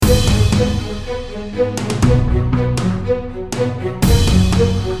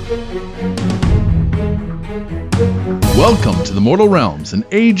Welcome to the Mortal Realms, an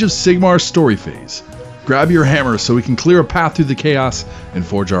Age of Sigmar story phase. Grab your hammer so we can clear a path through the chaos and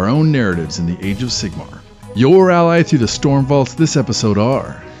forge our own narratives in the Age of Sigmar. Your ally through the Storm Vaults this episode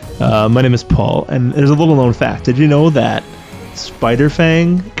are... My name is Paul, and there's a little known fact. Did you know that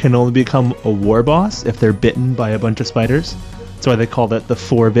Spiderfang can only become a war boss if they're bitten by a bunch of spiders? That's why they call it the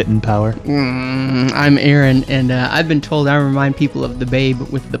 4-bitten power. I'm Aaron, and I've been told I remind people of the babe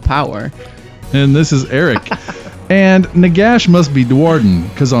with the power. And this is Eric. And Nagash must be Dwarden,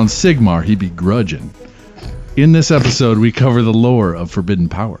 because on Sigmar he be grudging. In this episode, we cover the lore of Forbidden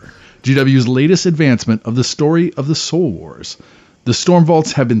Power, GW's latest advancement of the story of the Soul Wars. The Storm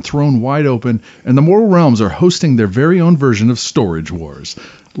Vaults have been thrown wide open, and the Mortal Realms are hosting their very own version of Storage Wars.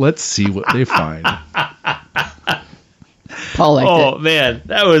 Let's see what they find. Paul liked it. Oh, man,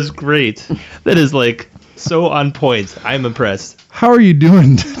 that was great. That is, so on point. I'm impressed. How are you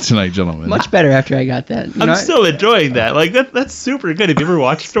doing tonight, gentlemen? Much better after I got that. I'm still enjoying that. That's super good. Have you ever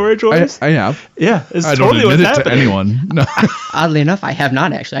watched Storage Wars? I have. Yeah, it's I totally don't admit what's it to happening. anyone. No. Oddly enough, I have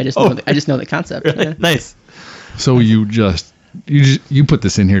not actually. I just know the concept. Really? Yeah. Nice. So you put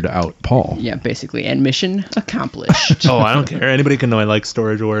this in here to out Paul. Yeah, basically. And mission accomplished. Oh, I don't care. Anybody can know I like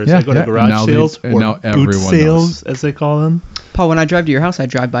Storage Wars. Yeah, I go to yeah, and garage now sales and or now boot everyone sales, as they call them. Paul, when I drive to your house, I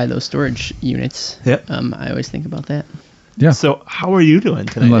drive by those storage units. Yep. I always think about that. Yeah. So how are you doing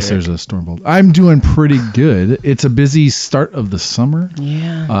tonight? Unless Eric? there's a storm bolt. I'm doing pretty good. It's a busy start of the summer.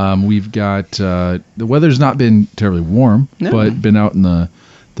 Yeah. We've got the weather's not been terribly warm, No. but been out in the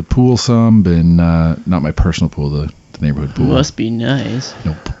pool some. Been not my personal pool, the neighborhood pool. Must be nice.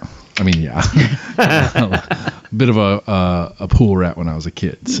 Nope. I mean, yeah. A bit of a pool rat when I was a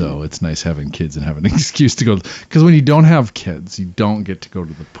kid, so it's nice having kids and having an excuse to go. Because when you don't have kids, you don't get to go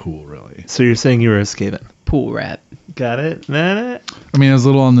to the pool, really. So you're saying you were a Skaven? Pool rat. Got it? Nah. I mean, it was a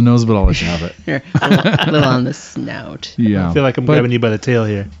little on the nose, but I'll let you have it. Here, a little on the snout. Yeah. I feel like I'm But, grabbing you by the tail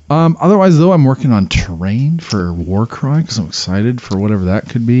here. Otherwise, though, I'm working on terrain for Warcry because I'm excited for whatever that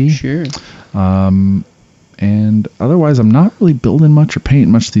could be. Sure. And otherwise, I'm not really building much or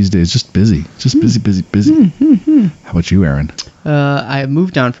painting much these days. Just busy. Just busy. How about you, Aaron? I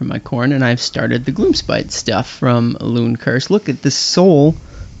moved on from my corn, and I've started the Gloomspite stuff from Loon Curse. Look at this soul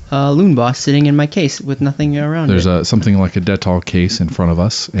loon boss sitting in my case with nothing around There's it. something like a Dettol case in front of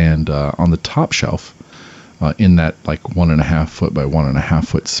us, and on the top shelf, in that 1.5 foot by 1.5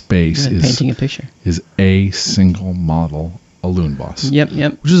 foot space, Good, painting a picture. is a single model, a loon boss. Yep.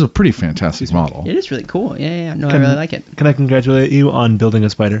 Which is a pretty fantastic model. It is really cool. Yeah. No, I really like it. Can I congratulate you on building a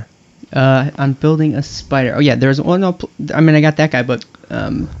spider? I'm building a spider. Oh yeah, there's one. No, I mean, I got that guy, but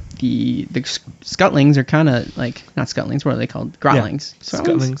the scutlings are kind of not scutlings. What are they called? Grotlings.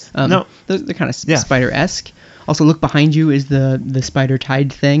 Scutlings. No, they're kind of Yeah. spider-esque. Also, look behind you is the spider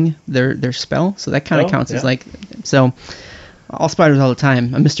tide thing. Their spell. So that kind of counts as so. All spiders all the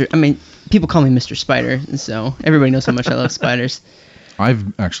time. People call me Mr. Spider, so everybody knows how much I love spiders.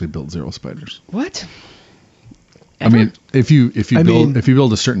 I've actually built 0 spiders. What? I mean, if you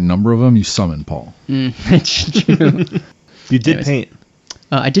build a certain number of them, you summon Paul. It's true. You did Anyways. paint.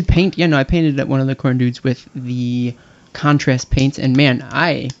 I did paint. Yeah, no, I painted at one of the corn dudes with the contrast paints, and man,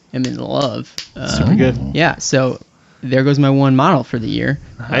 I am in love. Super good. Yeah, so there goes my one model for the year.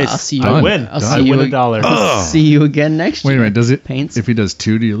 Nice. I'll see you. Done. I win. I'll I see you win ag- $1. I'll see you again next Wait a year. minute, does it? Paints? If he does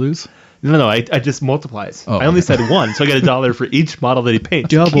 2, do you lose? No, I just multiplies. Oh, I only okay. said 1, so I get $1 for each model that he paints.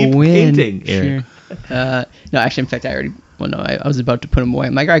 Double Keep win. painting, Eric. Sure. No, actually, in fact, I was about to put them away.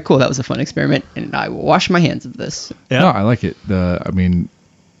 I'm like, all right, cool, that was a fun experiment, and I will wash my hands of this. Yeah. No, I like it.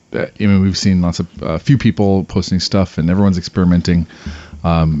 We've seen lots of few people posting stuff, and everyone's experimenting.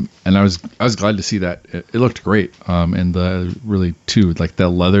 And I was glad to see that. It looked great. And really too, the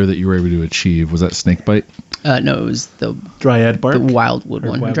leather that you were able to achieve, was that snakebite? No, it was the Dryad bark. wildwood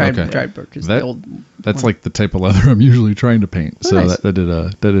one. wild- Dried okay. bark is That- the old. That's the type of leather I'm usually trying to paint. So nice. that did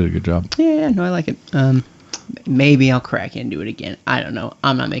a good job. Yeah, no, I like it. Maybe I'll crack into it again. I don't know.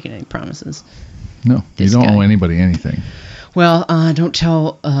 I'm not making any promises. No, you This don't guy. owe anybody anything. Well, don't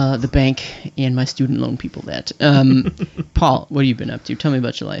tell the bank and my student loan people that. Paul, what have you been up to? Tell me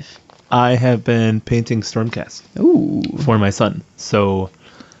about your life. I have been painting Stormcast Ooh. for my son. So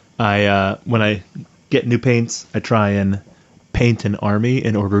I when I get new paints, I try and paint an army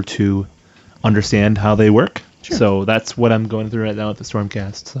in order to understand how they work. Sure. So that's what I'm going through right now with the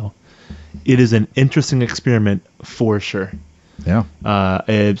Stormcast. So it is an interesting experiment for sure. Yeah.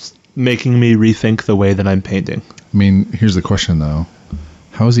 It's making me rethink the way that I'm painting. I mean, here's the question though: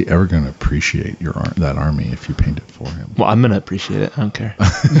 how is he ever going to appreciate that army if you paint it for him? Well, I'm going to appreciate it. I don't care.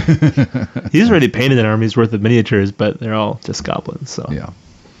 He's already painted an army's worth of miniatures, but they're all just goblins. So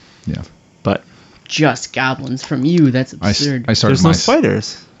Yeah. But just goblins from you. That's absurd. I started There's my no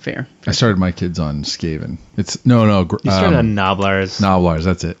spiders. Fair. I started my kids on Skaven. It's no. You started on Noblars. Noblars.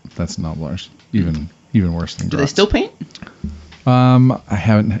 That's it. That's Noblars. Even worse than. Do they still paint? I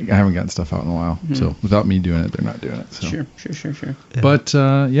haven't gotten stuff out in a while. So without me doing it, they're not doing it. So. Sure. Yeah. But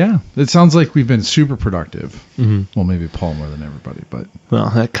yeah, it sounds like we've been super productive. Mhm. Well, maybe Paul more than everybody, but Well,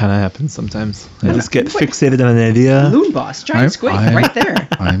 that kind of happens sometimes. I Yeah. just get fixated on an idea. Loon boss, giant squid, right there.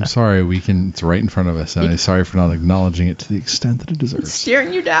 I'm sorry. It's right in front of us, and I'm sorry for not acknowledging it to the extent that it deserves.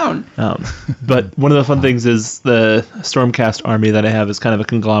 Staring you down. But one of the fun things is the Stormcast army that I have is kind of a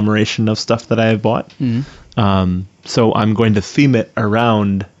conglomeration of stuff that I have bought. So I'm going to theme it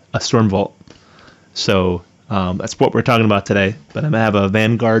around a Storm Vault. So that's what we're talking about today. But I'm going to have a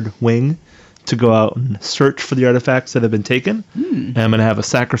Vanguard wing to go out and search for the artifacts that have been taken. And I'm going to have a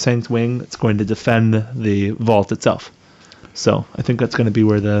Sacrosanct wing that's going to defend the vault itself. So I think that's going to be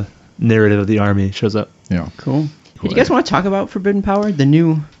where the narrative of the army shows up. Yeah. Cool. Do you guys want to talk about Forbidden Power? The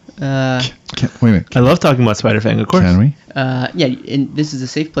new... Wait a minute. I love talking about Spiderfang, of course. Can we? yeah, and this is a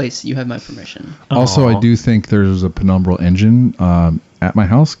safe place. You have my permission. Also, Aw. I do think there's a penumbral engine at my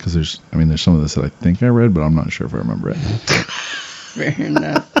house because there's some of this that I think I read, but I'm not sure if I remember it. Fair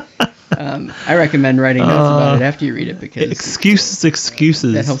enough. I recommend writing notes about it after you read it because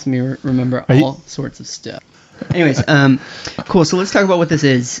Excuses. that helps me remember Are you- all sorts of stuff. Anyways, cool. So let's talk about what this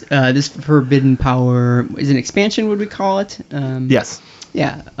is. This Forbidden Power is an expansion, would we call it? Yes.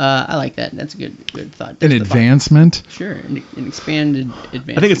 Yeah, I like that. That's a good thought. An Just the advancement, thought. Sure, an expanded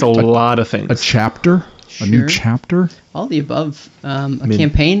advancement. I think it's a lot of things. a chapter, a new Sure. chapter. all the above. A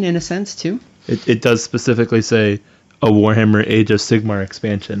campaign in a sense too. It does specifically say a Warhammer Age of Sigmar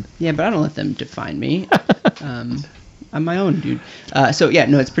expansion. Yeah, but I don't let them define me. I'm my own dude. So yeah,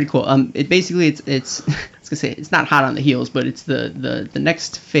 no, it's pretty cool. It basically it's I was gonna say it's not hot on the heels, but it's the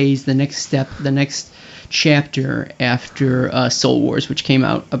next phase, the next step, the next chapter after Soul Wars, which came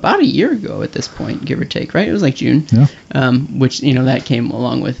out about a year ago at this point, give or take, right? It was like June. Yeah. Which that came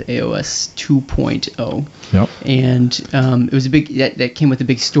along with AOS 2.0. Yep. And it was a big that came with a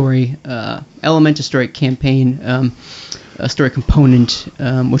big story element, a story campaign, a story component,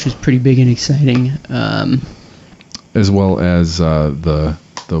 which was pretty big and exciting. As well as the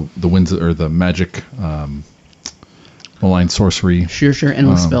winds or the magic malign sorcery. Sure,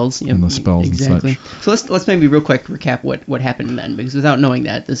 endless spells. Yep, endless spells and exactly. such. So let's maybe real quick recap what happened then, because without knowing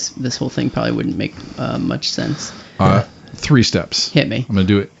that, this whole thing probably wouldn't make much sense. 3 steps. Hit me. I'm gonna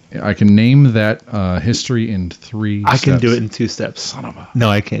do it. I can name that history in 3 steps. I can do it in 2 steps. Son of a. No,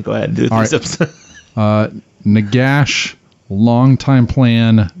 I can't. Go ahead and do it in All 3 right. steps. Nagash, long-time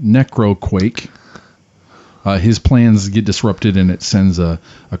plan, Necroquake. His plans get disrupted and it sends a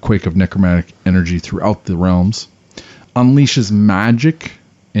quake of necromantic energy throughout the realms. Unleashes magic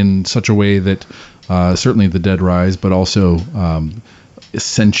in such a way that certainly the dead rise, but also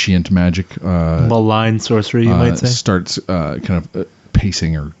sentient magic Malign sorcery, you might say. starts kind of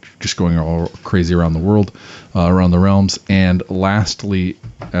pacing or just going all crazy around the world, around the realms. And lastly,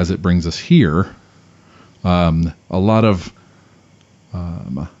 as it brings us here, a lot of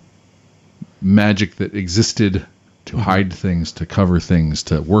magic that existed to hide things, to cover things,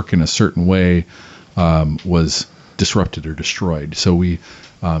 to work in a certain way, was disrupted or destroyed. So we,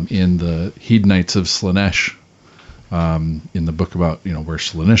 in the Hedonites of Slaanesh, in the book about where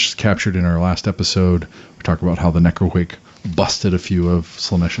Slaanesh is captured in our last episode, we talk about how the Necroquake busted a few of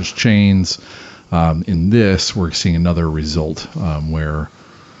Slaanesh's chains. In this, we're seeing another result where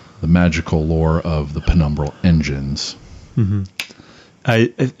the magical lore of the penumbral engines If I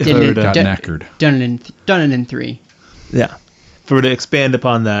Didn't were it- to- got Done- knackered. Done it in 3. yeah. If I were to expand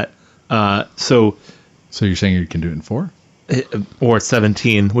upon that, so So you're saying you can do it in 4? or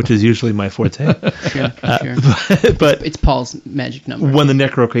 17, which is usually my forte. Sure. But It's Paul's magic number. when the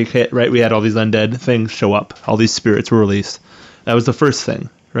Necroquake hit, right, we had all these undead things show up. All these spirits were released. That was the first thing,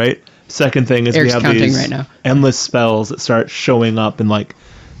 right? Second thing is Eric's we have counting these right now. endless spells that start showing up and like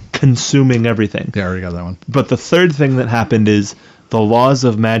consuming everything. Yeah, I already got that one. But the third thing that happened is the laws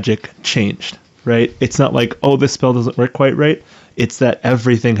of magic changed, right? It's not like, oh, this spell doesn't work quite right. It's that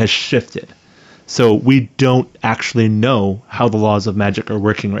everything has shifted. So we don't actually know how the laws of magic are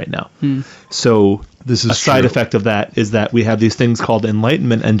working right now. So This is a side true. effect of that is that we have these things called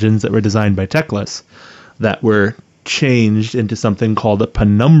enlightenment engines that were designed by Teclis that were changed into something called a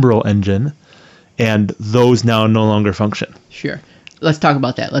penumbral engine, and those now no longer function. Sure. Let's talk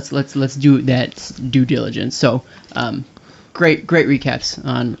about that. Let's do that due diligence. So, great recaps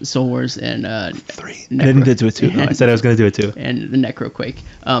on Soul Wars and 3. I didn't get to it too. No, I said I was going to do it too. and the Necroquake.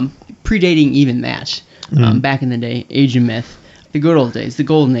 Predating even that, back in the day, Age of Myth. the good old days, the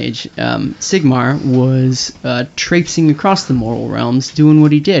golden age, Sigmar was traipsing across the mortal realms, doing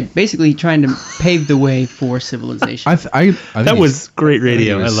what he did, basically trying to pave the way for civilization. I think That was great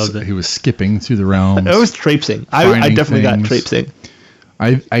radio. I loved it. He was skipping through the realms. It was traipsing. I Finding definitely got things. traipsing.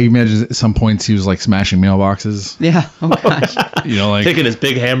 I imagine at some points he was like smashing mailboxes. Yeah. Oh gosh. You know, like Taking his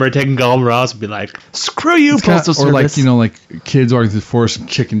big hammer, taking Gollum Ross, and be like, "Screw you, it's kinda- postal or service." like like kids walking through the forest and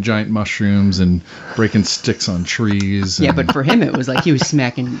kicking giant mushrooms and breaking sticks on trees. Yeah, and- but for him it was like he was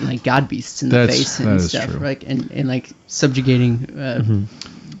smacking like god beasts in the That's- face that and is stuff, true. like and like subjugating.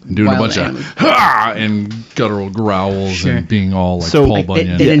 doing a wild bunch animals. of ha and guttural growls Sure. and being all like So, Paul like, They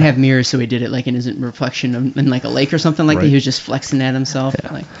Bunyan. didn't have mirrors, so he did it like in his reflection in like a lake or something like that. Right. He was just flexing at himself.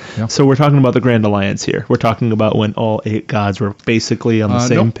 Like, So we're talking about the Grand Alliance here. We're talking about when all 8 gods were basically on the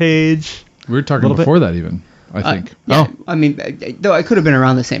same nope. page. We were talking little bit. before that even, I think. yeah, Oh, I mean, though it could have been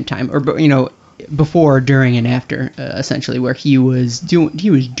around the same time, or before, during, and after, essentially, where he was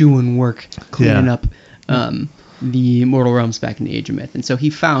doing work cleaning Yeah. up the mortal realms back in the Age of Myth, and so he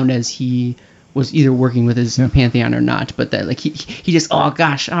found as he was either working with his pantheon or not, but that like he just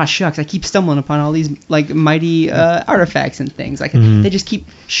shucks, I keep stumbling upon all these like mighty artifacts and things, like they just keep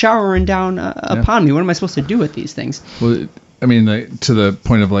showering down upon me. What am I supposed to do with these things? well, I mean, to the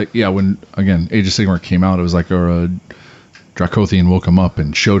point of like, yeah, when again Age of Sigmar came out, it was like a Dracothian woke him up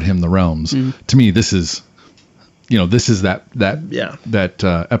and showed him the realms. To me, this is, this is that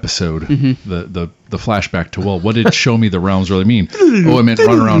episode, the flashback to, well, what did show me the realms really mean? Oh, it meant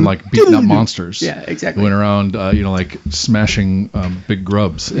run around like beating up monsters. Yeah, exactly. Went around, like smashing big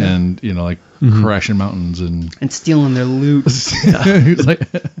grubs and like crashing mountains and stealing their loot. like,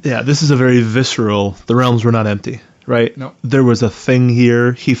 Yeah, this is a very visceral. The realms were not empty, right? No. There was a thing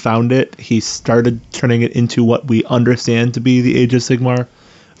here. He found it. He started turning it into what we understand to be the Age of Sigmar.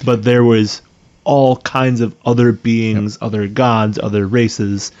 But there was all kinds of other beings, other gods, other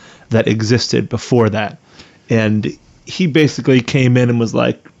races that existed before that. And he basically came in and was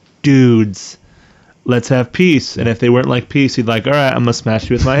like, dudes, let's have peace. And if they weren't like peace, he'd like, all right, I'm going to smash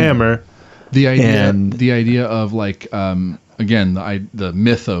you with my hammer. the And- idea of like again the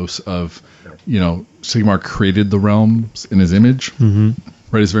mythos of Sigmar created the realms in his image,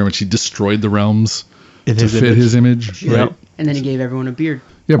 right? Is very much he destroyed the realms In to his fit image. his image, Yep. right? And then he gave everyone a beard.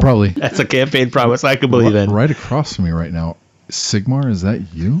 Yeah, probably. That's a campaign promise I can believe in. Right across from me right now, Sigmar, is that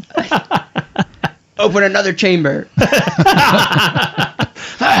you? Open another chamber. The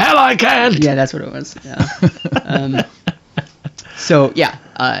hell I can! Yeah, that's what it was. Yeah. So yeah,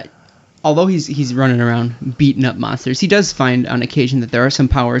 although he's running around beating up monsters, he does find on occasion that there are some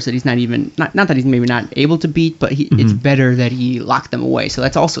powers that he's not that he's maybe not able to beat, but it's better that he lock them away. So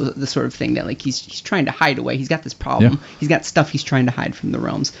that's also the sort of thing that like he's trying to hide away. He's got this problem. Yeah. He's got stuff he's trying to hide from the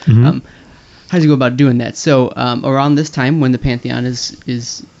realms. How does he go about doing that? So around this time when the Pantheon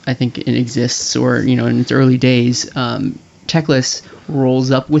is I think exists, or in its early days, Teclis rolls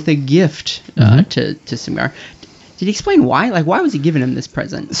up with a gift to Sigmar. Did he explain why? Like, why was he giving him this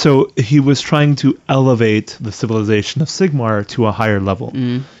present? So he was trying to elevate the civilization of Sigmar to a higher level.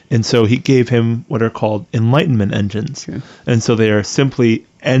 And so he gave him what are called enlightenment engines. Sure. And so they are simply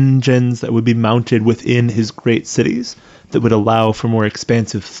engines that would be mounted within his great cities that would allow for more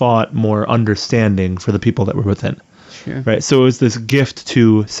expansive thought, more understanding for the people that were within. Sure. Right. So it was this gift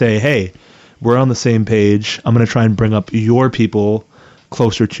to say, hey, we're on the same page. I'm going to try and bring up your people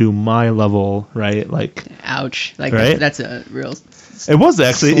closer to my level, right? Like, Ouch. Like, Right? that's a real... it was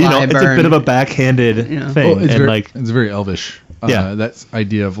actually, Sly it's a burn. bit of a backhanded Yeah. thing. Well, it's and very, like, it's very elvish. Yeah. That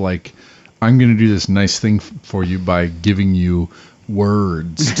idea of like, I'm going to do this nice thing for you by giving you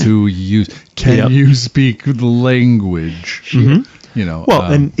words to use. Can Yep. you speak the language?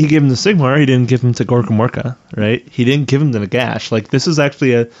 well, and he gave him to Sigmar. He didn't give him to Gorka Morka, right? He didn't give him to Nagash. Like, this is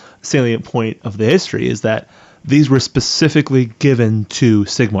actually a salient point of the history, is that these were specifically given to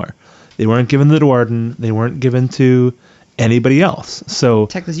Sigmar. They weren't given to Duarden. They weren't given to anybody else. So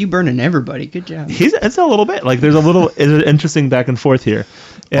Teclis, you burning everybody. Good job. it's a little bit like there's it's an interesting back and forth here.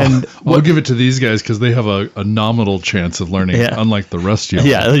 And I'll give it to these guys because they have a nominal chance of learning, Yeah. unlike the rest of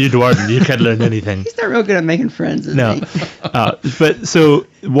you. yeah, you Duarden, you can't learn anything. He's not real good at making friends, isn't No. he? But so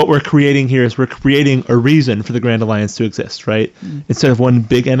what we're creating here is we're creating a reason for the Grand Alliance to exist, right? Instead of one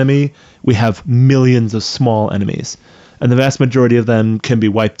big enemy, we have millions of small enemies. And the vast majority of them can be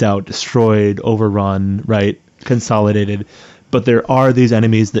wiped out, destroyed, overrun, right? Consolidated. But there are these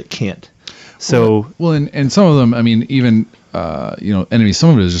enemies that can't. So Well, and some of them, I mean, even enemies. Some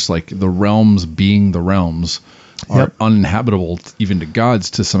of it is just like the realms being the realms are Yep. uninhabitable even to gods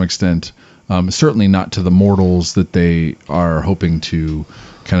to some extent. Certainly not to the mortals that they are hoping to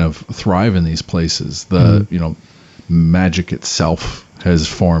kind of thrive in these places. The magic itself has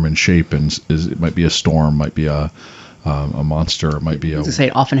form and shape, and it might be a storm, might be a monster, it might be to say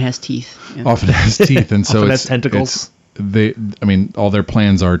it often has teeth. Yeah. Often has teeth, and so Often it's has tentacles. All their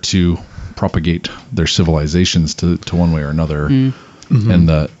plans are to propagate their civilizations to one way or another, and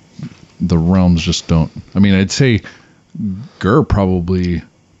the realms just don't. I mean, I'd say Gur probably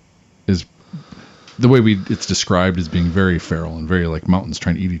is the way it's described as being very feral and very like mountains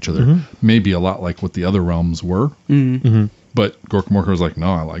trying to eat each other. Maybe a lot like what the other realms were. But Gork Morka was like,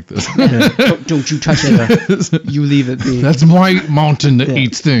 no, I like this. Don't you touch it. You leave it be. That's my mountain that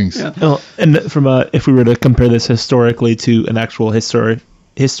eats things. Yeah. Oh, and if we were to compare this historically to an actual history,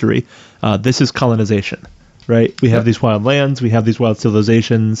 this is colonization, right? We have these wild lands, we have these wild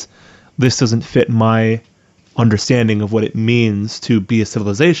civilizations. This doesn't fit my understanding of what it means to be a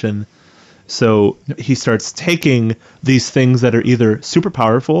civilization. So he starts taking these things that are either super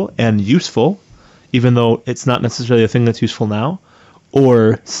powerful and useful, even though it's not necessarily a thing that's useful now,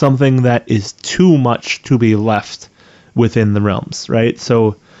 or something that is too much to be left within the realms, right?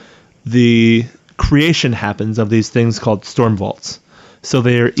 So the creation happens of these things called storm vaults. So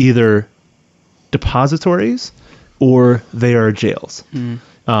they are either depositories or they are jails.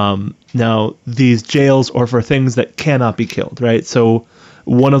 Now, these jails are for things that cannot be killed, right? So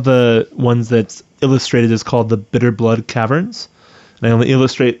one of the ones that's illustrated is called the Bitter Blood Caverns. And I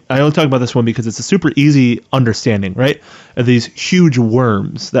only talk about this one because it's a super easy understanding, right? Of these huge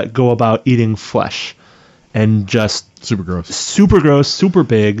worms that go about eating flesh and just Super gross, super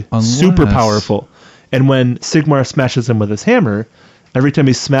big, super powerful. And when Sigmar smashes them with his hammer, every time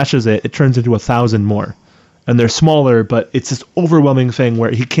he smashes it, it turns into 1,000 more. And they're smaller, but it's this overwhelming thing where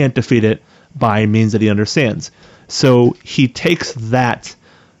he can't defeat it by means that he understands. So he takes that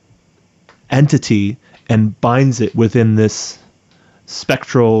entity and binds it within this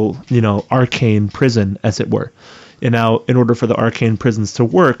spectral, arcane prison, as it were. And now, in order for the arcane prisons to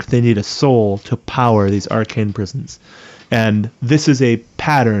work, they need a soul to power these arcane prisons. And this is a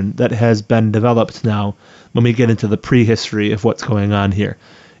pattern that has been developed now when we get into the prehistory of what's going on here,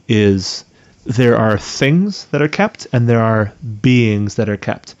 is there are things that are kept and there are beings that are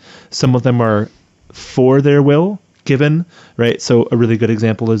kept. Some of them are for their will given, right? So a really good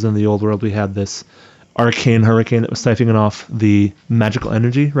example is in the old world, we had this arcane hurricane that was siphoning off the magical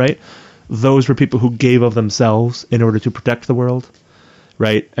energy, right? Those were people who gave of themselves in order to protect the world,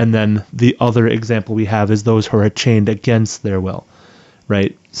 right? And then the other example we have is those who are chained against their will,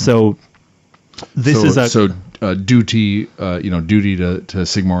 right? So this is duty, duty to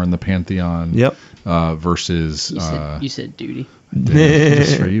Sigmar and the Pantheon. Yep. Versus you said duty.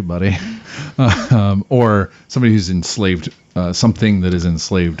 Just for you, buddy. Or somebody who's enslaved, something that is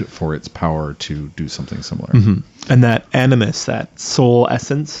enslaved for its power to do something similar. And that animus, that soul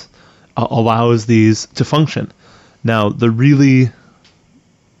essence, allows these to function. Now, the really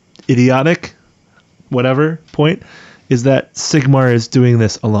idiotic, point is that Sigmar is doing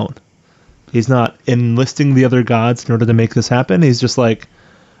this alone. He's not enlisting the other gods in order to make this happen. He's just like,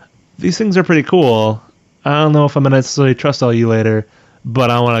 these things are pretty cool. I don't know if I'm going to necessarily trust all you later,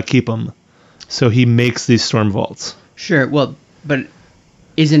 but I want to keep them. So he makes these storm vaults. Sure. Well, but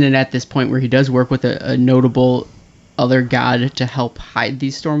isn't it at this point where he does work with a notable other god to help hide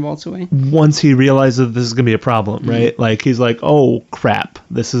these storm vaults away? Once he realizes this is going to be a problem, right? Like, he's like, oh, crap.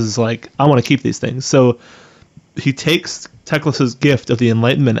 This is like, I want to keep these things. So he takes Teclis's gift of the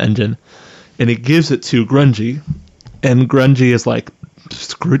Enlightenment Engine and he gives it to Grungy. And Grungy is like,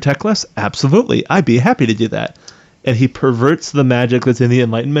 screw Teclis? Absolutely. I'd be happy to do that. And he perverts the magic that's in the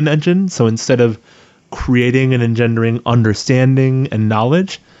Enlightenment Engine. So instead of creating and engendering understanding and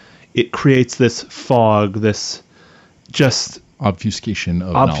knowledge, it creates this fog, this just obfuscation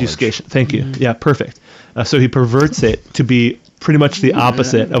of obfuscation. Knowledge. Thank you. Yeah, perfect. So he perverts it to be pretty much the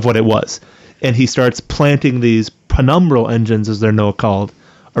opposite of what it was. And he starts planting these penumbral engines, as they're now called,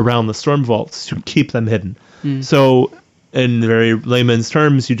 around the storm vaults to keep them hidden. So in very layman's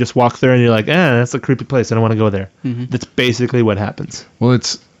terms, you just walk there and you're like, that's a creepy place. I don't want to go there. That's basically what happens. Well,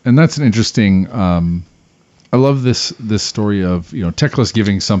 that's an interesting, I love this story of, Teclis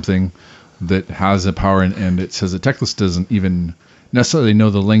giving something that has a power, and it says that Teclis doesn't even necessarily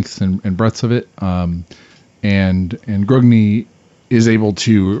know the length and breadth of it. And Grugni is able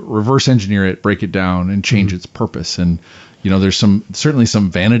to reverse engineer it, break it down, and change its purpose. And there's certainly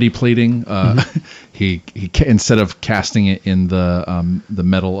some vanity plating. He instead of casting it in the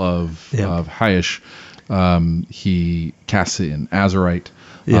metal of Hyash, he casts it in Azurite.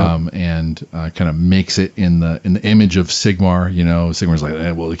 And kind of makes it in the image of Sigmar. Sigmar's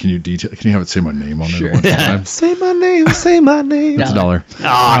like, well, can you have it say my name on it one time? Say my name. That's $1. Oh,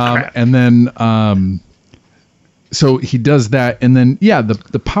 crap. And then so he does that, and then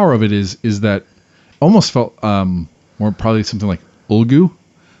the power of it is that almost felt more probably something like Ulgu.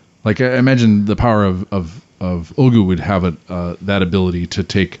 Like I imagine the power of Ulgu would have that ability to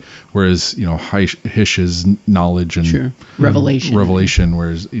take, whereas Hish's knowledge and revelation,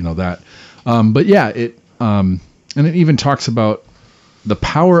 whereas that. But yeah, it and it even talks about the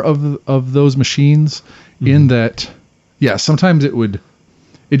power of those machines in that. Yeah, sometimes it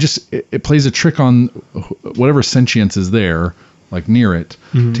plays a trick on whatever sentience is there, like near it,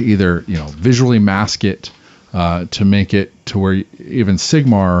 to either visually mask it, to make it to where even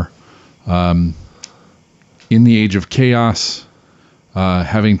Sigmar, in the Age of Chaos,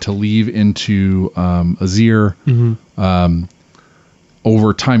 having to leave into Azir,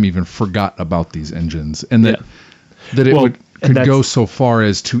 over time even forgot about these engines, and that it could go so far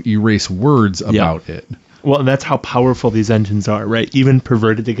as to erase words about it. Well, and that's how powerful these engines are, right? Even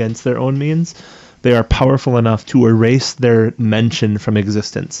perverted against their own means, they are powerful enough to erase their mention from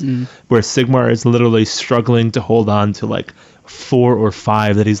existence. Where Sigmar is literally struggling to hold on to like 4 or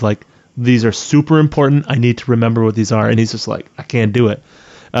 5 that he's like, these are super important. I need to remember what these are. And he's just like, I can't do it.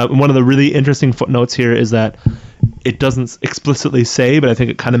 One of the really interesting footnotes here is that it doesn't explicitly say, but I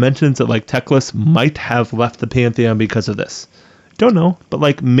think it kind of mentions that like Teclis might have left the Pantheon because of this. Don't know, but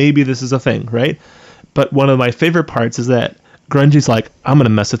like maybe this is a thing, right? But one of my favorite parts is that Grungy's like, I'm going to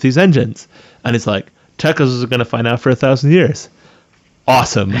mess with these engines. And it's like, Teclis is going to find out for 1,000 years.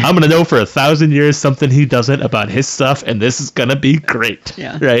 Awesome. I'm going to know for 1,000 years something he doesn't about his stuff, and this is going to be great.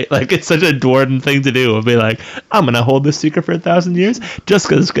 Yeah. Right? Like, it's such a Dwarden thing to do. It'll be like, I'm going to hold this secret for 1,000 years just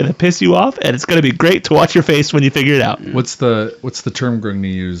because it's going to piss you off, and it's going to be great to watch your face when you figure it out. What's the term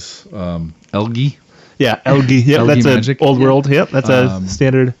Grungy use? Elgi? Yeah, Elgi. Yep, Elgi that's magic. An old world. Yep, that's a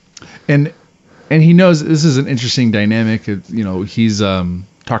standard. And he knows this is an interesting dynamic. He's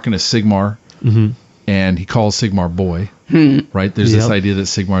talking to Sigmar, and he calls Sigmar boy. Right? There's this idea that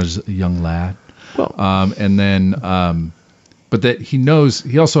Sigmar's a young lad. Well, and then, but that he knows.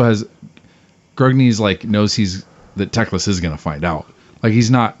 He also has Grungy's knows that Teclis is going to find out. Like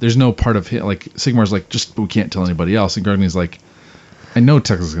he's not. There's no part of him. Like Sigmar's like, just we can't tell anybody else. And Grungy's like, I know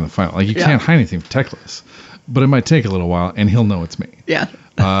Teclis is going to find out. Like you can't hide anything from Teclis. But it might take a little while, and he'll know it's me. Yeah.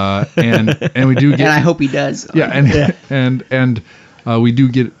 And we do get. And I hope he does. Yeah, and we do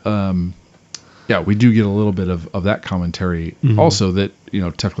get. We do get a little bit of that commentary. Also, that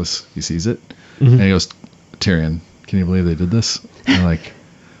Teclis, he sees it, and he goes, Tyrion, can you believe they did this? And like,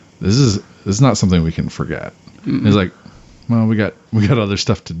 this is not something we can forget. He's like, well, we got other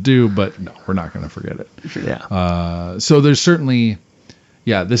stuff to do, but no, we're not going to forget it. Yeah. So there's certainly.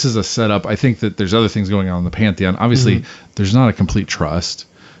 Yeah, this is a setup. I think that there's other things going on in the Pantheon. Obviously, there's not a complete trust.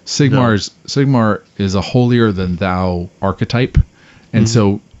 Sigmar is a holier than thou archetype, and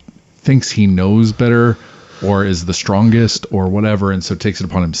so thinks he knows better, or is the strongest, or whatever, and so takes it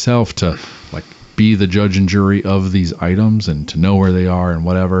upon himself to be the judge and jury of these items and to know where they are and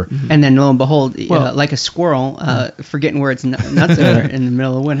whatever. And then lo and behold, like a squirrel, forgetting where its nuts are in the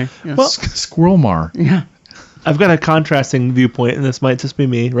middle of winter. Well, Squirrelmar. Yeah. I've got a contrasting viewpoint, and this might just be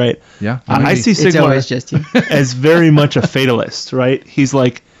me, right? Yeah. I see Sigmar as very much a fatalist, right? He's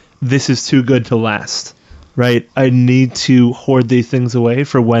like, this is too good to last, right? I need to hoard these things away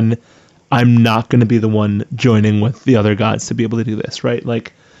for when I'm not going to be the one joining with the other gods to be able to do this, right?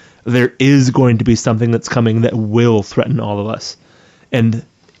 Like, there is going to be something that's coming that will threaten all of us. And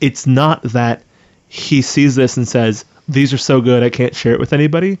it's not that he sees this and says, these are so good, I can't share it with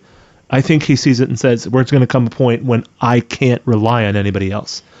anybody. I think he sees it and says, there's going to come a point when I can't rely on anybody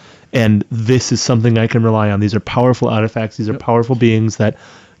else. And this is something I can rely on. These are powerful artifacts. These are powerful beings that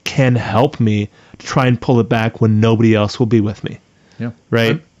can help me to try and pull it back when nobody else will be with me. Yeah.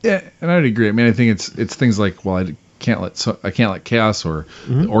 Right? Yeah, and I'd agree. I mean, I think it's things like, well, I can't let chaos or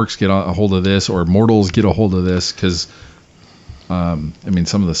the orcs get a hold of this, or mortals get a hold of this, because, some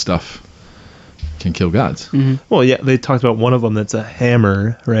of the stuff can kill gods. Well, yeah, they talked about one of them that's a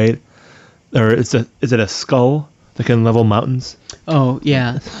hammer, right? Or is it a skull that can level mountains? Oh,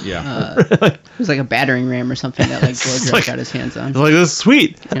 yeah. Yeah. It was like a battering ram or something that Glordrag got his hands on. It's like, this is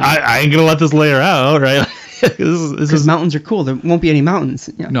sweet. Yeah. I ain't going to let this layer out, right? Because mountains are cool. There won't be any mountains.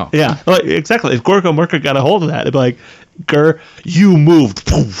 Yeah. No. Yeah, exactly. If Gorko Murka got a hold of that, it'd be like, Gur, you moved.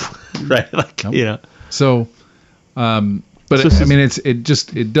 Poof. Right? Like, nope. So,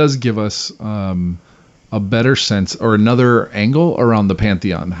 it does give us a better sense or another angle around the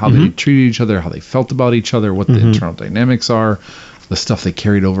Pantheon, how they treated each other, how they felt about each other, what the internal dynamics are, the stuff they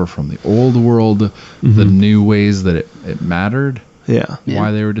carried over from the old world, the new ways that it mattered. Yeah.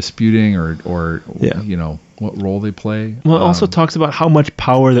 why they were disputing or Yeah. you know, what role they play. Well, it also talks about how much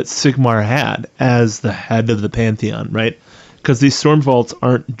power that Sigmar had as the head of the Pantheon, right? Because these storm vaults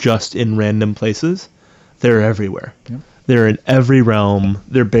aren't just in random places; they're everywhere. Yep. They're in every realm.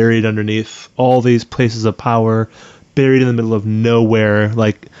 They're buried underneath all these places of power, buried in the middle of nowhere.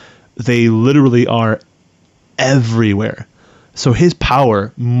 Like, they literally are everywhere. So his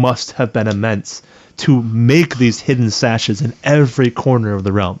power must have been immense to make these hidden sashes in every corner of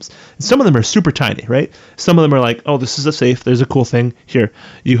the realms. And some of them are super tiny, right? Some of them are like, oh, this is a safe. There's a cool thing. Here,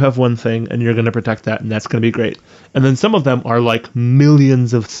 you have one thing, and you're going to protect that, and that's going to be great. And then some of them are like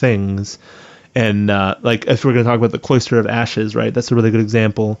millions of things. And like, if we're going to talk about the Cloister of Ashes, right? That's a really good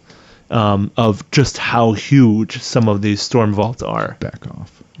example of just how huge some of these storm vaults are. Back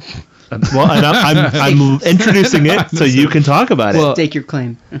off. Well, and I'm introducing it so you can talk about it. Stake your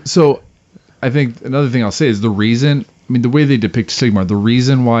claim. So I think another thing I'll say is the reason, I mean, the way they depict Sigmar, the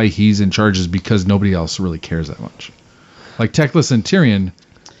reason why he's in charge is because nobody else really cares that much. Like Teclis and Tyrion,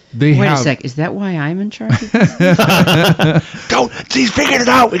 they Wait have... a sec. Is that why I'm in charge of this? Go! He's figured it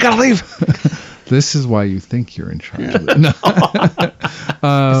out! We gotta leave! This is why you think you're in charge of it. No.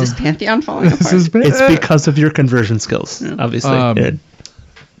 Is this Pantheon falling apart? It's because of your conversion skills, obviously.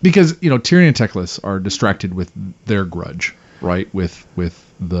 Because, you know, Tyrion and Teclis are distracted with their grudge, right? With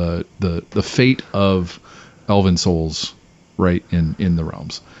the fate of elven souls, right, in the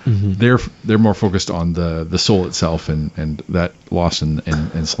realms. Mm-hmm. They're more focused on the soul itself and that lost in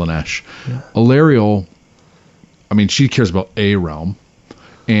Slaanesh. Yeah. Alarielle, I mean, she cares about a realm,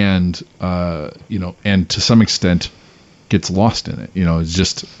 and you know, and to some extent gets lost in it. You know, it's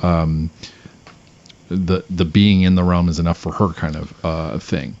just the being in the realm is enough for her kind of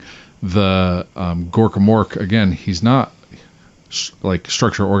thing. The Gorka Mork, again, he's not like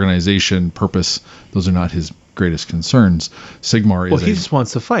structure, organization, purpose. Those are not his greatest concerns. Sigmar is. Well, he just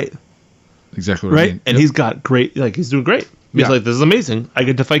wants to fight. Exactly what right. I mean. And he's got great, like, he's doing great. He's like, this is amazing. I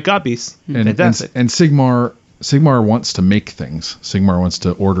get to fight God beasts. Fantastic. And Sigmar wants to make things. Sigmar wants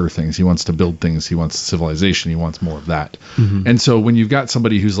to order things. He wants to build things. He wants civilization. He wants more of that. Mm-hmm. And so when you've got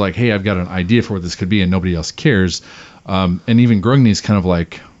somebody who's like, hey, I've got an idea for what this could be, and nobody else cares, and even Grungni's kind of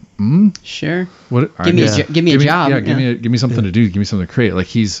like, sure. What? Give me a job. Yeah, give me something to do. Give me something to create. Like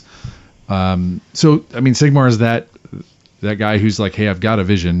he's, so I mean, Sigmar is that guy who's like, hey, I've got a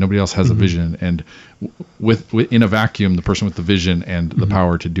vision. Nobody else has a vision, and with in a vacuum, the person with the vision and the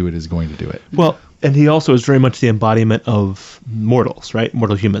power to do it is going to do it. Well, and he also is very much the embodiment of mortals, right?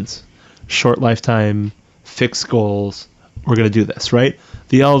 Mortal humans, short lifetime, fixed goals. We're gonna do this, right?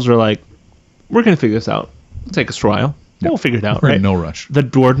 The elves are like, we're gonna figure this out. It'll take us a while. We'll figure it out, We're right? in no rush. The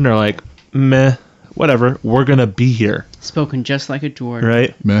Dwarden are like, meh, whatever. We're gonna be here. Spoken just like a dwarf.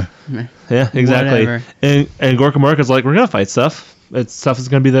 Right? Meh. Yeah, exactly. Whatever. And Gorka Mork is like, we're gonna fight stuff. Stuff is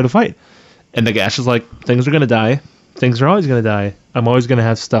gonna be there to fight. And Nagash is like, things are gonna die. Things are always gonna die. I'm always gonna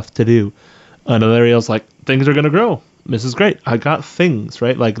have stuff to do. And Alarielle's like, things are gonna grow. This is great. I got things,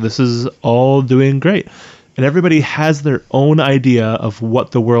 right? Like, this is all doing great. And everybody has their own idea of what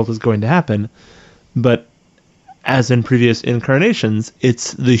the world is going to happen. But as in previous incarnations,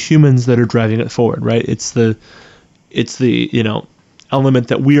 it's the humans that are driving it forward, right? It's the you know, element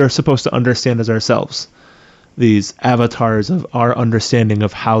that we are supposed to understand as ourselves. These avatars of our understanding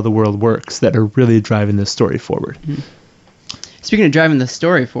of how the world works that are really driving this story forward. Speaking of driving the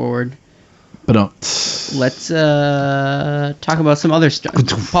story forward, But let's talk about some other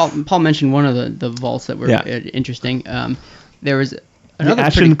stuff. Paul mentioned one of the vaults that were interesting. There was another the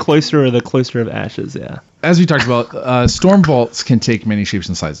Ashen Cloister or the Cloister of Ashes, yeah. as we talked about, storm vaults can take many shapes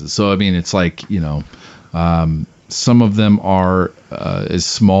and sizes. So I mean, it's like, you know, some of them are as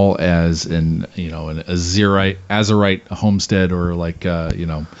small as an Azerite homestead, or like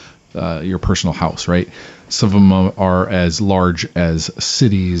your personal house, right? Some of them are as large as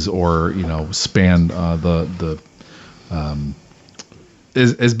cities, or span as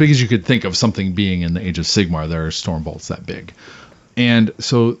big as you could think of something being in the Age of Sigmar. There are storm vaults that big. And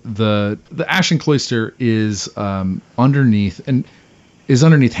so the Ashen Cloister is underneath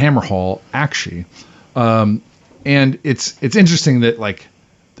Hammerhall, actually. And it's interesting that, like,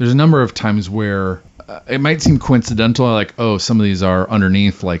 there's a number of times where it might seem coincidental, like, oh, some of these are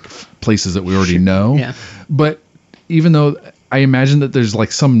underneath, like, places that we already know. Yeah. But even though I imagine that there's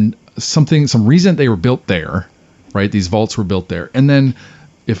like some reason they were built there, right? These vaults were built there, and then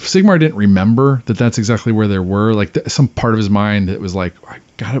if Sigmar didn't remember that that's exactly where they were, like some part of his mind that was like, I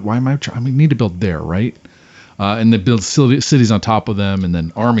got it. Why am I trying? We need to build there, right? And they build cities on top of them, and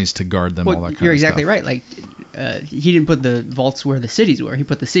then armies to guard them. All that kind of stuff. You're exactly right. Like he didn't put the vaults where the cities were. He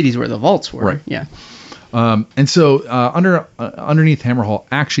put the cities where the vaults were. Right. Yeah. And so underneath Hammerhall,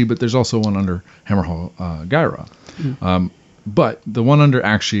 actually, but there's also one under Hammerhall Gyra. But the one under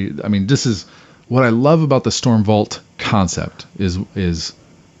actually, I mean, this is what I love about the Storm Vault concept is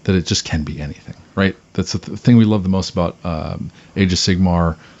that it just can be anything, right? That's the thing we love the most about Age of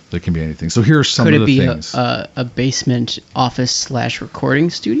Sigmar. That can be anything. So here are some of the things. Could it be a basement office / recording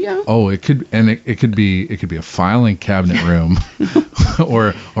studio? Oh, it could, and it could be a filing cabinet room,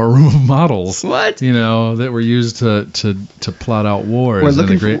 or a room of models. What? That were used to plot out wars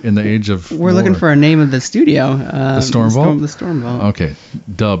in the age of. We're looking for a name of the studio. The Storm Vault. The Storm Vault. Okay,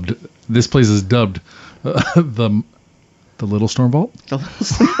 dubbed. This place is dubbed the Little Storm Vault.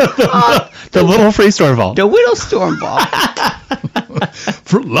 The Little Free Storm Vault. The Little Storm Vault.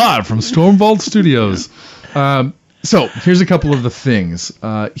 Live from Storm Vault Studios. So here's a couple of the things.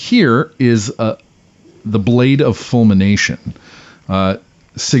 Here is the Blade of Fulmination.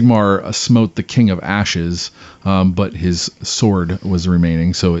 Sigmar smote the King of Ashes, but his sword was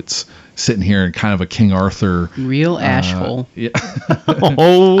remaining, so it's sitting here in kind of a King Arthur. Real ash hole. Yeah.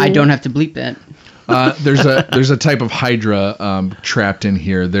 I don't have to bleep that. There's a type of Hydra trapped in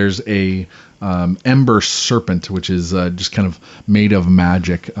here. There's a Ember Serpent, which is just kind of made of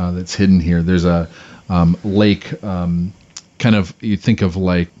magic that's hidden here. There's a lake, kind of, you think of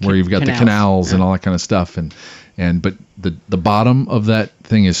like where you've got the canals and all that kind of stuff, but the bottom of that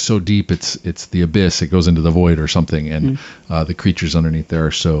thing is so deep, it's the abyss. It goes into the void or something, and the creatures underneath there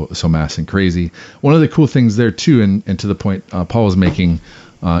are so mass and crazy. One of the cool things there too, and to the point Paul was making,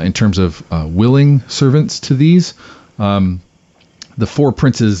 in terms of willing servants to these. The 4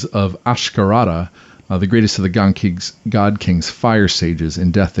 princes of Ashkarada, the greatest of the God King's fire sages,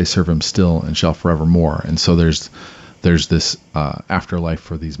 in death they serve him still and shall forevermore. And so there's this afterlife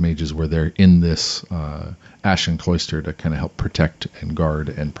for these mages where they're in this Ashen Cloister to kind of help protect and guard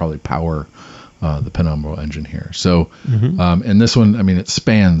and probably power the Penumbral engine here. So, and this one, I mean, it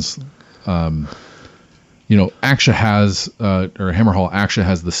spans. Aksha has, or Hammerhall Aksha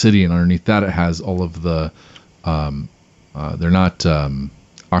has the city, and underneath that it has all of the. They're not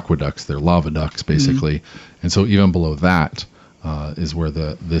aqueducts; they're lava ducts, basically. And so even below that is where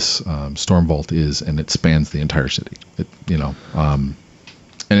this Storm Vault is, and it spans the entire city.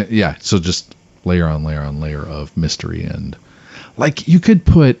 So just layer on layer on layer of mystery, and like you could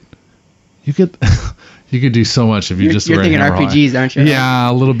do so much if you just. You're thinking RPGs, aren't you? Yeah,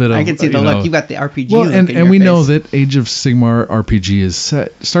 a little bit of. I can see the look. You got the RPG. Well, look and we know that Age of Sigmar RPG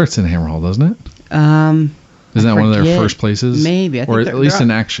starts in Hammerhall, doesn't it? Isn't that one of their first places? Maybe. Or at least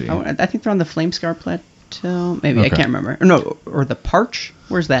in Actually. I think they're on the Flamescar Plateau. Maybe. Okay. I can't remember. No, or the Parch?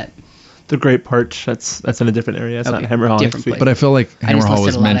 Where's that? The Great Parch. That's in a different area. It's not Hammerhall. Different place. But I feel like Hammerhall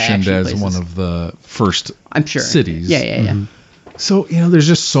was mentioned as one of the first cities. Yeah. So, there's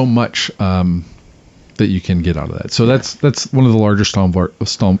just so much that you can get out of that. So that's one of the larger Stormvarts.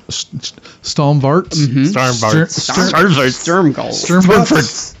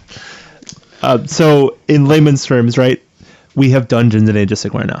 Stormgulls. So in layman's terms, right, we have dungeons in Age of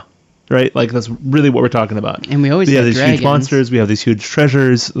Sigmar now, right? Like that's really what we're talking about. And we always have these dragons. Huge monsters. We have these huge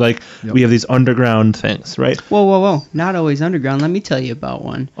treasures. Like we have these underground things, right? Whoa! Not always underground. Let me tell you about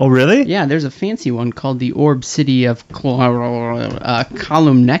one. Oh, really? Yeah, there's a fancy one called the Orb City of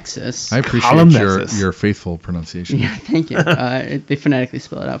Column Nexus. I appreciate your faithful pronunciation. Yeah, thank you. They phonetically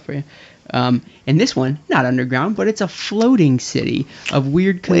spell it out for you. And this one, not underground, but it's a floating city of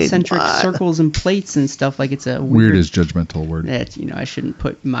weird concentric circles and plates and stuff. Like it's a weird is judgmental word. That I shouldn't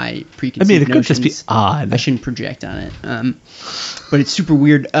put my preconceived it could just be odd. I shouldn't project on it. But it's super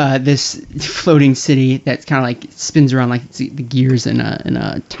weird. This floating city that's kind of like spins around like the gears in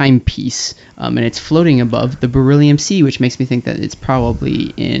a timepiece, and it's floating above the Beryllium Sea, which makes me think that it's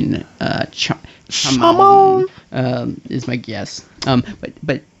probably in Chamon, is my guess.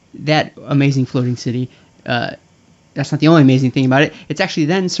 But that amazing floating city, that's not the only amazing thing about it. It's actually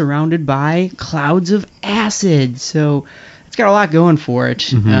then surrounded by clouds of acid. So it's got a lot going for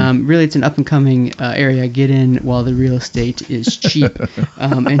it. Really, it's an up-and-coming area. Get in while the real estate is cheap.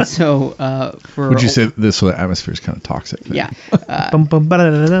 And so would you say this? So the atmosphere is kind of toxic? Yeah.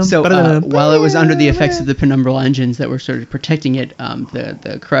 So while it was under the effects of the penumbral engines that were sort of protecting it,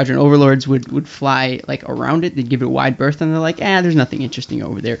 the Kharadron overlords would fly like around it. They'd give it a wide berth, and they're like, there's nothing interesting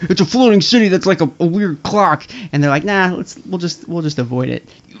over there. It's a floating city that's like a weird clock. And they're like, we'll just avoid it.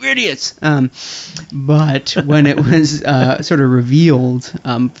 You idiots. But when it was sort of revealed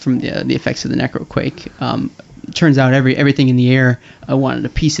from the effects of the necroquake, turns out everything in the air wanted a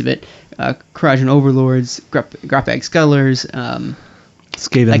piece of it. Kharadron overlords, Grapag Scholars,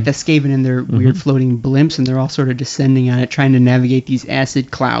 Skaven. like the Skaven and their weird floating blimps, and they're all sort of descending on it, trying to navigate these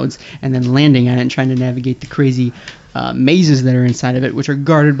acid clouds, and then landing on it and trying to navigate the crazy mazes that are inside of it, which are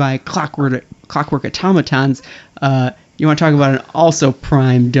guarded by clockwork automatons. You want to talk about an also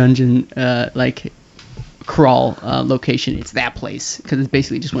prime dungeon like crawl location? It's that place, because it's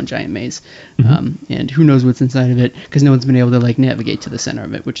basically just one giant maze, and who knows what's inside of it, because no one's been able to like navigate to the center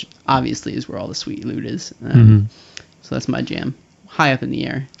of it, which obviously is where all the sweet loot is. So that's my jam. High up in the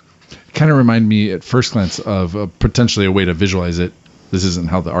air. Kind of remind me at first glance of potentially a way to visualize it. This isn't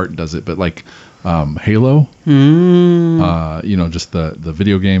how the art does it, but like Halo, just the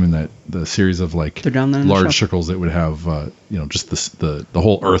video game, and that the series of like They're down there in the large shop. circles that would have just the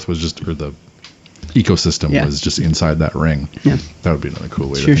whole Earth was just, or the ecosystem Yeah. was just inside that ring. Yeah. That would be another cool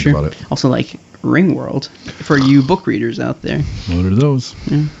way Sure, to think about it. Also, like Ring World for you book readers out there. What are those?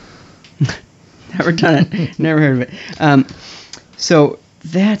 Never done it. Never heard of it. So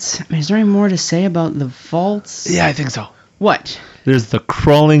that's. I mean, is there any more to say about the vaults? Yeah, I think so. What? There's the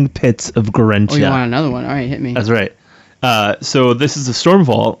crawling pits of Gorentia. Oh, you want another one? All right, hit me. That's right. So this is a storm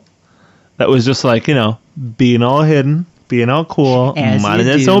vault that was just like, being all hidden, being all cool, As minding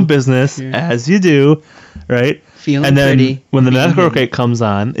you its do. own business, Yeah. as you do, right? Feeling and then pretty, when the being necroquake hidden. comes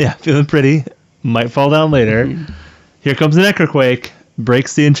on, feeling pretty, might fall down later. Mm-hmm. Here comes the necroquake,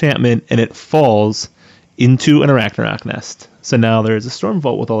 breaks the enchantment, and it falls into an Arachnarok nest. So now there's a storm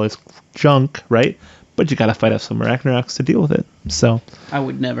vault with all this junk, right? But you got to fight off some Arachnaroks to deal with it. So, I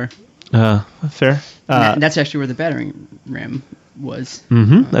would never. fair. That's actually where the battering ram was.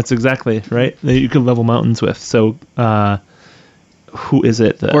 That's exactly right. That you can level mountains with. So, who is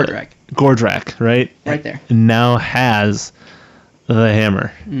it? Gordrak. Gordrak, right? Right there. Now has the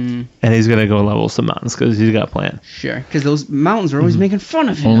hammer, and he's gonna go level some mountains because he's got a plan. Sure, because those mountains are always making fun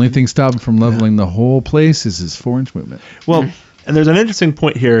of him. Only thing stopping from leveling the whole place is his 4-inch movement. Well, and there's an interesting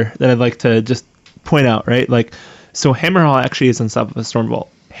point here that I'd like to just point out, right? Like, so Hammerhall actually is on top of a storm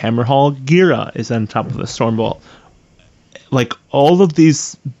vault. Hammerhall Gira is on top of a storm vault. Like, all of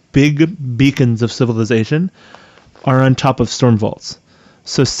these big beacons of civilization are on top of storm vaults.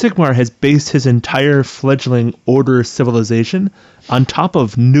 So Sigmar has based his entire fledgling order civilization on top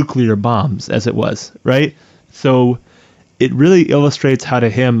of nuclear bombs, as it was, right? So it really illustrates how to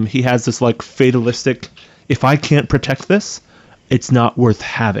him he has this like fatalistic, if I can't protect this, it's not worth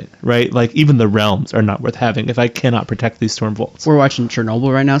having, right? Like even the realms are not worth having if I cannot protect these storm vaults. We're watching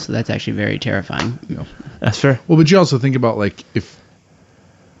Chernobyl right now, so that's actually very terrifying. That's fair. Well, but you also think about like if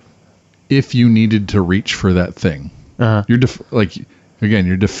you needed to reach for that thing, you're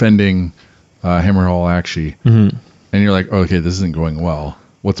you're defending Hammerhall Akshi, and you're like, okay, this isn't going well.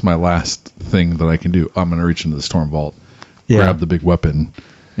 What's my last thing that I can do? I'm going to reach into the storm vault, grab the big weapon,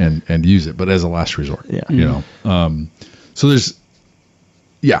 and use it, but as a last resort. Yeah. So there's,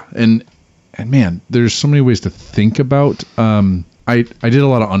 and man, there's so many ways to think about. I did a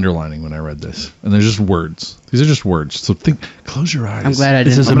lot of underlining when I read this, and there's just words. These are just words. So close your eyes. I'm glad I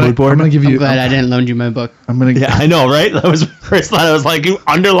This didn't. is a I'm mood board. I'm gonna give you. glad I didn't loan you my book. I'm gonna. Yeah, I know, right? That was the first thought. I was like, you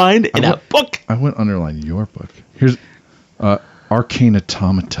underlined in a book. I went underline your book. Here's Arcane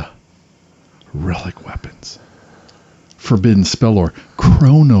Automata, Relic Weapons, Forbidden Spell Lore,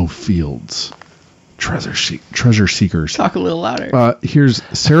 Chrono Fields, Treasure Seekers. Talk a little louder. Here's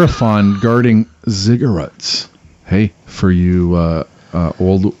Seraphon guarding ziggurats. Hey, for you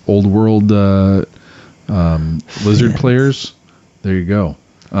old world lizard players, there you go.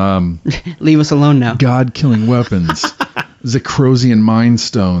 Leave us alone now. God killing weapons, Zakrosian mind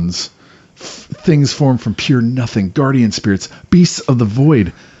stones, things formed from pure nothing, guardian spirits, beasts of the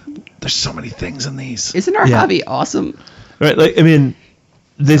void. There's so many things in these. Isn't our Yeah. hobby awesome? Right, like I mean,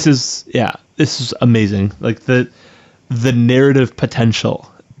 this is amazing. Like the narrative potential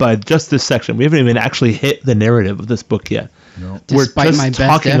by just this section. We haven't even actually hit the narrative of this book yet. No. We're Despite just my best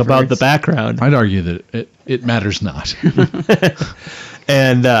talking about the efforts. background, I'd argue that it matters not.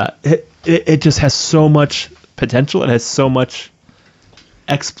 and it just has so much potential. It has so much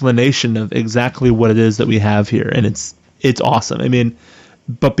explanation of exactly what it is that we have here, and it's awesome. I mean,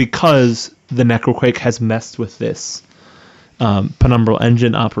 but because the Necroquake has messed with this Penumbral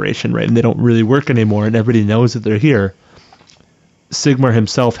Engine operation, right, and they don't really work anymore, and everybody knows that they're here, Sigmar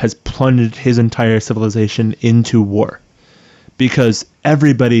himself has plunged his entire civilization into war because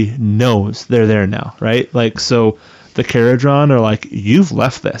everybody knows they're there now, right? Like, so the Caradron are like, you've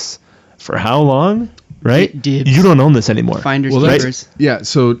left this for how long, right? Dibs. You don't own this anymore. Finders Well, keepers. Yeah,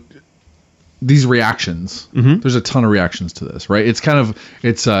 so these reactions, there's a ton of reactions to this, right? It's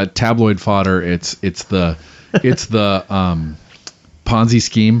tabloid fodder. It's the Ponzi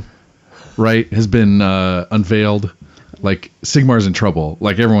scheme, right? Has been unveiled. like Sigmar's in trouble.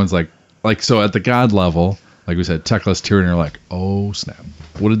 Like everyone's like so at the god level, like we said, Teclis, Tyrion are like, oh snap,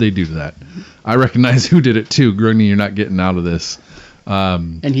 what did they do to that? I recognize who did it too. Grugni, you're not getting out of this.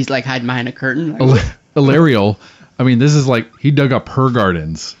 And he's like hiding behind a curtain. Like, Ilariel, I mean, this is like he dug up her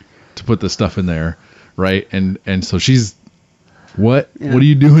gardens to put this stuff in there, right? And so she's, what are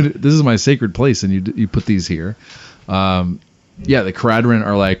you doing? This is my sacred place, and you put these here. The Caradhran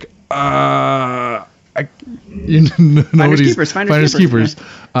are like, finders keepers.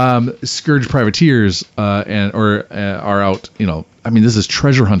 Scourge privateers are out. I mean, this is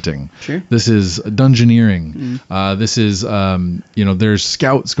treasure hunting. Sure. This is dungeoneering. This is there's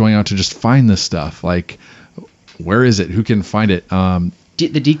scouts going out to just find this stuff. Like, where is it? Who can find it?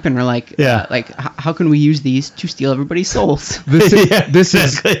 The Deekpen are like, how can we use these to steal everybody's souls? This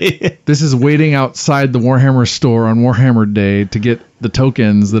is waiting outside the Warhammer store on Warhammer Day to get the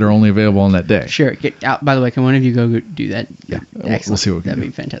tokens that are only available on that day. Sure. Get out. By the way, can one of you go do that? Yeah. Excellent. We'll see what we can That'd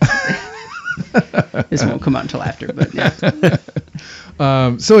be fantastic. This won't come out until after, but yeah.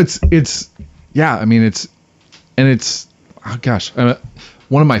 So it's oh gosh,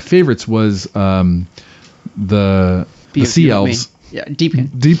 one of my favorites was the sea elves. Yeah, Deepkin.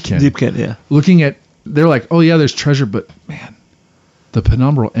 Deepkin, yeah. Looking at, they're like, oh yeah, there's treasure, but man, the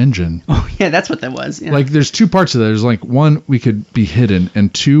Penumbral Engine. Oh yeah, that's what that was. Yeah. Like, there's two parts of that. There's like, one, we could be hidden,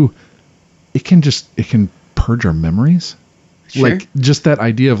 and two, it can purge our memories. Sure. Like, just that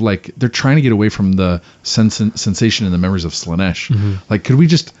idea of like, they're trying to get away from the sensation and the memories of Slaanesh. Mm-hmm. Like, could we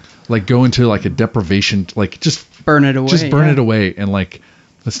just like go into like a deprivation, like just burn it away? Just burn it away, and like,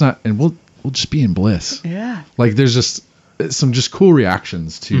 let's not, and we'll just be in bliss. Yeah. Like, there's just some just cool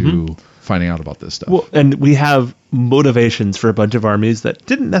reactions to finding out about this stuff. Well, and we have motivations for a bunch of armies that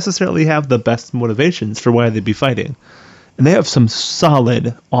didn't necessarily have the best motivations for why they'd be fighting. And they have some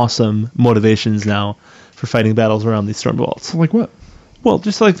solid, awesome motivations now for fighting battles around these storm vaults. Like what? Well,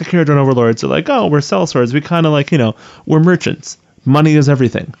 just like the Caradhran overlords are like, oh, we're sellswords. We kind of like, we're merchants. Money is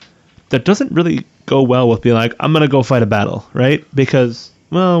everything. That doesn't really go well with being like, I'm going to go fight a battle, right? Because,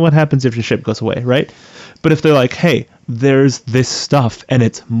 well, what happens if your ship goes away, right? But if they're like, hey, there's this stuff and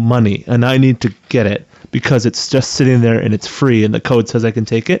it's money and I need to get it because it's just sitting there and it's free and the code says I can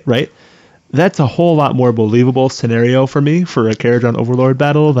take it, right? That's a whole lot more believable scenario for me for a Caradhran Overlord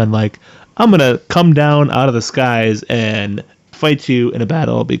battle than like, I'm going to come down out of the skies and fight you in a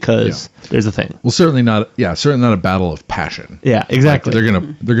battle because there's a thing. Well, certainly not a battle of passion. Yeah, exactly. Like,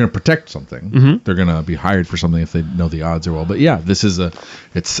 they're gonna protect something. Mm-hmm. They're gonna be hired for something if they know the odds are well. But yeah, this is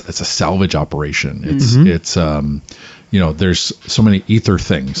it's a salvage operation. It's there's so many ether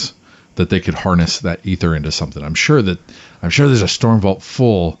things that they could harness that ether into something. I'm sure there's a storm vault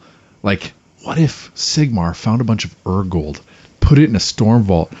full. Like, what if Sigmar found a bunch of Urgold, put it in a storm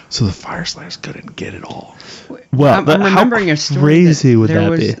vault so the Fire Slayers couldn't get it all? Well, I'm remembering a story. Crazy would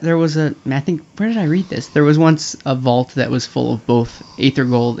that be? There was I think, where did I read this? There was once a vault that was full of both Aether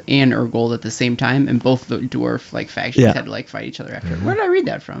Gold and Urgold at the same time, and both the dwarf factions had to fight each other after. Where did I read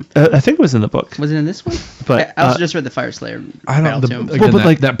that from? I think it was in the book. Was it in this one? But I also just read the Fire Slayer. I don't know.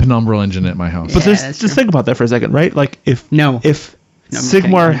 That Penumbral Engine at my house. But just think about that for a second, right? Like if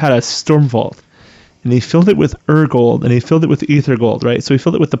Sigmar had a storm vault, and he filled it with Urgold, and he filled it with Aether Gold, right? So he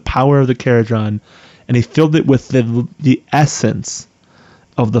filled it with the power of the Caradhran, and he filled it with the essence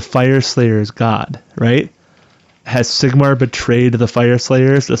of the Fire Slayer's god, right? Has Sigmar betrayed the Fire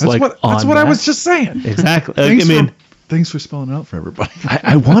Slayers? That's what I was just saying. Exactly. Thanks for spelling it out for everybody.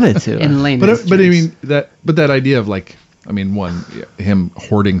 I wanted to. In layman's but I mean that idea of like, I mean, him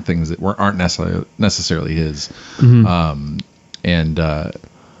hoarding things that aren't necessarily his,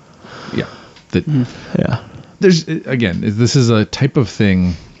 There's this is a type of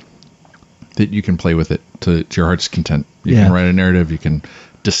thing that you can play with it to your heart's content. You can write a narrative. You can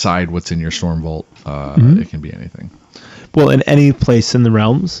decide what's in your storm vault. It can be anything. Well, in any place in the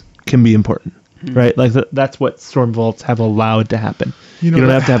realms can be important, right? Like that's what storm vaults have allowed to happen. You don't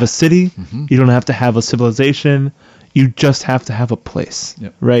have to have a city. You don't have to have a civilization. You just have to have a place,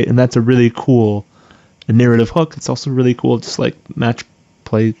 right? And that's a really cool narrative hook. It's also really cool, just like match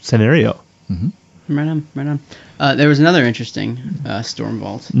play scenario. Right on. There was another interesting storm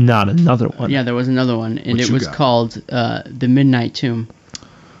vault. Not another one. Yeah, there was another one, and it was called the Midnight Tomb.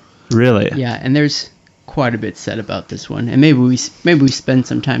 Really? Yeah, and there's quite a bit said about this one, and maybe we spend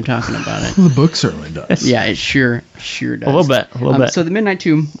some time talking about it. Well, the book certainly does. Yeah, it sure does. A little bit. So the Midnight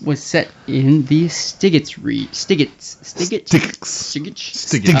Tomb was set in the Styx region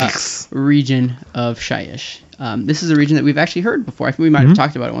of Shyish. This is a region that we've actually heard before. I think we might have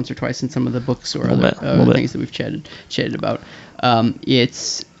talked about it once or twice in some of the books or other things that we've chatted about.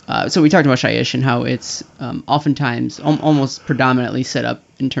 It's So we talked about Shyish and how it's oftentimes almost predominantly set up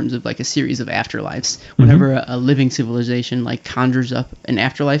in terms of like a series of afterlives. Whenever a living civilization like conjures up an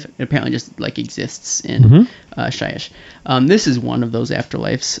afterlife, it apparently just like exists in Shyish. This is one of those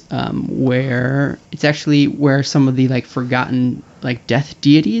afterlives where it's actually where some of the like forgotten like death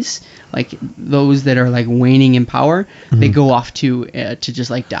deities, like those that are like waning in power, they go off to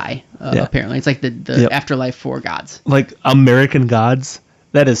just like die. Apparently, it's like the afterlife for gods. Like American Gods.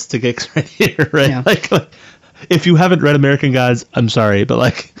 That is Stygics right here, right? Yeah. Like, if you haven't read American Gods, I'm sorry, but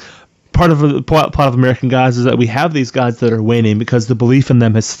like, part of the plot of American Gods is that we have these gods that are waning because the belief in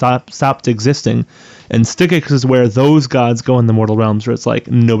them has stopped existing, and Stygics is where those gods go in the mortal realms, where it's like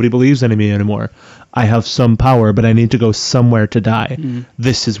nobody believes in me anymore. I have some power, but I need to go somewhere to die.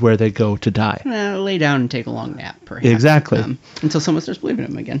 This is where they go to die. Lay down and take a long nap, perhaps. Exactly. Until someone starts believing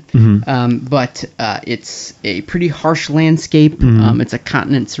in them again. But it's a pretty harsh landscape. It's a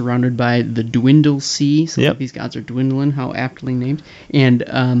continent surrounded by the Dwindle Sea. So these gods are dwindling, how aptly named.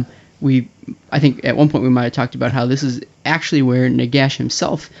 And I think at one point we might have talked about how this is actually where Nagash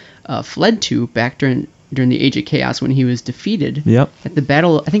himself fled to back during the Age of Chaos when he was defeated at the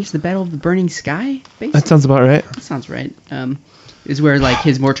battle. I think it's the Battle of the Burning Sky. Basically. That sounds about right. That sounds right. Is where like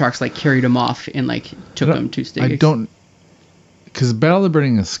his Mortarks like carried him off and like took him to Stygics. Because Battle of the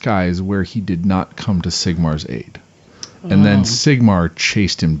Burning Sky is where he did not come to Sigmar's aid, and then Sigmar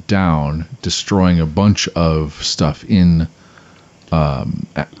chased him down, destroying a bunch of stuff in Shyish,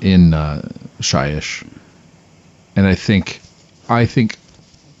 and I think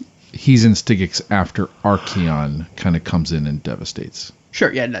he's in Stygics after Archaon kind of comes in and devastates.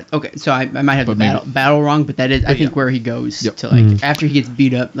 Sure, yeah. Okay, so I might have the battle wrong, but that is, I think, where he goes to, like, after he gets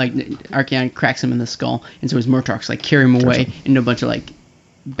beat up, like, Archaon cracks him in the skull, and so his Mortarks, like, carry him away into a bunch of, like,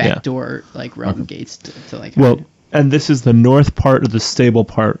 backdoor, like, realm gates to like... And this is the north part of the stable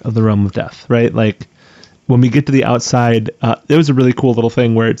part of the Realm of Death, right? Like, when we get to the outside, there was a really cool little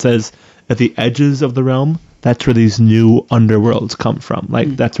thing where it says, at the edges of the realm, that's where these new underworlds come from.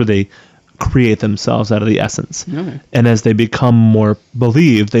 Like, that's where they create themselves out of the essence. And as they become more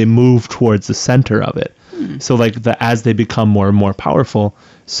believed, they move towards the center of it. So like as they become more and more powerful,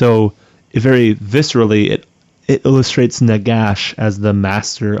 so very viscerally it illustrates Nagash as the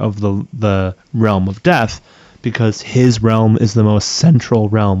master of the realm of death, because his realm is the most central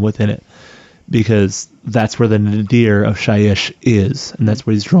realm within it, because that's where the nadir of Shyish is, and that's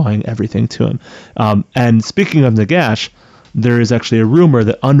where he's drawing everything to him. And speaking of Nagash, there is actually a rumor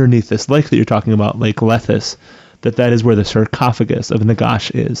that underneath this lake that you're talking about, Lake Lethis, that is where the sarcophagus of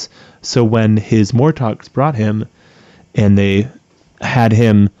Nagash is. So when his Mortarks brought him and they had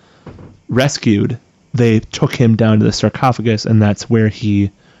him rescued, they took him down to the sarcophagus, and that's where he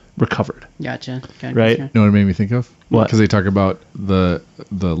recovered. Gotcha. Right? You know what it made me think of? What? Because they talk about the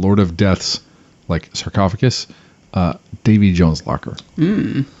Lord of Death's like sarcophagus, Davy Jones' locker.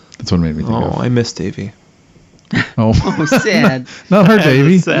 That's what it made me think of. I miss Davy. Oh, sad. Not her,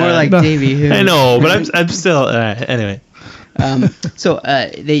 Davy. More like Davy. Who? I know, but I'm still anyway. So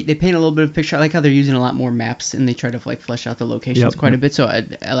they paint a little bit of picture. I like how they're using a lot more maps, and they try to like flesh out the locations quite a bit. So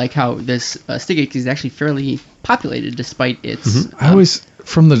I like how this Stygics is actually fairly populated despite its. I always,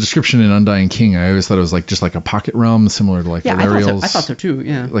 from the description in Undying King, I always thought it was like just like a pocket realm similar to like Valerial's. I thought so too.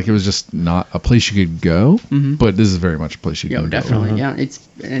 Yeah. Like it was just not a place you could go, but this is very much a place you can go. Definitely. Yeah,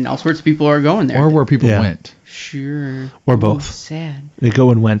 and all sorts of people are going there. Or where people went. Sure. Or both. Sad. They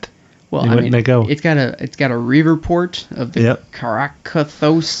go and went. Well, they go. It's got a reaver port of the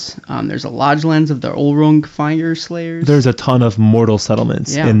Karakathos. There's a lodge lands of the Olrung Fire Slayers. There's a ton of mortal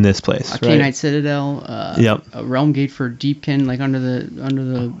settlements in this place. A Canaanite Citadel. A realm gate for Deepkin, like under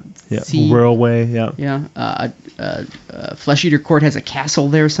the sea. Railway. Flesh Eater Court has a castle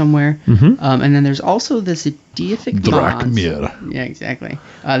there somewhere. And then there's also this Deific Mons. Yeah, exactly.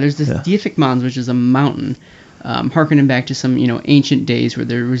 There's this Deific Mons, which is a mountain. Harkening back to some, ancient days where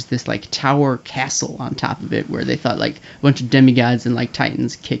there was this like tower castle on top of it, where they thought like a bunch of demigods and like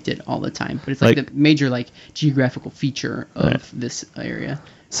titans kicked it all the time. But it's like the major like geographical feature of this area.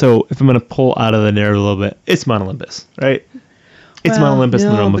 So if I'm going to pull out of the narrative a little bit, it's Mount Olympus, right? It's Mount Olympus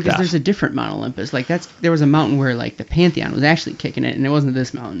in the Realm of Death. There's a different Mount Olympus. Like there was a mountain where like the Pantheon was actually kicking it, and it wasn't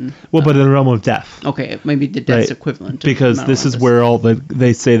this mountain. Well, but in the Realm of Death. Okay, maybe the Death's equivalent. Because Mount this Olympus. Is where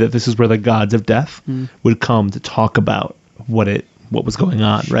they say that this is where the gods of death would come to talk about what was going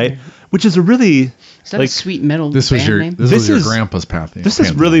on, right? Which is a really is that a sweet metal this was your name? This was your grandpa's Pantheon. This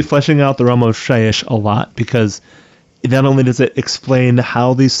is really fleshing out the Realm of Shyish a lot, because not only does it explain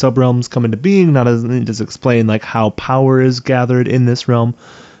how these subrealms come into being, not only does it explain like how power is gathered in this realm,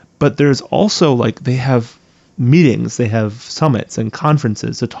 but there's also like they have meetings, they have summits and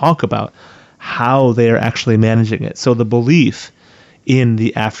conferences to talk about how they are actually managing it. So the belief in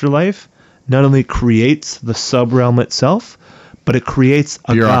the afterlife not only creates the sub-realm itself, but it creates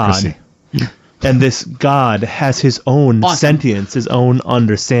a Bureaucracy. god. And this god has his own sentience, his own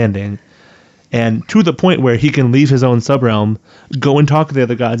understanding. And to the point where he can leave his own sub-realm, go and talk to the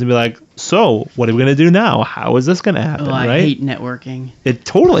other gods and be like, so, what are we going to do now? How is this going to happen, I right? hate networking. It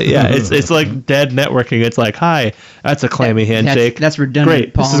totally, yeah. It's like dead networking. It's like, hi, that's a clammy handshake. That's redundant,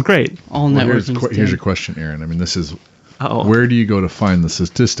 Great, Paul. this is great. All Well, networking. here's your question, Aaron. I mean, this is Uh-oh. where do you go to find the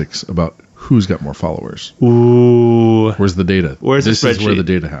statistics about who's got more followers? Ooh. Where's the data? Where's the this is where spreadsheet? the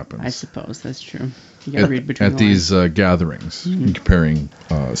data happens. I suppose that's true. You gotta read between At the lines. these gatherings, comparing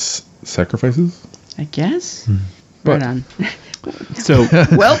sacrifices. I guess. But- Right on. So,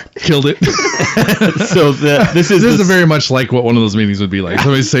 Well, Killed it. this is This is very much like what one of those meetings would be like.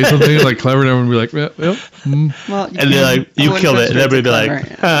 Somebody say something like clever, and everyone would be like, "Yep." well, and they're like, you killed it. And everybody be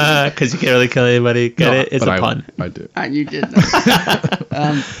like, Right. because you can't really kill anybody. Get it? It's But a pun. I did. You did.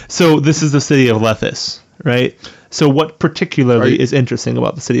 That. So this is the city of Lethis, right? So what particularly is interesting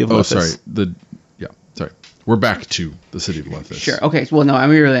about the city of Oh, Lethis? sorry. Sorry. We're back to the city of Lethis. Sure. Okay. Well, no,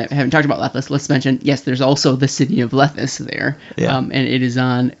 we really haven't talked about Lethis. Let's mention, yes, there's also the city of Lethis there. Yeah. And it is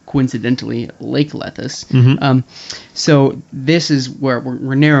on, coincidentally, Lake Lethis. Mm-hmm. So this is where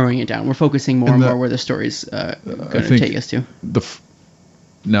we're narrowing it down. We're focusing more and And the- more where the story's going to think- take us to.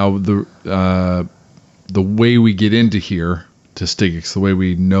 Now the way we get into here to Styx, the way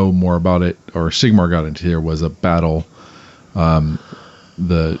we know more about it, or Sigmar got into here, was a battle,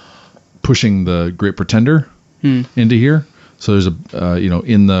 the pushing the Great Pretender into here. So there's a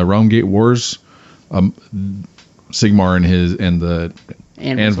in the Realm Gate Wars, Sigmar and the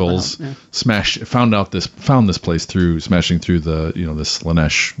Anvils found this place through smashing through the this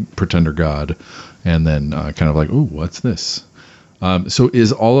Slaanesh Pretender god, and then kind of like, oh, what's this? So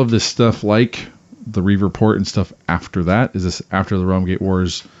is all of this stuff like the Reeve Report and stuff after that? Is this after the Realm Gate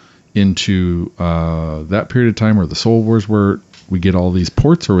Wars into that period of time, or the Soul Wars, where we get all these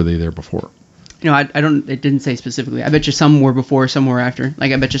ports, or were they there before? I don't. It didn't say specifically. I bet you some were before, some were after.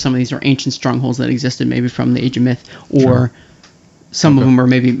 Like I bet you some of these are ancient strongholds that existed maybe from the Age of Myth, or some of them were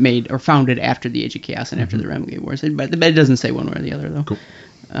maybe made or founded after the Age of Chaos and after the Realm Gate Wars. But it doesn't say one way or the other though.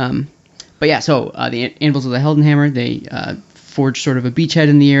 Cool. But yeah, so the Anvils of the Heldenhammer, they forged sort of a beachhead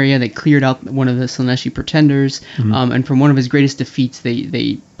in the area. They cleared out one of the Slaaneshi pretenders, and from one of his greatest defeats,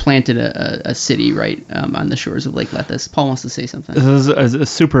 they planted a city right on the shores of Lake Lethis. Paul wants to say something. This is a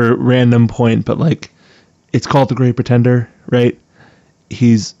super random point, but like, it's called the Great Pretender, right?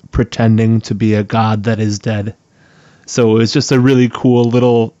 He's pretending to be a god that is dead. So it's just a really cool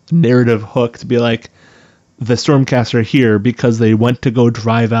little narrative hook to be like, the Stormcast are here because they went to go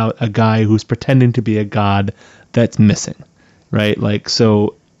drive out a guy who's pretending to be a god that's missing, right? Like,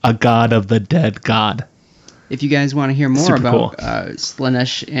 so a god of the dead god. If you guys want to hear more Super about cool.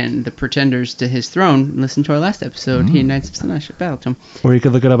 Slaanesh and the pretenders to his throne, listen to our last episode, He Knights of Slaanesh at Battletome. Or you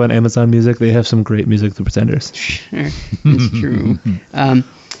could look it up on Amazon Music. They have some great music, The Pretenders. Sure, it's true.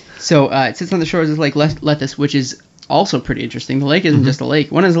 So it sits on the shores of Lake Lethis, which is also pretty interesting. The lake isn't just a lake.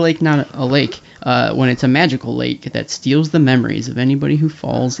 When is a lake not a lake? When it's a magical lake that steals the memories of anybody who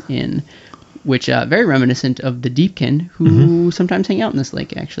falls in, which very reminiscent of the Deepkin, who sometimes hang out in this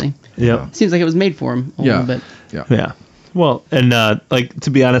lake, actually. Yeah. Seems like it was made for him a little bit. Yeah. Well, and like, to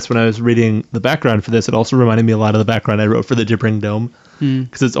be honest, when I was reading the background for this, it also reminded me a lot of the background I wrote for the Gibbering Dome,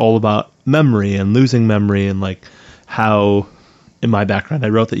 because it's all about memory and losing memory, and like how in my background I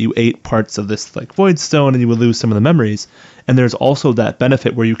wrote that you ate parts of this like void stone and you would lose some of the memories, and there's also that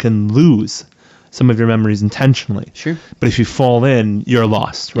benefit where you can lose some of your memories intentionally. Sure. But if you fall in, you're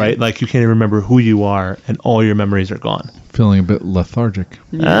lost, right? Like, you can't even remember who you are, and all your memories are gone. Feeling a bit lethargic.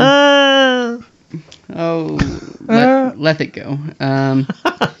 Oh, let it go.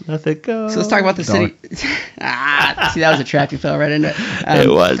 Let it go. So let's talk about the city. See, that was a trap. You fell right into it. It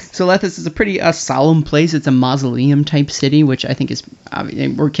was. So Lethis is a pretty solemn place. It's a mausoleum type city, which I think is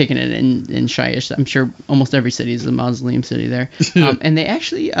we're kicking it in Shyish. I'm sure almost every city is a mausoleum city there. And they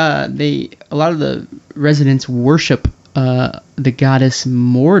actually a lot of the residents worship the goddess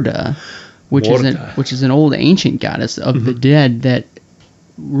Morda, which is an old ancient goddess of the dead that,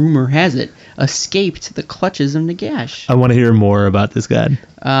 rumor has it, escaped the clutches of Nagash. I want to hear more about this god.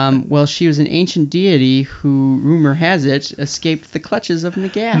 Well, she was an ancient deity who, rumor has it, escaped the clutches of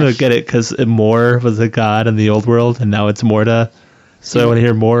Nagash. No, get it, because Mor was a god in the old world, and now it's Morda. So I want to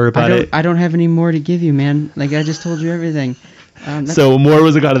hear more about it. I don't have any more to give you, man. Like, I just told you everything. So Mor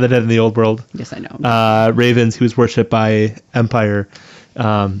was a god of the dead in the old world. Yes, I know. Ravens, he was worshipped by Empire.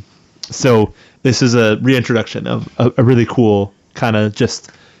 So this is a reintroduction of a really cool kind of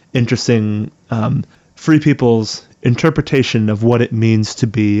just interesting free people's interpretation of what it means to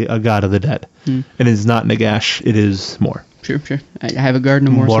be a god of the dead. And it is not Nagash, it is more. Sure. I have a garden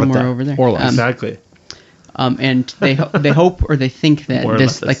of more somewhere over there. Exactly. And they hope or they think that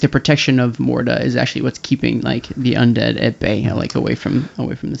this, Morlethus. like the protection of Morda, is actually what's keeping like the undead at bay, like away from the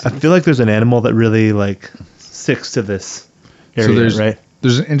I city. feel like there's an animal that really like sticks to this area, right?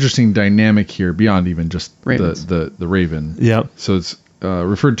 There's an interesting dynamic here beyond even just Ravens. the raven. Yeah. So it's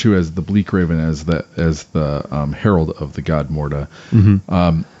referred to as the bleak raven as the herald of the god Morda.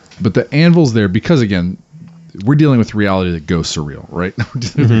 But the anvil's there because again, we're dealing with reality that goes surreal, right? We're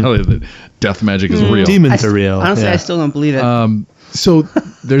dealing with reality that death magic is real. Demons are real. Honestly, yeah. I still don't believe it. So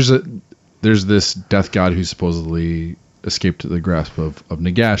there's this death god who supposedly escaped the grasp of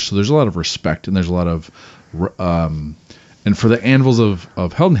Nagash. So there's a lot of respect and there's a lot of and for the anvils of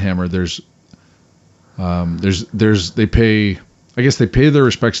Heldenhammer, they pay their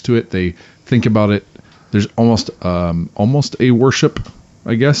respects to it. They think about it. There's almost a worship,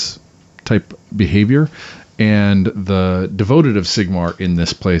 I guess, type behavior. And the devoted of Sigmar in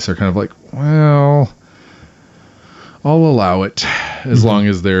this place are kind of like, well, I'll allow it as long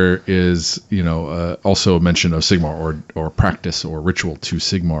as there is, also a mention of Sigmar or practice or ritual to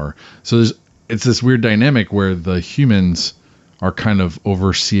Sigmar. So it's this weird dynamic where the humans are kind of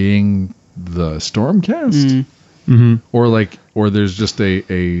overseeing the Stormcast, or there's just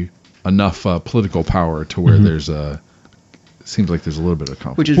a enough political power to where there's seems like there's a little bit of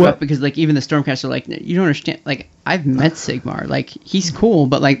conflict. Which is rough because like even the Stormcast are like, you don't understand. Like I've met Sigmar, like he's cool,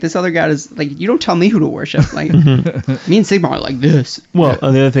 but like this other guy is like, you don't tell me who to worship. Like me and Sigmar are like this. Well,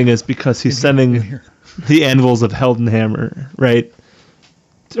 and the other thing is because he's sending the anvils of Heldenhammer, right?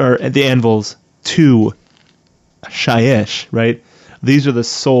 Or the anvils to Shyish, right? These are the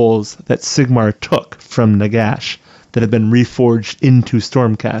souls that Sigmar took from Nagash that have been reforged into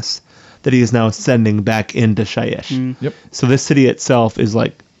Stormcast that he is now sending back into Shyish. Yep. So this city itself is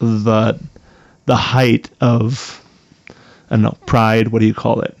like the height of, I don't know, pride. What do you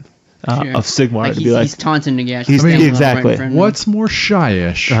call it? Sure. Of Sigmar Like to be like he's taunting Nagash. He's- standing exactly. right in front of him. What's more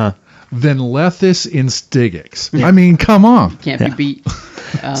Shyish Uh-huh. than Lethis in Styx? I mean, come on. Can't Yeah. be beat.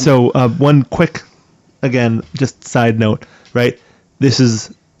 So one quick, again, just side note, right? This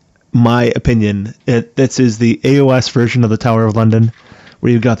is my opinion. This is the AOS version of the Tower of London,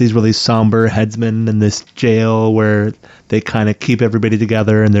 where you've got these really somber headsmen in this jail where they kind of keep everybody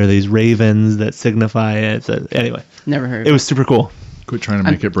together, and there are these ravens that signify it. So anyway, Never heard. it was super cool. Quit trying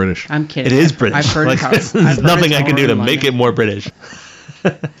to make it British. I'm kidding. It is British. I've heard like, it. there's I've heard nothing it's I can do to more make it London. more British.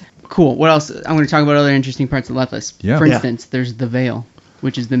 Cool. What else? I'm going to talk about other interesting parts of Lethis. Yeah. For Yeah. instance, there's the Vale,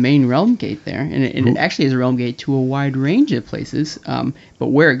 which is the main realm gate there, and it actually is a realm gate to a wide range of places. But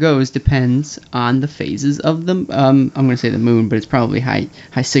where it goes depends on the phases of the. I'm going to say the moon, but it's probably High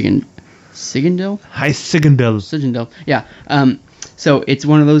Sigindil. Hi, Sigindel. Sigindil. Yeah. So it's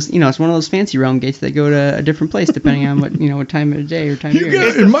one of those, it's one of those fancy realm gates that go to a different place depending on what time of the day or time of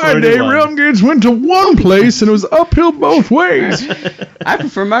year. In my day, 41. realm gates went to one place and it was uphill both ways. I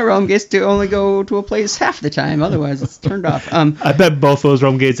prefer my realm gates to only go to a place half the time. Otherwise, it's turned off. I bet both those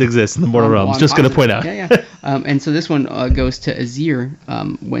realm gates exist in the Mortal Realms. I'm Just going to positive. point out. Yeah. And so this one goes to Azir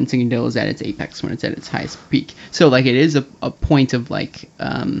when Sigindil is at its apex, when it's at its highest peak. So like it is a point of like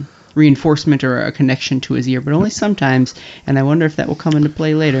reinforcement or a connection to Azir, but only sometimes. And I wonder if that will come into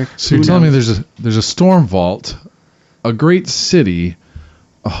play later. So you're Who telling me knows? there's a storm vault, a great city,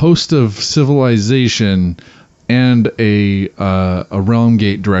 a host of civilization, and a realm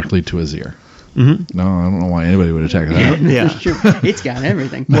gate directly to Azir. Mm-hmm. No, I don't know why anybody would attack that. Yeah. It's true. It's got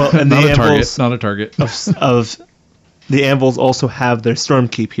everything. Well, and Not the a target. anvils Not a target. of the anvils also have their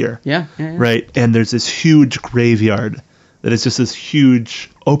Stormkeep here. Yeah. Right? And there's this huge graveyard that is just this huge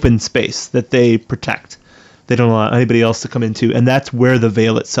open space that they protect. They don't allow anybody else to come into, and that's where the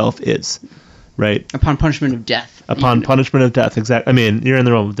veil itself is. Right? Upon punishment of death. Upon punishment of death, exactly. I mean, you're in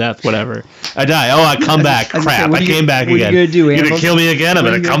the realm of death, whatever. I die. Oh, I come back. I was gonna say, Crap, what I are you- came back what are you again. gonna do, You're going Anvil? to kill me again? I'm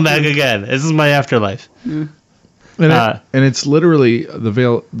What are going to you come gonna back do? again. This is my afterlife. And, Uh, it's literally the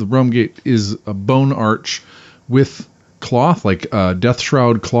veil. The realm gate is a bone arch with cloth, like death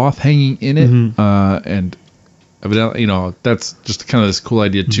shroud cloth, hanging in it, and evidently, that's just kind of this cool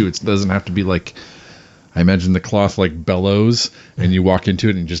idea too. It doesn't have to be like, I imagine the cloth like bellows, and you walk into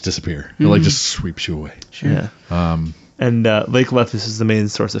it and you just disappear. It like just sweeps you away. Yeah. And Lake Lethis is the main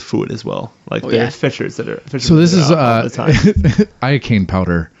source of food as well. Like there yeah. are fishers that are. So this is all the time. iocane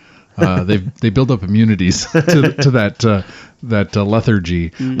powder. They build up immunities to that lethargy,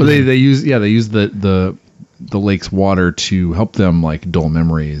 but they use the lake's water to help them like dull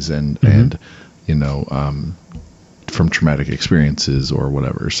memories and from traumatic experiences or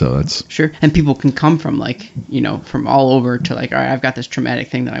whatever. So that's sure. And people can come from like, from all over to like, all right, I've got this traumatic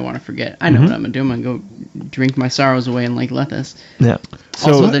thing that I want to forget. I know what I'm gonna do. I'm gonna go drink my sorrows away in Lake Lethis. Yeah.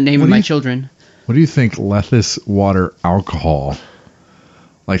 So Also the name of my children. What do you think Lethis water alcohol?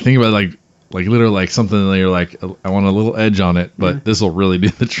 Like think about it like literally like something that you're like, I want a little edge on it, but this will really do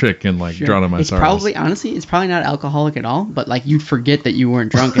the trick and like drown out my sorrows. It's probably not alcoholic at all, but like you'd forget that you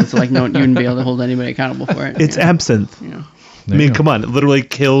weren't drunk, and so like no, you wouldn't be able to hold anybody accountable for it. It's absinthe. Yeah. I mean, come on, it literally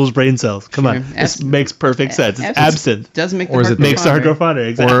kills brain cells. Come on, Sure. this makes perfect sense. It's absinthe. Does make the Or is heart it go Makes the heart fonder. go fonder.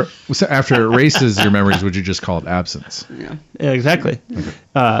 Exactly. Or so after it erases your memories, would you just call it absence? Yeah. Yeah, exactly.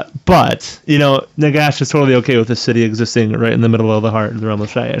 But Nagash is totally okay with the city existing right in the middle of the heart of the realm of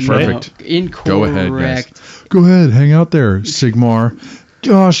Shyish. Right? Perfect. No, incorrect. Go ahead, guys. Go ahead, hang out there, Sigmar.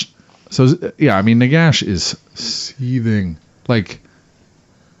 Gosh. So yeah, I mean Nagash is seething. Like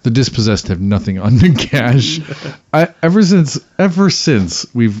the dispossessed have nothing on Nagash. Ever since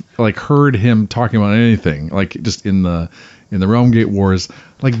we've like heard him talking about anything, like just in the Realm Gate Wars,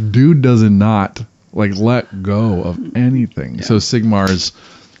 like dude does not like let go of anything. Yeah. So Sigmar's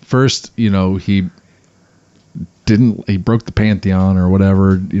first, he broke the Pantheon or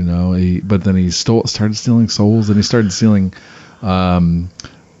whatever, but then he started stealing souls, and he started stealing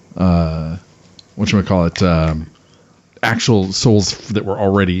actual souls that were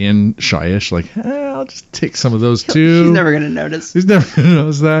already in Shyish. Like, I'll just take some of those too. He's never gonna notice. He's never going to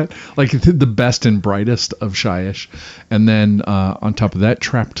notice that. Like the best and brightest of Shyish. And then on top of that,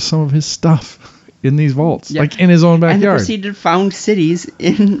 trapped some of his stuff in these vaults, like in his own And backyard. proceeded to found cities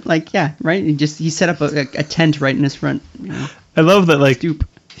in right. He set up a tent right in his front. I love that. Like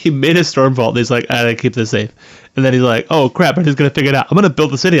he made a storm vault. And he's like, I gotta keep this safe. And then he's like, oh crap, I'm just gonna figure it out. I'm gonna build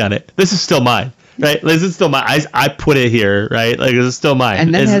the city on it. This is still mine. Right, this is still mine. I put it here, right? Like this is still mine.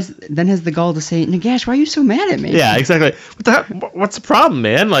 And then has the gall to say, Nagash, why are you so mad at me? Yeah, exactly. What's the problem,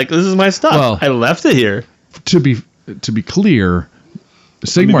 man? Like this is my stuff. Well, I left it here. To be clear,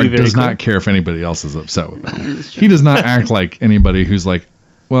 Sigmar very does clear. not care if anybody else is upset with him. He does not act like anybody who's like,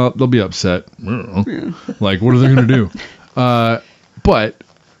 well, they'll be upset. I don't know. Like, what are they going to do? But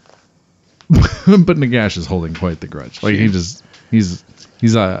Nagash is holding quite the grudge. Like he's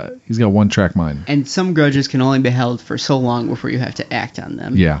got one-track mind. And some grudges can only be held for so long before you have to act on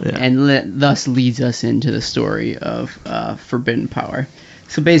them. Yeah. And thus leads us into the story of Forbidden Power.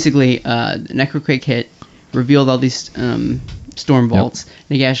 So basically, Necroquake hit, revealed all these storm vaults.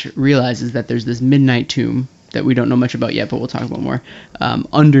 Nagash realizes that there's this midnight tomb that we don't know much about yet, but we'll talk about more,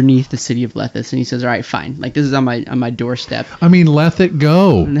 underneath the city of Lethis. And he says, all right, fine. Like, this is on my doorstep. I mean, let it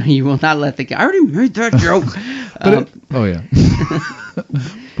go. No, you will not let the guy. I already made that joke. Oh, yeah.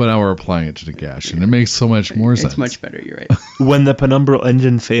 But now we're applying it to Nagash, and it makes so much more sense. It's much better, you're right. When the penumbral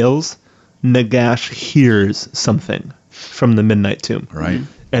engine fails, Nagash hears something from the midnight tomb. Right.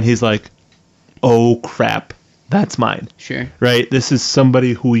 And he's like, oh crap, that's mine. Sure. Right? This is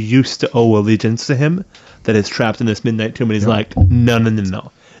somebody who used to owe allegiance to him that is trapped in this midnight tomb, and he's like,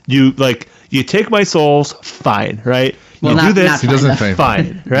 no. You take my souls, fine, right? Well, you not- do this, not He doesn't say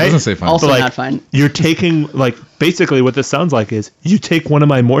fine, right? He doesn't say fine. Also But, not fine. You're taking, basically what this sounds like is, you take one of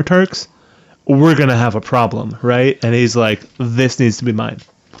my Mortarks, we're going to have a problem, right? And he's like, this needs to be mine.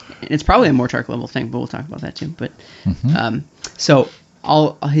 It's probably a Mortark level thing, but we'll talk about that too. But so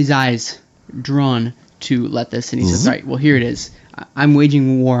all his eyes drawn to Lethis, and he says, "All right, well here it is. I'm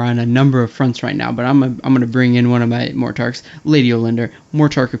waging war on a number of fronts right now, but I'm going to bring in one of my Mortarks, Lady Olinder,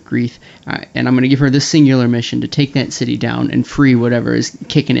 Mortark of Grief, and I'm going to give her this singular mission to take that city down and free whatever is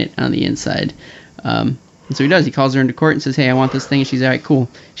kicking it on the inside." And so he does. He calls her into court and says, "Hey, I want this thing." And she's all right, cool.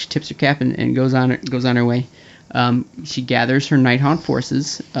 She tips her cap and goes on her way. She gathers her Nighthaunt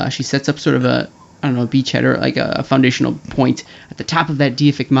forces. She sets up sort of a beachhead or like a foundational point at the top of that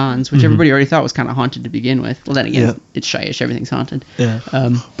deific Mons, which everybody already thought was kind of haunted to begin with. Well, then again, it's Shyish. Everything's haunted. Yeah.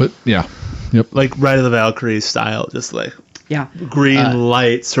 But yeah, yep. Like Ride of the Valkyries style, just like Yeah. green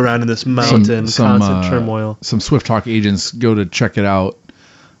light surrounding this mountain, constant turmoil. Some Swift Talk agents go to check it out,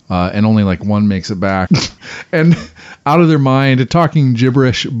 and only like one makes it back, and out of their mind, talking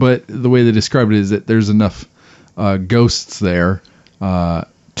gibberish. But the way they describe it is that there's enough ghosts there to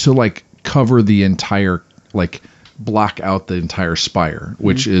like cover the entire, like block out the entire spire,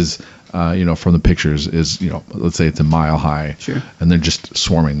 which is from the pictures is let's say it's a mile high. Sure. And they're just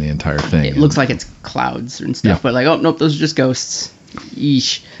swarming the entire thing. It looks like it's clouds and stuff, Yeah. but like, oh nope, those are just ghosts.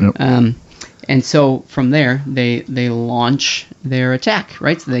 Yeesh. Yep. And so from there, they launch their attack,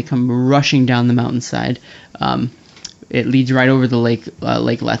 right? So they come rushing down the mountainside. it leads right over the lake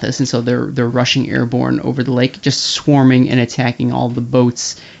Lethis, and so they're rushing airborne over the lake, just swarming and attacking all the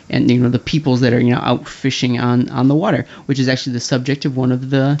boats and the peoples that are out fishing on the water, which is actually the subject of one of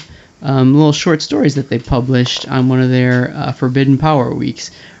the little short stories that they published on one of their Forbidden Power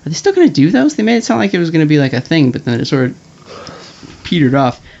weeks. Are they still going to do those? They made it sound like it was going to be like a thing, but then it sort of petered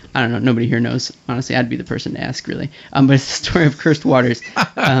off. I don't know. Nobody here knows. Honestly, I'd be the person to ask, really. But it's the story of Cursed Waters.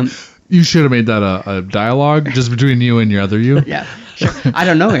 You should have made that a dialogue just between you and your other you. Yeah, sure. I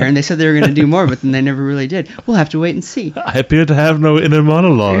don't know, Aaron. They said they were going to do more, but then they never really did. We'll have to wait and see. I appear to have no inner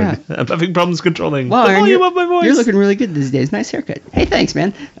monologue. Yeah. I'm having problems controlling Well, the Aaron, volume of my voice. You're looking really good these days. Nice haircut. Hey, thanks,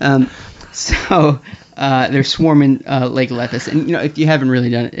 man. So they're swarming Lake Lethis, and if you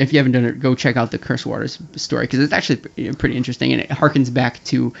haven't done it, go check out the Cursed Waters story, because it's actually pretty interesting, and it harkens back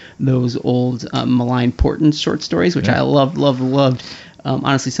to those old Malign Portent short stories, which I loved.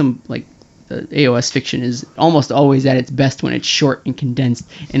 Honestly, some the AOS fiction is almost always at its best when it's short and condensed,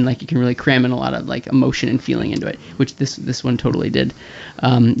 and you can really cram in a lot of emotion and feeling into it, which this one totally did.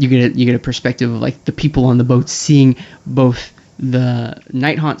 You get a perspective of the people on the boat seeing both the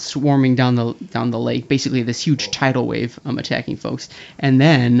Nighthaunt swarming down the lake, basically this huge tidal wave attacking folks, and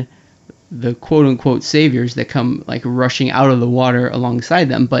then the quote unquote saviors that come rushing out of the water alongside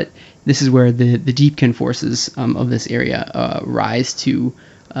them. But this is where the Deepkin forces of this area rise to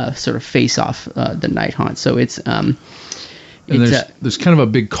sort of face off the Nighthaunt. So it's there's kind of a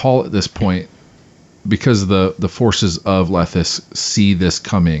big call at this point, because the forces of Lethis see this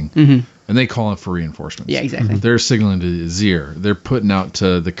coming, and they call in for reinforcements. Yeah, exactly. They're signaling to Azir. They're putting out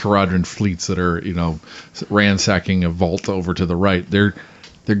to the Caradhran fleets that are ransacking a vault over to the right. They're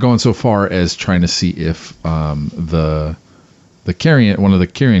going so far as trying to see if the Carrion, one of the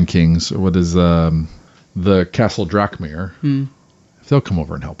Carrion kings, what is the Castle Drakmir, if they'll come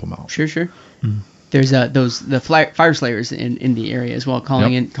over and help them out. Sure. There's the fire slayers in the area as well,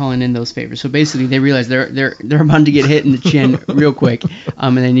 calling in those favors. So basically, they realize they're about to get hit in the chin real quick,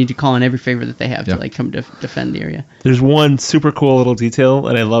 and they need to call in every favor that they have to come defend the area. There's one super cool little detail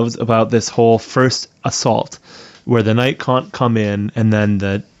that I loved about this whole first assault, where the Nighthaunt come in, and then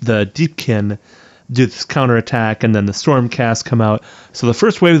the Deepkin do this counterattack, and then the Stormcast come out. So the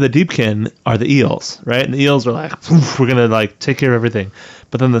first wave of the Deepkin are the eels, right? And the eels are like, we're gonna take care of everything.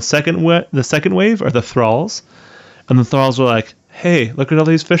 But then the second wave are the thralls, and the thralls are like, hey, look at all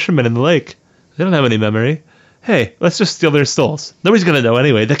these fishermen in the lake. They don't have any memory. Hey, let's just steal their souls. Nobody's gonna know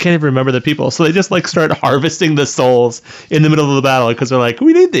anyway. They can't even remember the people. So they just start harvesting the souls in the middle of the battle, because they're like,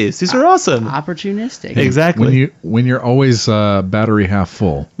 we need these. These are awesome. Opportunistic. Exactly. When you're always battery half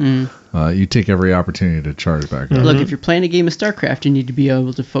full, you take every opportunity to charge back up. Look, if you're playing a game of StarCraft, you need to be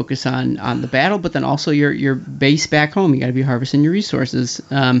able to focus on the battle, but then also your base back home. You got to be harvesting your resources.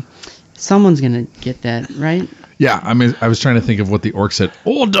 Someone's gonna get that, right? Yeah, I mean, I was trying to think of what the orc said.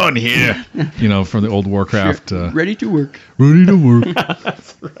 All done here, from the old Warcraft. Sure. Ready to work. Ready to work.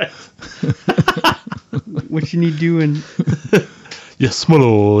 That's right. What you need doing? Yes, my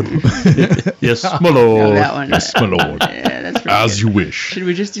lord. Yes, my lord. No, that one. Yes, my lord. Yeah, that's pretty As good. you wish. Should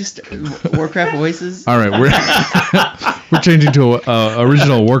we just do Warcraft voices? All right, we're changing to a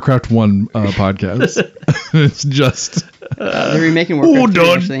original Warcraft 1 podcast. It's just They're remaking Warcraft 3,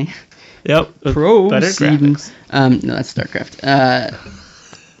 done. actually. Yep. Better Proceeding. graphics. No, that's StarCraft.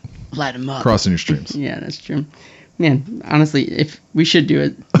 Light 'em up. crossing your streams. Yeah, that's true. Man, honestly, if we should do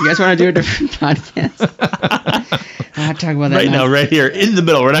it, you guys want to do a different podcast? I'll talk about that Right now, right here, in the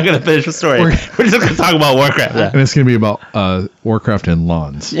middle. We're not going to finish the story. We're just going to talk about Warcraft. And it's going to be about Warcraft and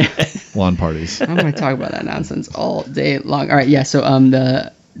lawns. Yeah. Lawn parties. I'm going to talk about that nonsense all day long. All right, yeah. So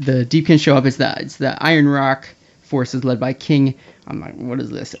the Deepkin show up. It's the Iron Rock forces led by King. I'm like, what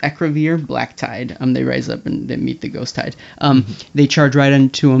is this? Ekravir, Blacktide. They rise up and they meet the Ghost Tide. They charge right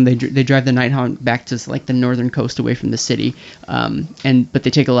into them. They drive the Nighthaunt back to the northern coast away from the city. But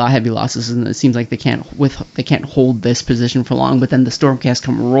they take a lot of heavy losses, and it seems like they can't hold this position for long. But then the Stormcast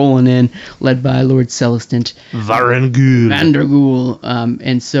come rolling in, led by Lord Celestant. Vandergool.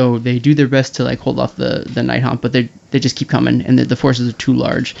 And so they do their best to hold off the Nighthaunt, but they just keep coming, and the forces are too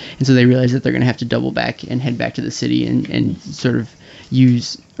large, and so they realize that they're going to have to double back and head back to the city and sort of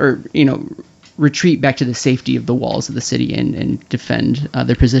retreat back to the safety of the walls of the city and defend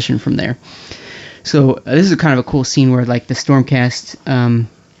their position from there. So this is kind of a cool scene where the Stormcast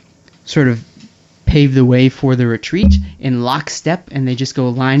sort of pave the way for the retreat in lockstep, and they just go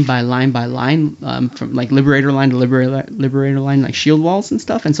line by line by line, from Liberator line to Liberator line, like shield walls and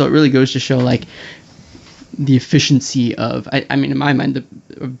stuff. And so it really goes to show the efficiency of, I mean, in my mind,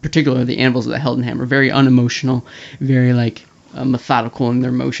 particularly the Anvils of the Heldenhammer, very unemotional, very methodical in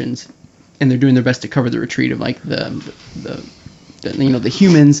their motions. and they're doing their best to cover the retreat of like the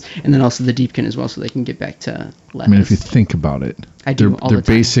humans, and then also the Deepkin as well, so they can get back to Lethis. I mean, if you think about it, they're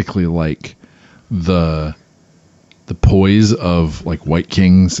basically like the poise of like White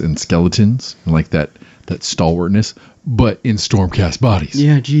Kings and skeletons, and like that stalwartness, but in Stormcast bodies.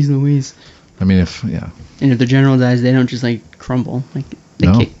 Yeah, geez Louise. I mean, and if the general dies, they don't just like crumble. Like they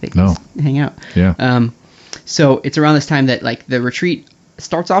hang out. Yeah. So it's around this time that like the retreat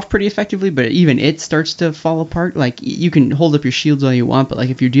starts off pretty effectively, but even it starts to fall apart. Like you can hold up your shields all you want, but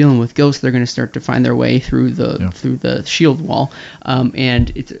like if you're dealing with ghosts, they're going to start to find their way through the shield wall.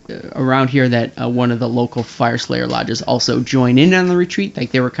 And it's around here that one of the local Fire Slayer lodges also join in on the retreat.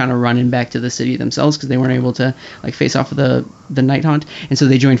 Like they were kind of running back to the city themselves because they weren't able to like face off with the Night Haunt, and so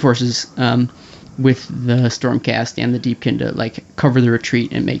they joined forces with the Stormcast and the Deepkin to like cover the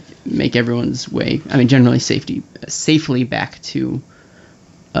retreat and make everyone's way. I mean, generally safely back to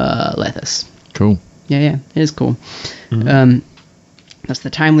Lethis. Cool. Yeah, it is cool. Mm-hmm. That's the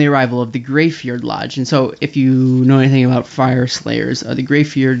timely arrival of the Greyfjord Lodge. And so if you know anything about Fire Slayers, the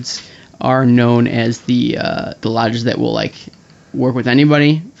Greyfjords are known as the lodges that will like work with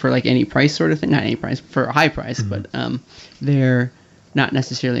anybody for like any price sort of thing. Not any price, for a high price, but they're not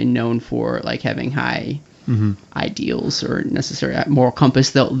necessarily known for like having high ideals or necessarily moral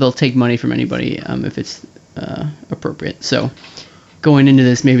compass. They'll take money from anybody if it's appropriate. So going into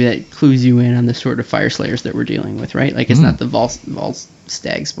this, maybe that clues you in on the sort of Fire Slayers that we're dealing with, right? Like it's not the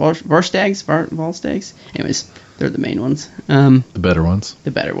Volstags. Anyways, they're the main ones. The better ones.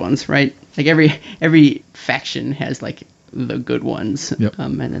 The better ones, right? Like every faction has like the good ones, yep.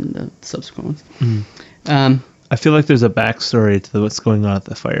 And then the subsequent ones. I feel like there's a backstory to what's going on at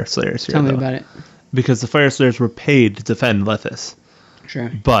the Fire Slayers here. Tell me about it. Because the Fire Slayers were paid to defend Lethis.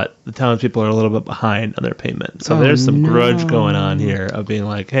 Sure. But the townspeople are a little bit behind on their payment. So there's some grudge going on here of being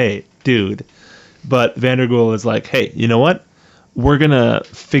like, hey, dude. But Vandergool is like, hey, you know what? We're going to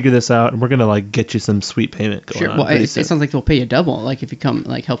figure this out, and we're going to like get you some sweet payment going on. Well, it sounds like they'll pay you double, like if you come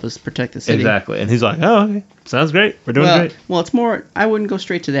like help us protect the city. Exactly. And he's like, oh, okay. Sounds great. We're doing great. Well, it's more, I wouldn't go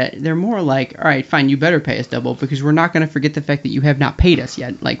straight to that. They're more like, all right, fine, you better pay us double because we're not going to forget the fact that you have not paid us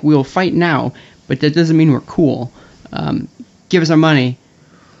yet. Like, we'll fight now, but that doesn't mean we're cool. Give us our money.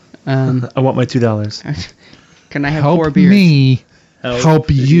 I want my $2. Can I have help 4 beers? Me help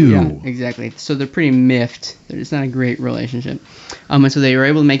you. Yeah, exactly. So they're pretty miffed. It's not a great relationship. And so they were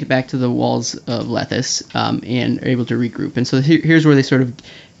able to make it back to the walls of Lethis and are able to regroup. And so here's where they sort of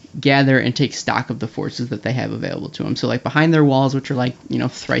gather and take stock of the forces that they have available to them. So like behind their walls, which are like,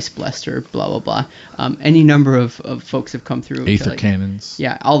 thrice blessed or blah, blah, blah, any number of folks have come through. Aether cannons.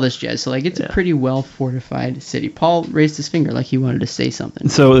 Yeah, all this jazz. So like it's a pretty well fortified city. Paul raised his finger like he wanted to say something.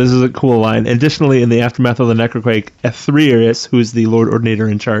 So this is a cool line. Additionally, in the aftermath of the Necroquake, Etherius, who is the Lord Ordinator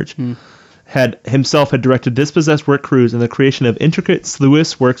in charge, had directed dispossessed work crews in the creation of intricate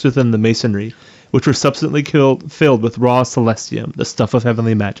sluice works within the masonry, which were subsequently filled with raw celestium, the stuff of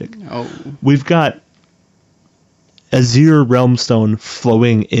heavenly magic. Oh. We've got Azir Realmstone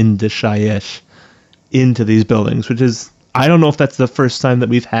flowing into Shyish, into these buildings, which is, I don't know if that's the first time that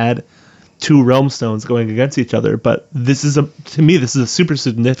we've had 2 Realmstones going against each other, but to me, this is a super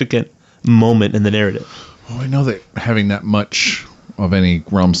significant moment in the narrative. Well, I know that having that much of any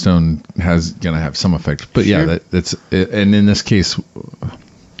Realmstone is going to have some effect, but sure. yeah, that's it. And in this case,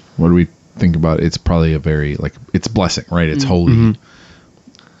 what do we think about it? It's probably a very it's blessing, right? It's holy.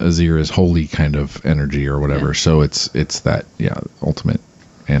 Azir is holy kind of energy or whatever. Yeah. So it's that ultimate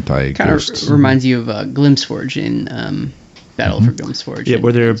anti-ghosts. Kind of reminds you of Glimpseforge in Battle for Glimpseforge. Yeah,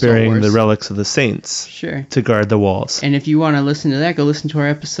 where they're burying the relics of the saints. Sure. To guard the walls. And if you want to listen to that, go listen to our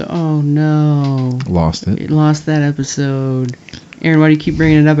episode. Oh no, lost it. We lost that episode. Aaron, why do you keep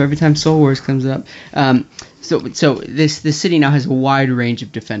bringing it up every time Soul Wars comes up? So this city now has a wide range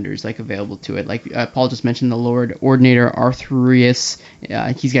of defenders like available to it. Like Paul just mentioned, the Lord Ordinator Arthurius.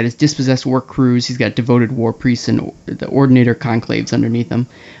 He's got his dispossessed work crews. He's got devoted war priests and the Ordinator conclaves underneath him.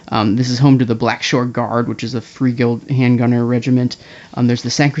 This is home to the Blackshore Guard, which is a Free Guild handgunner regiment. There's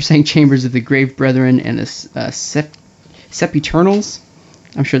the Sacrosanct Chambers of the Grave Brethren and the Sepeternals.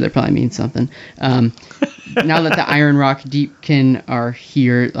 I'm sure that probably means something. Now that the Iron Rock Deepkin are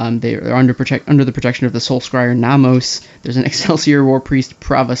here, they are under the protection of the Soul Scryer Namos. There's an Excelsior War Priest,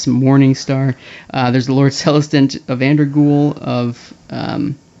 Pravus Morningstar. There's the Lord Celestant of Vandergool of...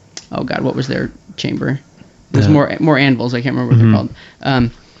 what was their chamber? There's more anvils. I can't remember what they're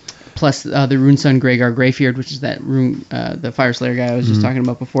called. Plus the Runesun Greygar Greyfjord, which is that the Fire Slayer guy I was just talking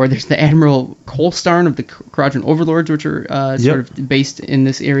about before. There's the Admiral Kolstarn of the Quadrant Overlords, which are sort of based in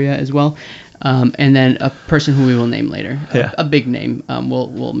this area as well. And then a person who we will name later, a big name.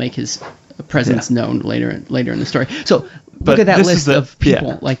 We'll make his presence known later in the story. So But look at that this list is of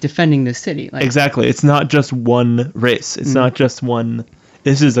people like defending the city. Like, Exactly. It's not just one race. It's not just one.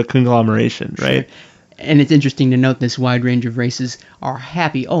 This is a conglomeration, right? And it's interesting to note this wide range of races are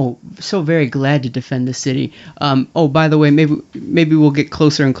happy. Oh, so very glad to defend the city. Oh, by the way, maybe we'll get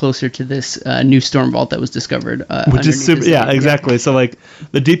closer and closer to this new storm vault that was discovered. Which is super. Yeah, exactly. So like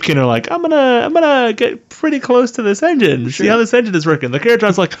the Deepkin are like, I'm gonna get pretty close to this engine. See how this engine is working. The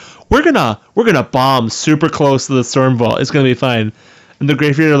Caratron's like, we're gonna bomb super close to the storm vault. It's gonna be fine. And the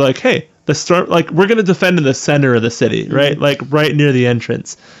Grey Fury are like, hey, the storm, like we're gonna defend in the center of the city, right? Like right near the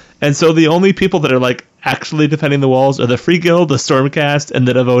entrance. And so the only people that are like actually defending the walls are the Free Guild, the Stormcast, and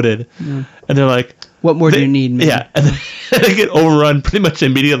the Devoted. And they're like, what more do you need, man? Yeah, and they get overrun pretty much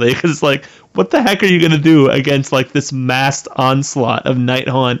immediately because it's like, what the heck are you gonna do against like this massed onslaught of Night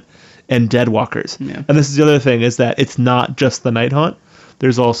Haunt and Deadwalkers? Yeah. And this is the other thing, is that it's not just the Night Haunt.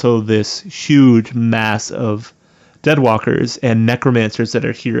 There's also this huge mass of Deadwalkers and Necromancers that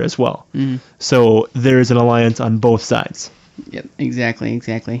are here as well. So there's an alliance on both sides. Yep, exactly.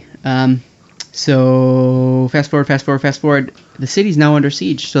 So fast forward. The city's now under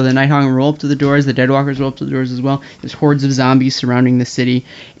siege. So the Nighthawk roll up to the doors. The Deadwalkers roll up to the doors as well. There's hordes of zombies surrounding the city,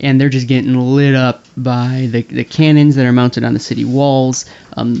 and they're just getting lit up by the cannons that are mounted on the city walls.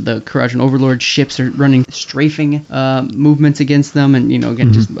 The Karajan Overlord ships are running strafing movements against them, and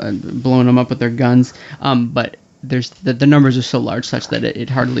again just blowing them up with their guns. But there's the numbers are so large such that it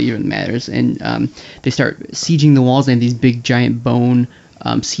hardly even matters, and they start sieging the walls. They have these big giant bone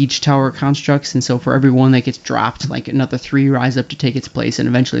siege tower constructs, and so for every one that gets dropped, like another 3 rise up to take its place, and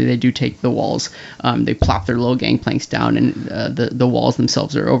eventually they do take the walls. They plop their little gangplanks down, and the walls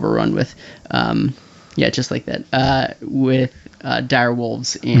themselves are overrun with just like that, with dire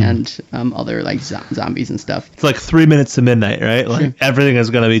wolves and other like zombies and stuff. It's like 3 minutes to midnight, right? Like everything is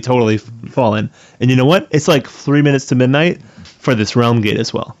going to be totally fallen. And you know what? It's like 3 minutes to midnight for this realm gate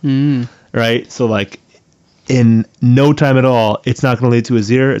as well. Right? So like in no time at all, it's not going to lead to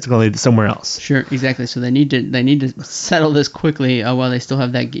Azir. It's going to lead to somewhere else. Sure, exactly. So they need to settle this quickly while they still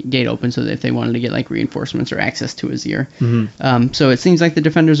have that gate open, so that if they wanted to get like reinforcements or access to Azir. So it seems like the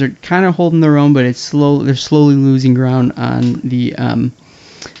defenders are kind of holding their own, but they're slowly losing ground on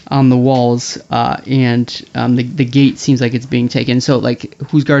the walls, and the gate seems like it's being taken. So like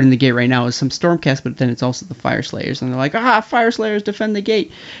who's guarding the gate right now is some Stormcast, but then it's also the Fire Slayers, and they're like, Fire Slayers defend the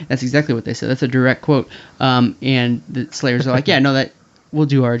gate. That's exactly what they said. That's a direct quote. And the Slayers are like, yeah, no, that we'll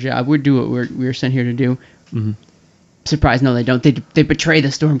do our job. We'll do what we're sent here to do. Surprise, no, they don't. They betray the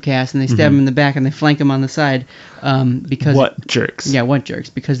Stormcast, and they stab them in the back, and they flank them on the side. Because what jerks? Yeah, what jerks?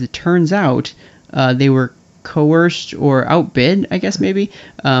 Because it turns out they were coerced or outbid, I guess maybe,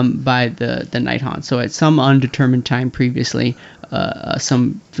 by the Night Haunt. So at some undetermined time previously,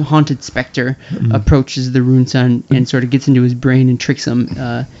 some haunted specter approaches the Rune Sun and sort of gets into his brain and tricks him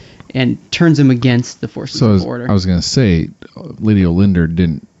and turns him against the forces of order. I was going to say, Lady Olinder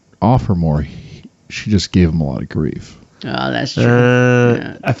didn't offer more. She just gave him a lot of grief. Oh, that's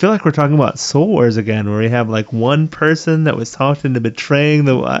true. I feel like we're talking about Soul Wars again, where we have like one person that was talked into betraying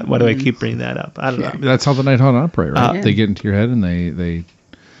the. Why do I keep bringing that up? I don't know. That's how the Night Haunt operate, right? They get into your head and they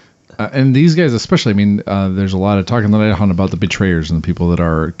and these guys especially. I mean, there's a lot of talk in the Night Haunt about the betrayers and the people that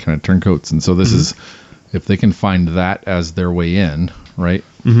are kind of turncoats, and so this is, if they can find that as their way in, right?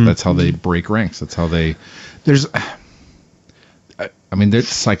 That's how they break ranks. That's how they. I mean,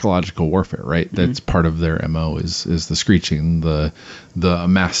 that's psychological warfare, right? That's part of their MO is the screeching, the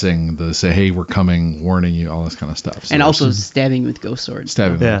amassing, the say, hey, we're coming, warning you, all this kind of stuff. So and also stabbing with ghost swords.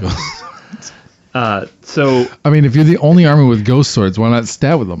 Stabbing with ghost swords. So I mean, if you're the only army with ghost swords, why not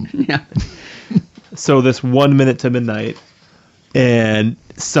stab with them? Yeah. So this 1 minute to midnight, and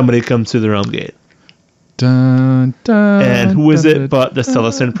somebody comes through the realm gate. Dun, dun, and who is dun, it dun, but the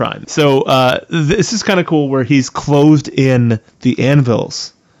Celestin Prime? So this is kind of cool, where he's clothed in the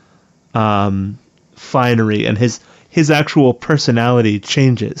Anvil's finery, and his actual personality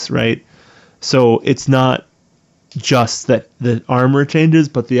changes, right? So it's not just that the armor changes,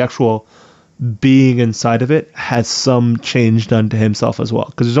 but the actual being inside of it has some change done to himself as well.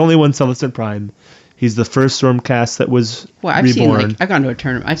 Because there's only one Celestin Prime. He's the first Stormcast that was reborn. I've gone to a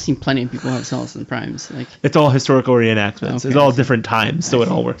tournament. I've seen plenty of people have Celestin Primes. Like, it's all historical reenactments. Okay. It's all different times, so it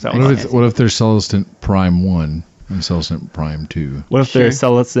all works out. What if there's Celestin Prime 1 and Celestin Prime 2? What if there's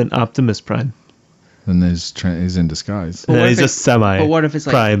Celestin Optimus Prime? Then he's in disguise. And he's a semi. But what if it's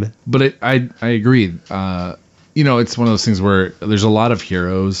like Prime? But I agree. It's one of those things where there's a lot of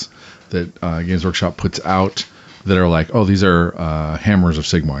heroes that Games Workshop puts out that are like, oh, these are Hammers of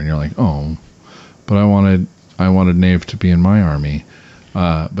Sigmar, and you're like, oh. But I wanted Knave to be in my army,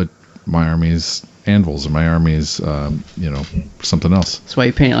 but my army's anvils, or my army's, something else. That's why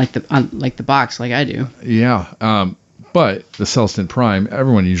you paint it like the box, like I do. Yeah. But the Celestin Prime,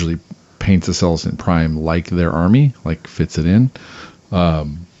 everyone usually paints the Celestin Prime like their army, like fits it in.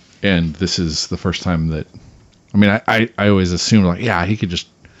 And this is the first time that, I always assumed, like, yeah, he could just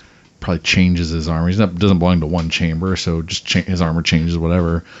probably changes his armor. Doesn't belong to one chamber, so just his armor changes,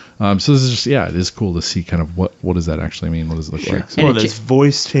 whatever. So this is just, it is cool to see kind of what does that actually mean? What does it look like? Well, his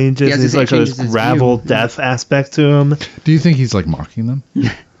voice changes. He's like this gravel death aspect to him. Do you think he's like mocking them?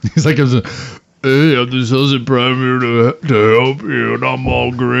 He's like, hey, I'm the Celestin Prime here to help you, and I'm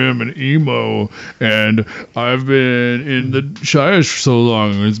all grim and emo, and I've been in the Shires for so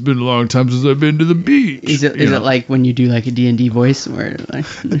long. It's been a long time since I've been to the beach. Is it like when you do like a D&D voice, where like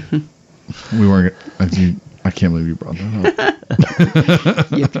we weren't? I can't believe you brought that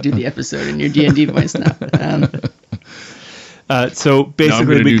up. You have to do the episode in your D&D voice now. So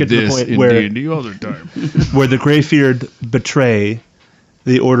basically, we get to the point where D&D all the time, where the Greyfeared betray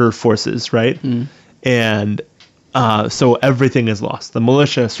the Order forces, right? And so everything is lost. The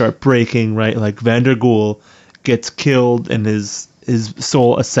militia start breaking, right? Like Vander Ghoul gets killed and his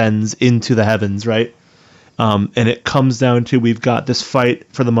soul ascends into the heavens, right? And it comes down to, we've got this fight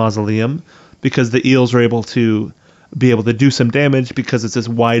for the mausoleum because the eels are able to do some damage because it's this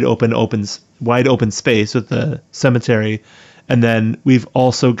wide open space with the cemetery. And then we've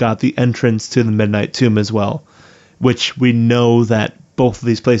also got the entrance to the Midnight Tomb as well, which we know that both of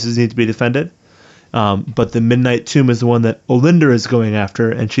these places need to be defended. But the Midnight Tomb is the one that Olinda is going after,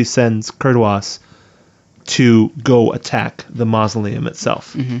 and she sends Kurdoas to go attack the mausoleum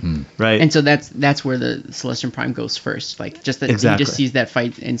itself. Right? And so that's where the Celestin Prime goes first. Like, just that Exactly. He just sees that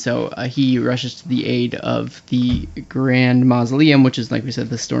fight, and so he rushes to the aid of the Grand Mausoleum, which is, like we said,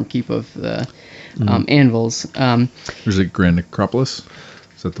 the Stormkeep of the Anvils. Or is it Grand Necropolis?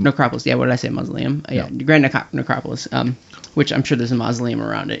 Is that the Necropolis, yeah, what did I say? Mausoleum? Yeah, Grand Necropolis, which I'm sure there's a mausoleum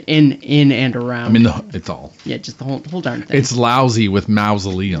around it, in and around. It's all. Yeah, just the whole darn thing. It's lousy with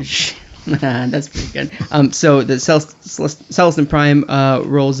mausoleums. That's pretty good. So the Celestin Prime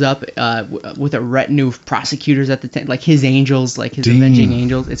rolls up with a retinue of prosecutors at the tent, like his angels, like his avenging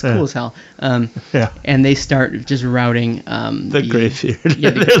angels. It's cool as hell. And they start just routing the Greyfeared. Yeah,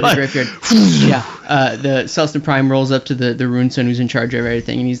 the Greyfeared. The Celestin Prime rolls up to the Runeson, who's in charge of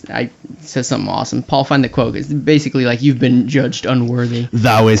everything, and he says something awesome. Paul, find the quote. It's basically like, you've been judged unworthy.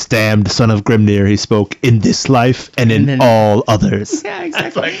 Thou is damned, son of Grimnir, he spoke, in this life and in all others. Yeah,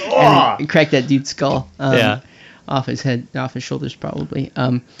 exactly. It's like, and crack that dude's skull. Off his head, off his shoulders, probably.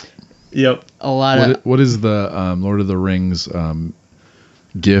 Yep. A lot of. What is the Lord of the Rings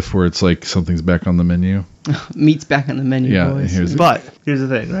GIF where it's like something's back on the menu? Meat's back on the menu, Yeah, boys. But here's the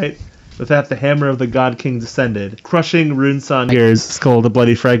thing, right? With that, the hammer of the God King descended, crushing Runeson's skull to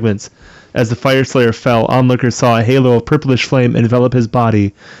bloody fragments. As the Fire Slayer fell, onlookers saw a halo of purplish flame envelop his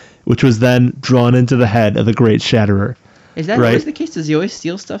body, which was then drawn into the head of the Great Shatterer. Is that always the case? Does he always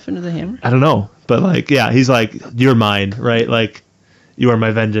steal stuff into the hammer? I don't know, but he's like, you're mine, right? Like, you are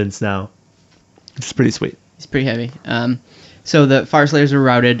my vengeance now. It's pretty sweet. He's pretty heavy. So the Fire Slayers are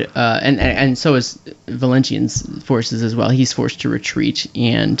routed, and so is Valentian's forces as well. He's forced to retreat,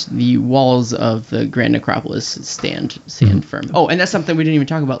 and the walls of the Grand Necropolis stand firm. Oh, and that's something we didn't even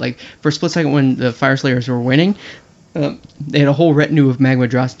talk about. Like, for a split second when the Fire Slayers were winning, they had a whole retinue of Magma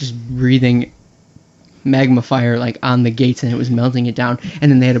Dross just breathing magma fire like on the gates, and it was melting it down.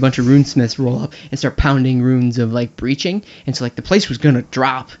 And then they had a bunch of runesmiths roll up and start pounding runes of like breaching, and so like the place was gonna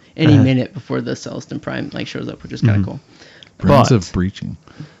drop any minute before the Celestin Prime like shows up, which is kind of cool. Runes of breaching.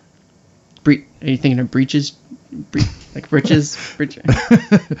 Are you thinking of breaches? Like breeches?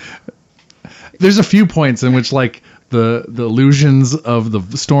 There's a few points in which like the illusions of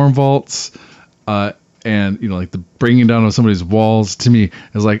the storm vaults and like the bringing down of somebody's walls, to me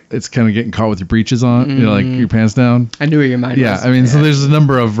is like it's kind of getting caught with your breeches on, like your pants down. I knew where your mind was. So there's a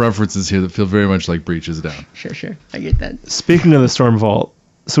number of references here that feel very much like breeches down. Sure, I get that. Speaking of the Storm Vault,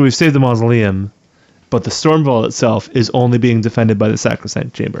 so we've saved the mausoleum, but the Storm Vault itself is only being defended by the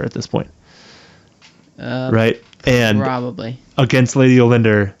Sacrosanct Chamber at this point. Right? And probably against Lady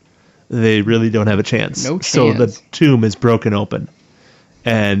Olinda, they really don't have a chance. No chance. So the tomb is broken open,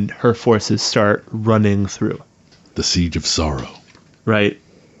 and her forces start running through. The Siege of Sorrow. Right?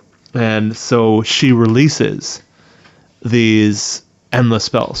 And so she releases these endless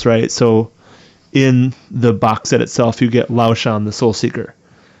spells, right? So in the box set itself, you get Laoshan, the Soul Seeker.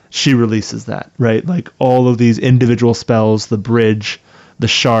 She releases that, right? Like all of these individual spells, the bridge, the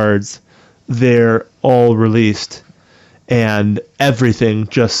shards, they're all released, and everything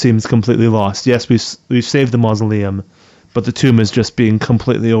just seems completely lost. Yes, we've saved the mausoleum, but the tomb is just being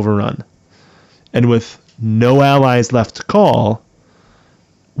completely overrun. And with no allies left to call,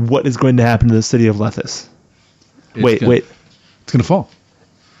 what is going to happen to the city of Lethis? Wait. It's gonna fall.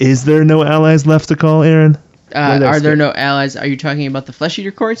 Is there no allies left to call, Aaron? Are there no allies? Are you talking about the Flesh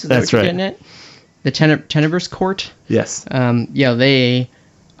Eater courts? Is that That's what you're right. getting at? The Tenebrous court? Yes. They,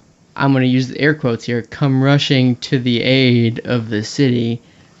 I'm going to use the air quotes here, come rushing to the aid of the city,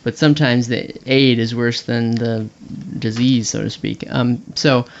 but sometimes the aid is worse than the disease, so to speak.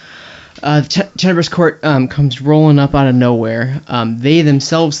 Tenebrous Court comes rolling up out of nowhere. They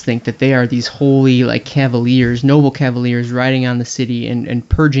themselves think that they are these holy, like, cavaliers, noble cavaliers, riding on the city and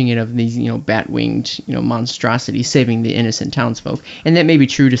purging it of these, bat-winged, monstrosities, saving the innocent townsfolk. And that may be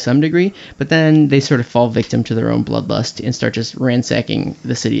true to some degree, but then they sort of fall victim to their own bloodlust and start just ransacking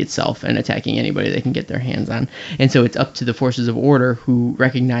the city itself and attacking anybody they can get their hands on. And so it's up to the forces of order, who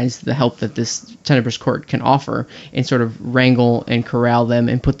recognize the help that this Tenebrous Court can offer, and sort of wrangle and corral them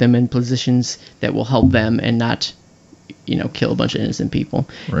and put them in positions that will help them and not, kill a bunch of innocent people.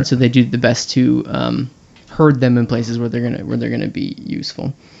 Right. And so they do the best to herd them in places where they're gonna be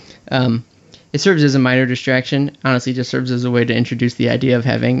useful. It serves as a minor distraction. Honestly, just serves as a way to introduce the idea of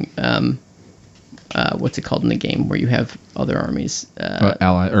having what's it called in the game where you have other armies,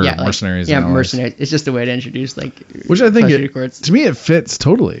 mercenaries. Yeah, and allies. mercenaries. It's just a way to introduce Which I think Flesh Eater courts. to me it fits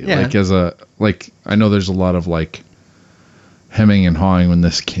totally. Yeah. I know there's a lot of hemming and hawing when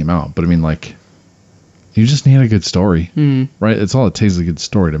this came out, but I mean, you just need a good story, right? It's all it takes, is a good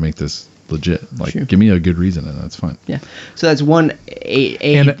story to make this legit. Sure. Give me a good reason, and that's fine. Yeah. So that's one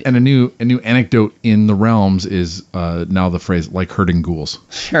And a new anecdote in the realms is now the phrase "like herding ghouls."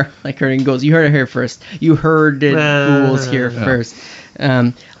 Sure, like herding ghouls. You heard it here first. You heard it ghouls here first.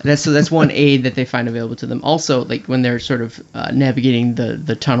 That's one aid that they find available to them. Also, when they're sort of navigating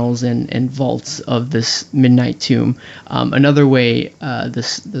the tunnels and vaults of this midnight tomb, another way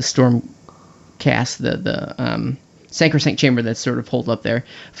the storm cast, the sacrosanct chamber that's sort of holed up there,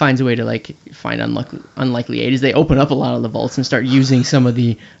 finds a way to find unlikely aid, is they open up a lot of the vaults and start using some of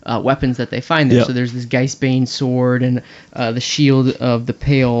the weapons that they find there. Yep. So there's this Geistbane sword and the shield of the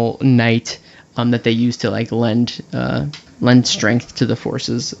Pale Knight that they use to lend strength to the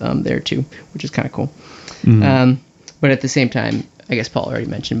forces there too, which is kind of cool. But at the same time, I guess Paul already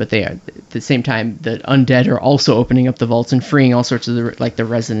mentioned, but they are at the same time, the undead are also opening up the vaults and freeing all sorts of the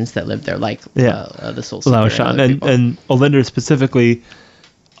residents that live there, the Soul Seeker Laoshan, and Olinder specifically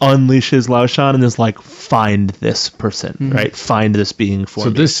unleashes Laoshan and is like, find this person, right? Find this being for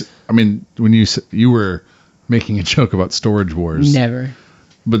me. This, when you were making a joke about Storage Wars, Never.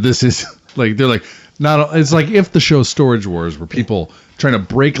 but this is they're like. It's like if the show Storage Wars were people trying to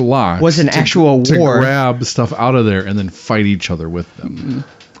break locks Was an actual to war. grab stuff out of there and then fight each other with them.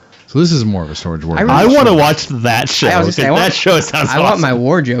 So this is more of a Storage War. I want to watch that show. I was gonna say, That show sounds awesome. I want my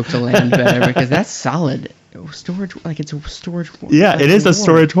war joke to land better because that's solid. Storage, it's a storage war. Yeah, it is a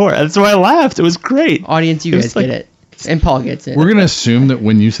storage war. That's why I laughed. It was great. Audience, you guys get it. And Paul gets it. We're going to assume that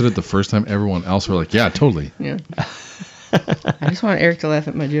when you said it the first time, everyone else were like, yeah, totally. Yeah. I just want Eric to laugh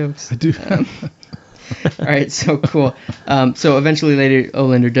at my jokes. I do. All right, so cool. So eventually later,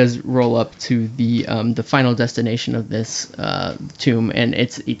 Olinder does roll up to the final destination of this tomb, and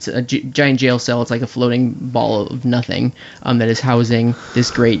it's a giant jail cell. It's like a floating ball of nothing that is housing this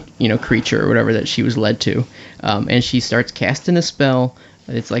great creature or whatever that she was led to, and she starts casting a spell.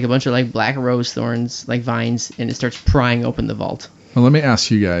 It's like a bunch of black rose thorns, like vines, and it starts prying open the vault. Well, let me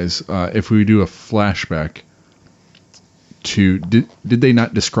ask you guys, if we do a flashback to, did they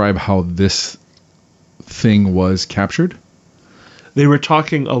not describe how this thing was captured? They were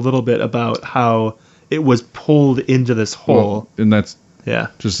talking a little bit about how it was pulled into this hole. Well, and that's Yeah.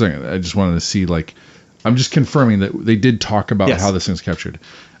 just saying. I just wanted to see, I'm just confirming that they did talk about Yes. how this thing's captured,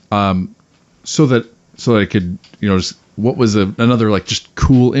 so that I could, just what was another just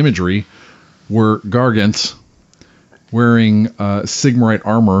cool imagery were Gargants wearing Sigmarite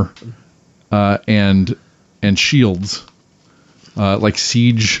armor and shields. Like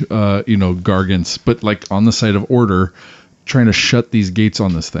siege, Gargants, but on the side of order, trying to shut these gates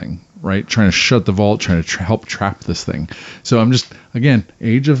on this thing, right? Trying to shut the vault, trying to help trap this thing. So I'm just, again,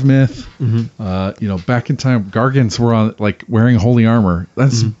 Age of Myth, back in time, Gargants were on, wearing holy armor.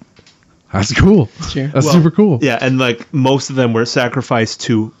 That's cool. Sure. That's super cool. Yeah, and most of them were sacrificed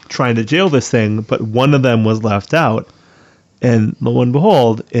to trying to jail this thing, but one of them was left out. And lo and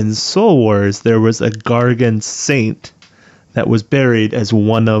behold, in Soul Wars, there was a Gargant saint that was buried as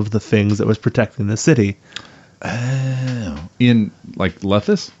one of the things that was protecting the city. Oh. In,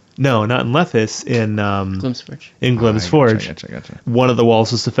 Lethis? No, not in Lethis. In Glimpse Forge. in Glimpse Forge. Gotcha. One of the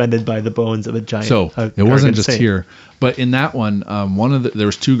walls was defended by the bones of a giant. So a it wasn't Gargant just saint. here, but in that one, there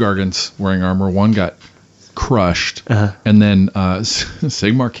was 2 Gargants wearing armor. One got crushed, and then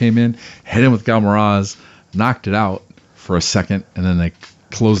Sigmar came in, hit him with Galmaraz, knocked it out for a second, and then they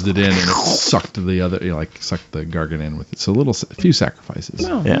closed it in and it sucked sucked the Gargant in with it. So a few sacrifices.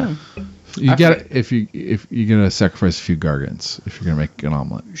 Oh, Yeah. You got if you're gonna sacrifice a few Gargants if you're gonna make an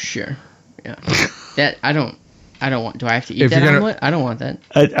omelet. Sure. Yeah. That I don't want. Do I have to eat If that you're gonna- omelet? I don't want that.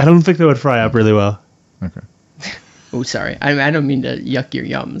 I don't think they would fry up really well. Okay. Oh, sorry. I don't mean to yuck your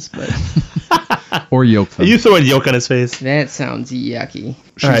yums, but Or yolk them. You throwing yolk on his face. that sounds yucky.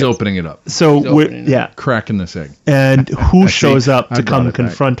 She's Alright. opening it up, So She's we're, opening it. yeah. cracking this egg. And who shows up to I brought come it back.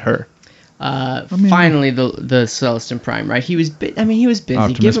 confront her? Finally, the Celestin Prime, right? He was busy.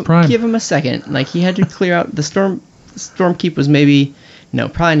 Optimus Prime. Give him a second. Like, he had to clear out the Stormkeep was maybe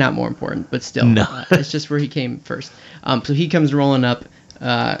probably not more important, but still, No. It's just where he came first. So he comes rolling up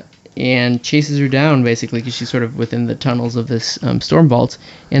and chases her down basically because she's sort of within the tunnels of this storm vault,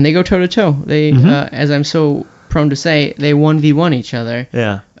 and they go toe to toe. They, as I'm so prone to say, they 1v1 each other.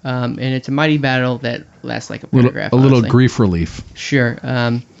 Yeah. And it's a mighty battle that lasts like a A paragraph. little honestly. grief relief. Sure.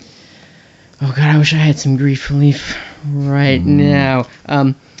 Oh god, I wish I had some grief relief right now.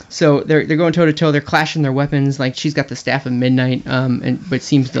 So they're going toe to toe. They're clashing their weapons. Like, she's got the Staff of Midnight, but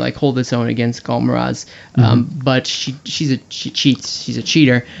seems to like hold its own against Galmaraz. But she cheats. She's a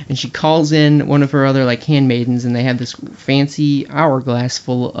cheater, and she calls in one of her other like handmaidens, and they have this fancy hourglass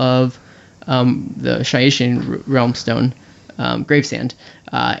full of the Shaishin realm stone, gravesand,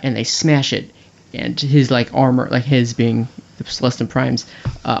 and they smash it. And his like armor, like his being the Celestin Prime's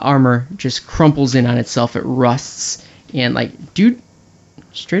armor, just crumples in on itself. It rusts, and like dude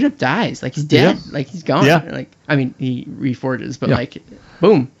straight up dies. Like, he's dead. Yeah. Like, he's gone. Yeah. Like, I mean, he reforges, but Yeah. like,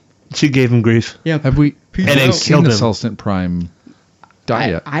 boom. She gave him grief. Yeah. Have we Peace And out. it seen killed the him. Celestin Prime die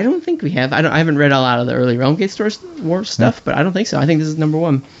yet? I don't think we have. I haven't read a lot of the early Realm Gate War stuff, but I don't think so. I think this is number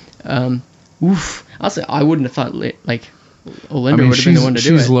 1. Oof. I'll say I wouldn't have thought like Olinda would have been the one to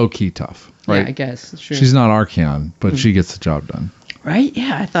do it. she's low key tough, right? Yeah, I guess. Sure. She's not Archeon, but she gets the job done. Right?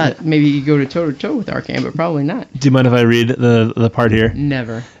 Yeah, I thought maybe you go to toe with Arcane, but probably not. Do you mind if I read the part here?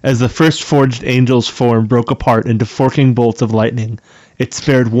 Never. As the first forged angel's form broke apart into forking bolts of lightning, it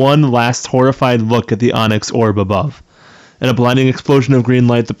spared one last horrified look at the onyx orb above. In a blinding explosion of green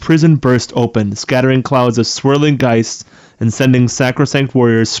light, the prison burst open, scattering clouds of swirling geists and sending sacrosanct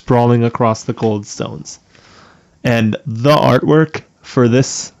warriors sprawling across the cold stones. And the artwork for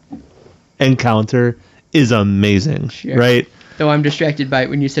this encounter is amazing, Sure. right? Though I'm distracted by it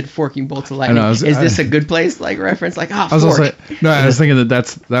when you said forking bolts of lightning. know, Is this a good place? Like, reference? Like, I was fork. also I was thinking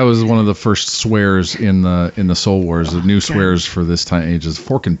that was one of the first swears in the Soul Wars. The new swears for this time age is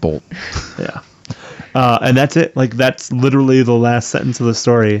fork and bolt. Yeah. And that's it. Like, that's literally the last sentence of the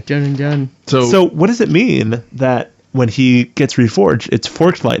story. Done and done. So what does it mean that when he gets reforged, it's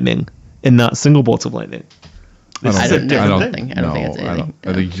forked lightning and not single bolts of lightning? This I is a don't different know. thing. I don't think it's anything.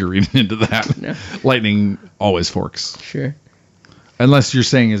 I think you're reading into that. No. Lightning always forks, Sure. unless you're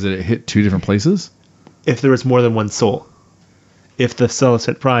saying is that it hit 2 different places. If there was more than one soul. If the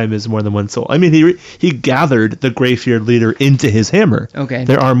Celestin Prime is more than one soul. I mean, he gathered the Greyfeared leader into his hammer. Okay.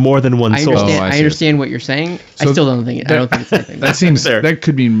 There are more than one I soul. understand. I I see. understand what you're saying. I So still don't think it. I don't think it's anything. That seems There. that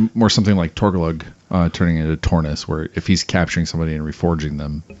could be more something like Torglug turning into Tornus, where if he's capturing somebody and reforging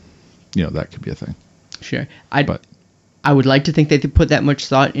them, that could be a thing. Sure. But I would like to think they could put that much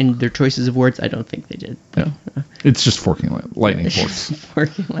thought in their choices of words. I don't think they did. yeah, it's just forking lightning It's forks. just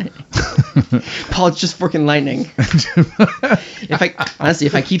forking lightning. Paul, it's just forking lightning.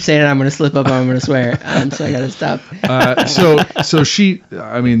 If I keep saying it, I'm going to slip up and I'm going to swear. So I got to stop. So she,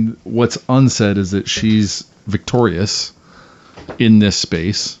 I mean, what's unsaid is that she's victorious in this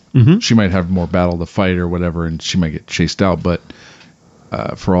space. Mm-hmm. She might have more battle to fight or whatever, and she might get chased out. But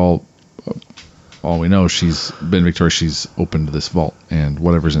for all we know, she's been victorious. She's opened this vault, and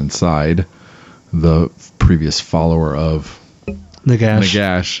whatever's inside, the previous follower of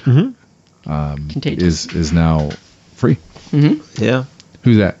Nagash. Nagash Contagious. is now free. Yeah.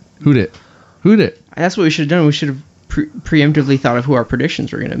 Who's that? Who did? That's what we should have done. We should have preemptively thought of who our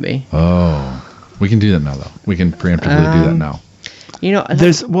predictions were going to be. Oh, we can do that now, though. We can preemptively do that now.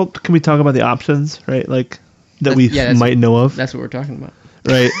 Can we talk about the options, right? Like, that we that's- might know of, That's what we're talking about.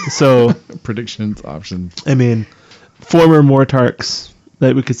 right? So, Predictions, options. I mean, former Mortarks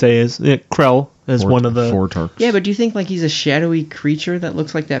that we could say is Krell is one of the. four Tarks. Yeah, but do you think like he's a shadowy creature that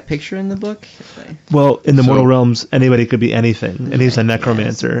looks like that picture in the book? Well, in the So- Mortal Realms, anybody could be anything, and he's a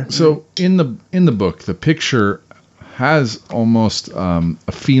necromancer. So in the book, the picture has almost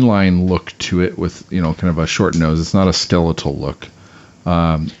a feline look to it with, kind of a short nose. It's not a skeletal look.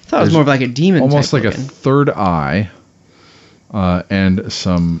 I thought it was more of like a demon. Almost type like looking. a third eye, and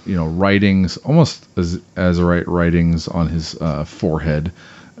some, writings, almost as writings on his forehead,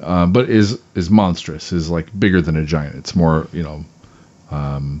 but is monstrous. Is like bigger than a giant. It's more,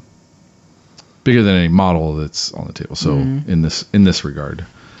 bigger than any model that's on the table. So in this regard,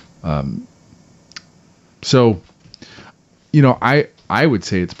 I would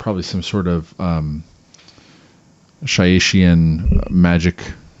say it's probably some sort of Shiashian magic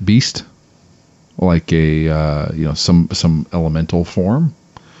beast, like a some elemental form.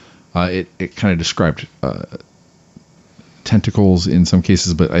 It kind of described tentacles in some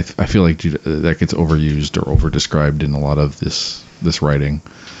cases, but I feel like that gets overused or overdescribed in a lot of this writing.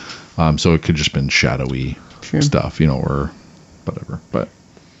 So it could just been shadowy stuff, or whatever. But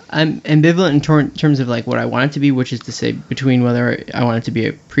I'm ambivalent in terms of like what I want it to be, which is to say between whether I want it to be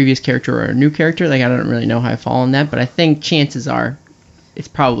a previous character or a new character. Like I don't really know how I fall on that, but I think chances are it's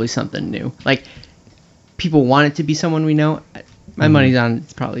probably something new. Like people want it to be someone we know. My money's on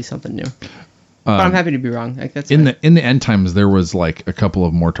it's probably something new. But I'm happy to be wrong. Like that's in the end times there was like a couple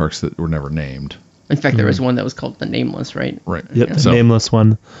of Mortarks that were never named. In fact, there was one that was called the Nameless, right? Right. Yep, the Nameless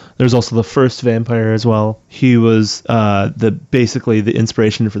one. There's also the first vampire as well. He was basically the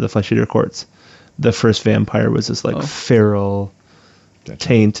inspiration for the Flesh Eater Courts. The first vampire was this feral,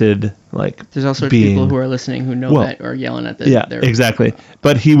 tainted There's all sorts being. of people who are listening who know that or yelling at exactly.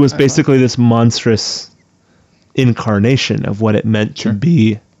 But he was basically this monstrous incarnation of what it meant to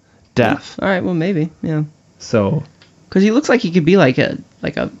be death. All right, well maybe, yeah. So. Because he looks like he could be like a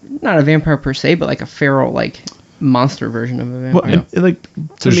not a vampire per se, but like a feral monster version of a vampire. Well,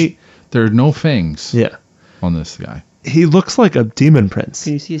 to me, there are no fangs. Yeah. On this guy, he looks like a demon prince.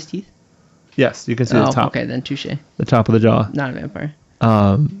 Can you see his teeth? Yes, you can see the top. Okay, then touche. The top of the jaw. Not a vampire.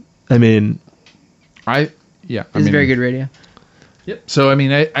 This is very good radio. Yep. So I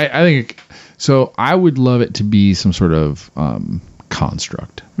mean, I think so. I would love it to be some sort of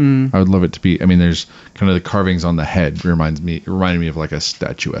construct. I would love it to be. I mean, there's kind of the carvings on the head reminded me of like a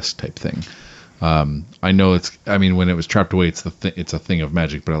statuesque type thing. I know it's. I mean, when it was trapped away, it's a thing of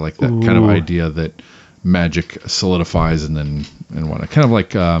magic. But I like that kind of idea that magic solidifies and whatnot. Kind of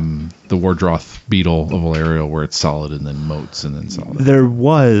like the Wardroth beetle of Valerial, where it's solid and then motes and then solid. There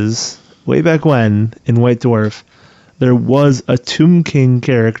was way back when in White Dwarf, there was a Tomb King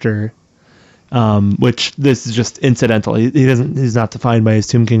character. Which this is just incidental. He's not defined by his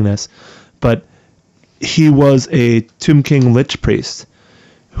Tomb Kingness, but he was a Tomb King Lich Priest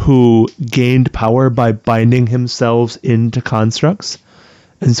who gained power by binding himself into constructs.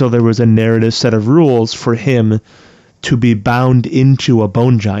 And so there was a narrative set of rules for him to be bound into a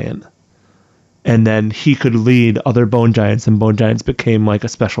bone giant. And then he could lead other bone giants, and bone giants became like a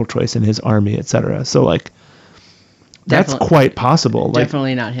special choice in his army, etc. So that's quite possible.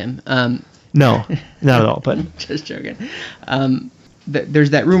 Definitely not him. No, not at all. But just joking.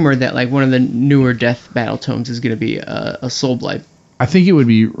 There's that rumor that one of the newer Death Battle Tomes is going to be a Soulblight. I think it would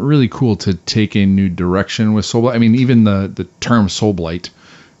be really cool to take a new direction with Soulblight. I mean, even the term Soulblight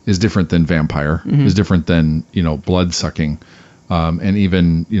is different than vampire. Is different than blood sucking, and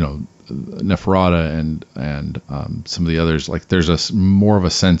even Neferata and some of the others. Like there's more of a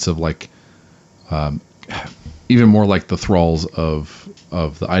sense of even more like the thralls of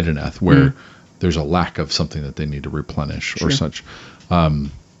the Ideneth, where there's a lack of something that they need to replenish or such.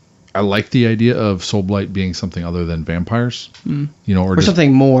 I like the idea of Soulblight being something other than vampires, or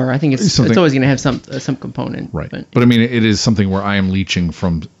something more. I think it's always going to have some component, right? But I mean, it is something where I am leeching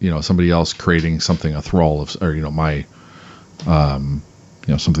from somebody else creating something, a thrall of, or my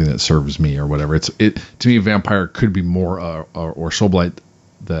something that serves me or whatever. To me, vampire could be more or Soulblight,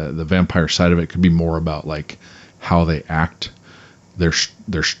 the vampire side of it could be more about how they act, their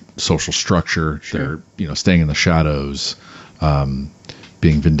social structure, their staying in the shadows,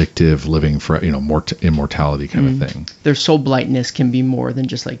 being vindictive, living for immortality kind of thing. Their Soulblightness can be more than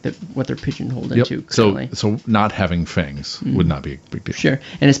just what they're pigeonholed into. So not having fangs would not be a big deal. Sure,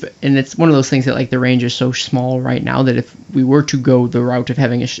 and it's one of those things that the range is so small right now that if we were to go the route of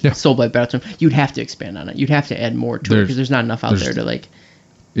having a Soulblight battle tome, you'd have to expand on it. You'd have to add more to it because there's not enough out there to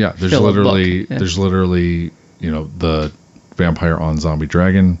Yeah, there's literally the vampire on zombie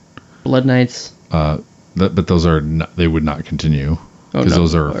dragon, Blood Knights. But those are not, they would not continue because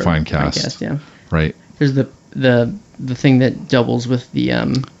those are fine cast. Yeah. Right. There's the thing that doubles with the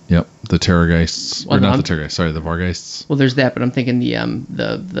Yep, the Terrorgeists, or not the Terrorgeists. Sorry, the Vargeists. Well, there's that, but I'm thinking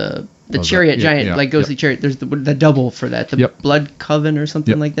the chariot giant ghostly chariot. There's the double for that. The Blood Coven or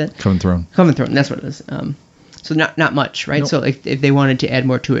something like that. Coven Throne. Coven Throne. That's what it is. So not much, right? Nope. So if they wanted to add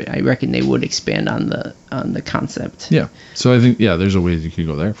more to it, I reckon they would expand on the concept. Yeah. So I think there's a way you could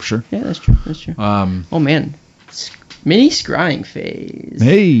go there for sure. Yeah, that's true. Oh man, mini scrying phase.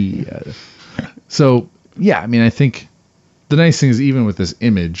 Hey. So yeah, I mean, I think the nice thing is even with this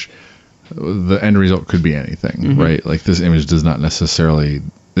image, the end result could be anything, right? Like this image does not necessarily.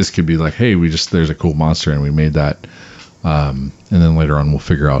 This could be like, hey, there's a cool monster and we made that, and then later on we'll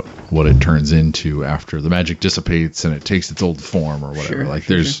figure out what it turns into after the magic dissipates and it takes its old form or whatever.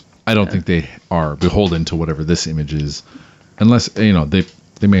 I don't think they are beholden to whatever this image is, unless they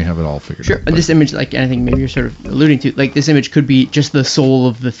may have it all figured out. But this image, like anything maybe you're sort of alluding to, like this image could be just the soul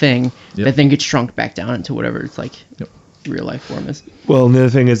of the thing that then gets shrunk back down into whatever it's like real life form is. Well, and the other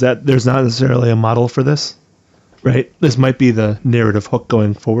thing is that there's not necessarily a model for this, right? This might be the narrative hook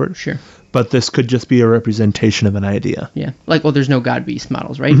going forward. Sure. But this could just be a representation of an idea. Yeah. Like, there's no God Beast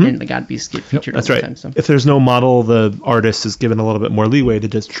models, right? And the God Beasts get featured all That's the right. time. So. If there's no model, the artist is given a little bit more leeway to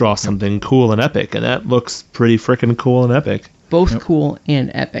just draw something cool and epic, and that looks pretty freaking cool and epic. Both cool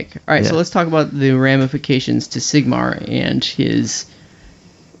and epic. All right, so let's talk about the ramifications to Sigmar and his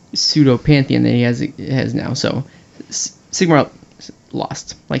pseudo-pantheon that he has now. So Sigmar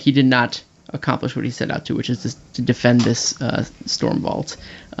lost. Like, he did not accomplish what he set out to, which is to defend this storm vault.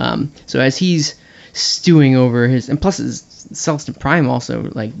 So as he's stewing over his, and plus his Celestin Prime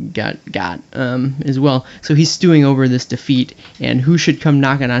also like got as well. So he's stewing over this defeat, and who should come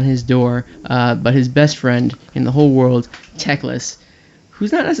knocking on his door but his best friend in the whole world, Teclis,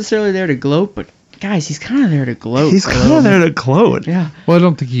 who's not necessarily there to gloat, but guys, he's kind of there to gloat. He's kind of there to gloat. Yeah. Well, I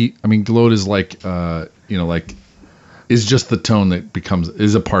don't think gloat is like is just the tone that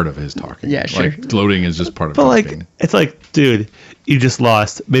is a part of his talking. Yeah, sure. Like gloating is just part of But talking. it's like, dude, you just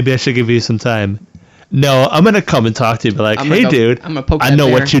lost. Maybe I should give you some time. No, I'm gonna come and talk to you. Be like, hey, dude, I'm gonna poke I that know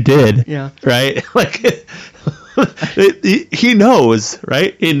bear. what you did. Yeah. Right. Like, he knows,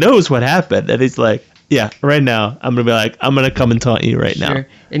 right? He knows what happened, and he's like, yeah, right now, I'm gonna be like, I'm gonna come and taunt you right now.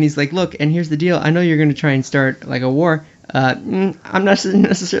 And he's like, look, and here's the deal. I know you're gonna try and start like a war. I'm not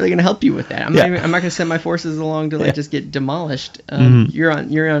necessarily going to help you with that. I'm not going to send my forces along to just get demolished. You're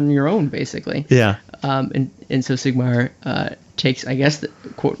on your own, basically. Yeah. And so Sigmar takes, I guess,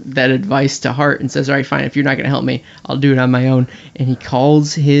 that advice to heart and says, all right, fine, if you're not going to help me, I'll do it on my own. And he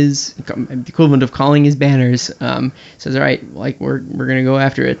calls the equivalent of calling his banners, says, all right, like we're going to go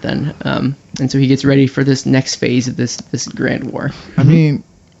after it then. And so he gets ready for this next phase of this grand war. I mean,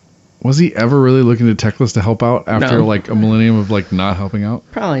 was he ever really looking to Teclis to help out after like a millennium of like not helping out?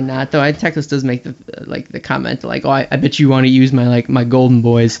 Probably not, though. Teclis does make the comment like, "Oh, I bet you want to use my golden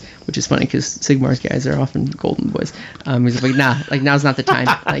boys," which is funny because Sigmar's guys are often golden boys. He's like, "Nah, like now's not the time.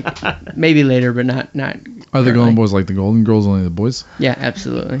 Like maybe later, but not." Are the golden boys like the golden girls, only the boys? Yeah,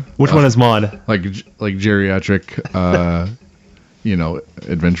 absolutely. Which one is Maud? Like geriatric,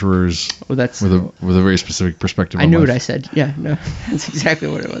 adventurers. Well, that's with a very specific perspective. I knew what I said. Yeah, no, that's exactly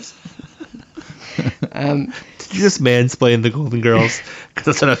what it was. Did you just mansplain the Golden Girls? Because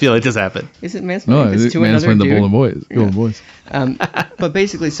that's what I feel like just happened. Is it mansplaining? No, it's mansplain the Golden Boys. Golden Boys. But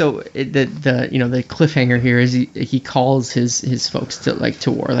basically, so the cliffhanger here is he calls his folks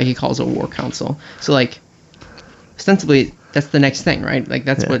to war. Like he calls a war council. So like ostensibly that's the next thing, right? Like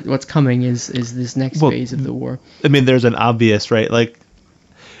that's what's coming is this next phase of the war. I mean, there's an obvious, right? Like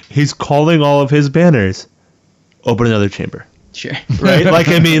he's calling all of his banners. Open another chamber. Sure. Right? Like,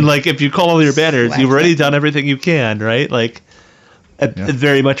 I mean, like, if you call all your banners, you've already done everything you can, right? Like, it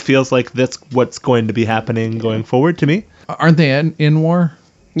very much feels like that's what's going to be happening going forward to me. Aren't they in war?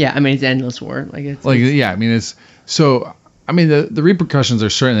 Yeah, I mean, it's endless war. The repercussions are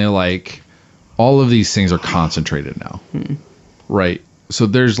certainly like, all of these things are concentrated now. Right? So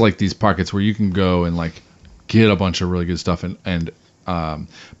there's, like, these pockets where you can go and, like, get a bunch of really good stuff and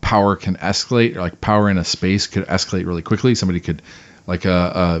power can escalate, or like power in a space could escalate really quickly. Somebody could, like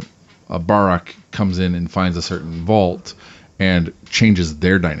a Barak comes in and finds a certain vault and changes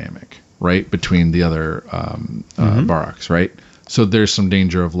their dynamic, right, between the other Baraks, right? So there's some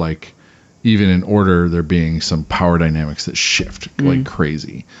danger of like, even in order, there being some power dynamics that shift like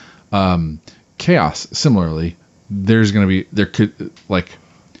crazy. Chaos, similarly, there could, like,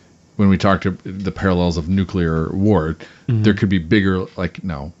 when we talked to the parallels of nuclear war, there could be bigger, like,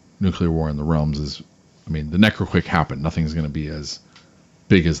 nuclear war in the realms is, I mean, the Necroquake happened. Nothing's going to be as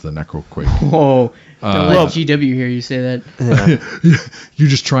big as the Necroquake. Whoa. Don't let GW hear you say that. Yeah. You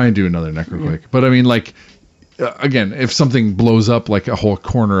just try and do another Necroquake. But I mean, like, again, if something blows up like a whole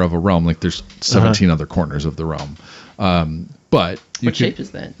corner of a realm, like there's 17 other corners of the realm. But what shape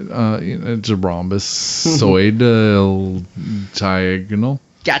is that? It's a rhombosoid diagonal.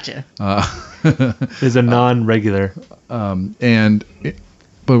 Gotcha. Is a non-regular.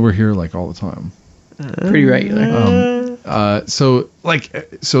 But we're here like all the time. Pretty regular. So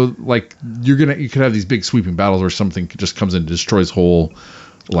you could have these big sweeping battles where something just comes in and destroys whole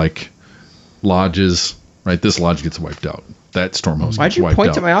like lodges, right? This lodge gets wiped out. That Stormhost Why'd gets you wiped point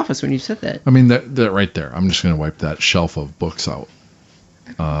out. to my office when you said that? I mean that right there. I'm just gonna wipe that shelf of books out.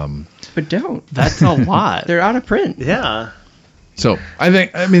 But don't. That's a lot. They're out of print. Yeah. So I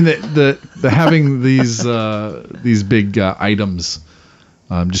mean the having these big items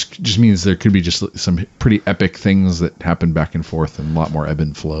just means there could be just some pretty epic things that happen back and forth and a lot more ebb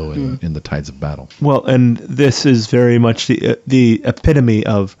and flow in the tides of battle. Well, and this is very much the epitome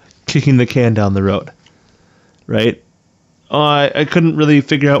of kicking the can down the road, right? I couldn't really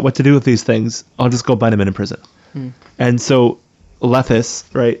figure out what to do with these things. I'll just go bind them in prison. And so Lethis,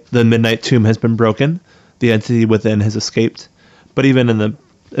 right, the Midnight Tomb has been broken. The entity within has escaped. But even and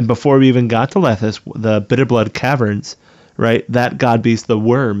before we even got to Lethis, the Bitterblood Caverns, right, that god beast, the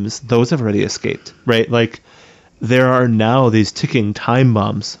worms, those have already escaped, right? Like, there are now these ticking time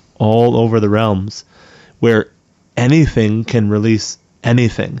bombs all over the realms where anything can release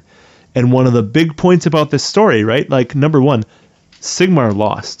anything. And one of the big points about this story, right, like, number one, Sigmar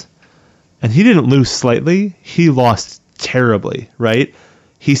lost. And he didn't lose slightly, he lost terribly, right?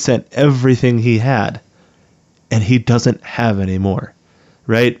 He sent everything he had, and he doesn't have any more,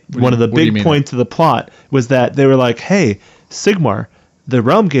 right? One of the big points of the plot was that they were like, hey, Sigmar, the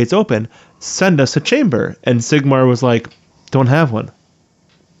realm gate's open, send us a chamber. And Sigmar was like, don't have one.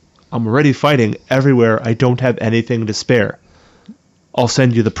 I'm already fighting everywhere. I don't have anything to spare. I'll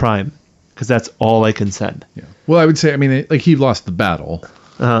send you the Prime, because that's all I can send. Yeah. Well, I would say, I mean, like, he lost the battle.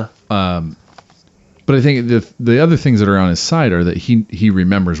 But I think the other things that are on his side are that he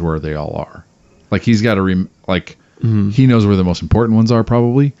remembers where they all are. Like, he's got to he knows where the most important ones are.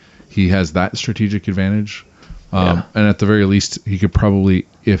 Probably he has that strategic advantage. And at the very least, he could probably,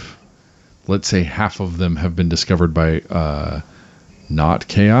 if let's say half of them have been discovered by not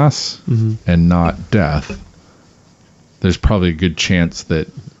chaos and not death, there's probably a good chance that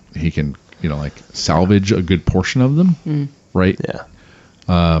he can, salvage a good portion of them, right? Yeah.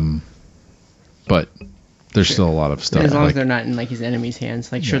 But there's still a lot of stuff. As long as they're not in his enemy's hands.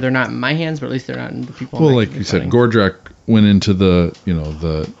 Sure, they're not in my hands, but at least they're not in the people. Well, like you said, Gordrak went into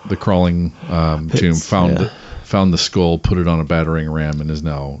the crawling tomb, found the skull, put it on a battering ram, and is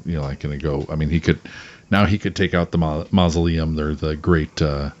now going to go. I mean, he could take out the mausoleum, the great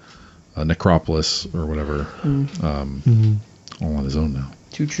necropolis or whatever, all on his own now.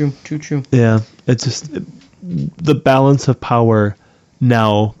 Too true. Yeah, it's just the balance of power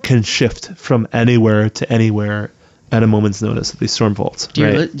now can shift from anywhere to anywhere at a moment's notice of these storm vaults.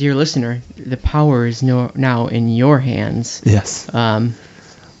 Dear listener, the power is now in your hands. Yes.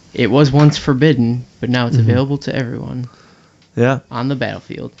 It was once forbidden, but now it's available to everyone. Yeah. On the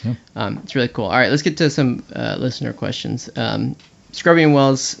battlefield. Yeah. It's really cool. All right, let's get to some listener questions. Scrubbian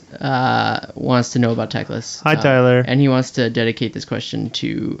Wells wants to know about Teclis. Hi, Tyler. And he wants to dedicate this question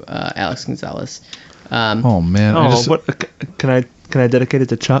to Alex Gonzalez. Oh man! What can I dedicate it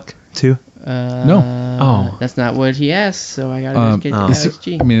to Chuck too? No. That's not what he asked. So I gotta dedicate it to Alex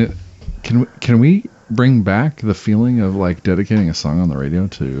G. I mean, can we bring back the feeling of dedicating a song on the radio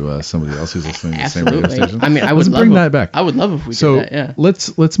to somebody else who's listening to the same radio station? I mean, let's bring that back. I would love if we did that. Yeah.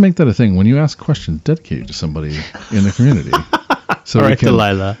 Let's make that a thing. When you ask questions, dedicate it to somebody in the community. So all right,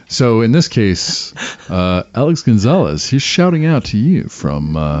 Delilah. So in this case, Alex Gonzalez, he's shouting out to you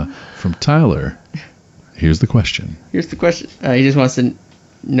from Tyler. Here's the question. He just wants to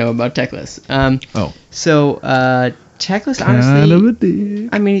know about Teclis. So Teclis, honestly,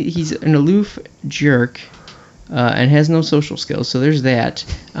 I mean, he's an aloof jerk and has no social skills. So there's that.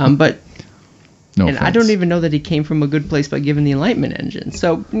 But I don't even know that he came from a good place by giving the Enlightenment engine.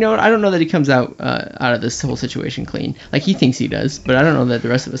 So I don't know that he comes out of this whole situation clean. Like he thinks he does, but I don't know that the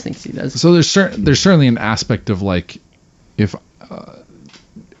rest of us thinks he does. So there's certainly an aspect of if.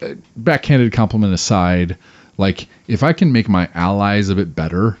 Backhanded compliment aside, if I can make my allies a bit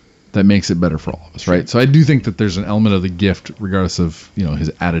better, that makes it better for all of us, right? So I do think that there's an element of the gift, regardless of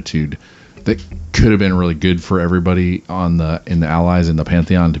his attitude, that could have been really good for everybody in the allies in the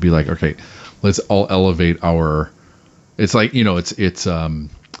Pantheon to be like, okay, let's all elevate our. It's it's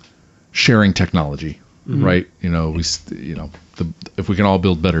sharing technology, right? If we can all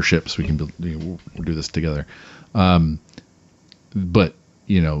build better ships, we can build. We'll do this together, but.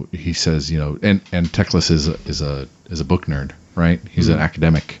 He says, and Teclis is a book nerd, right? He's an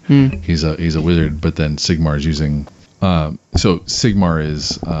academic. He's a wizard, but then Sigmar is using. So Sigmar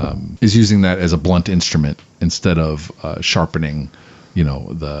is using that as a blunt instrument instead of sharpening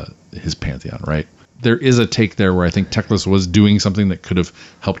his pantheon, right? There is a take there where I think Teclis was doing something that could have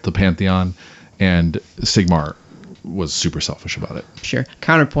helped the pantheon, and Sigmar was super selfish about it. Sure.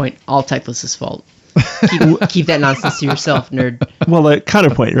 Counterpoint, all Teclis' fault. Keep that nonsense to yourself, nerd. Well,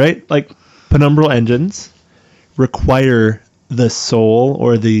 counterpoint, right? Like, penumbral engines require the soul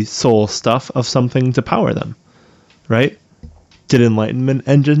or the soul stuff of something to power them, right? Did Enlightenment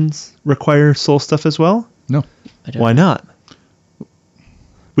engines require soul stuff as well? No. Why not?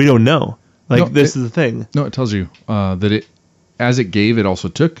 We don't know. This is the thing. No, it tells you that as it gave, it also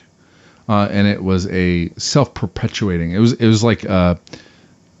took, and it was a self-perpetuating. It was like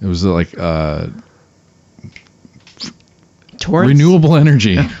Torrents? renewable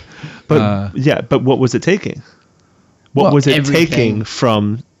energy. But but what was it taking? What was it taking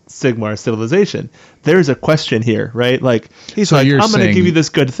from Sigmar civilization? There's a question here, right? Like, he's I'm going to give you this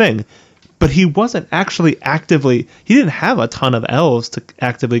good thing. But he wasn't actually he didn't have a ton of elves to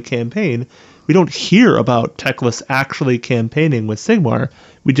actively campaign. We don't hear about Teclis actually campaigning with Sigmar.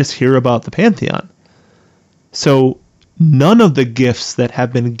 We just hear about the Pantheon. So none of the gifts that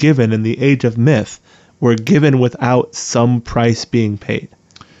have been given in the Age of Myth were given without some price being paid.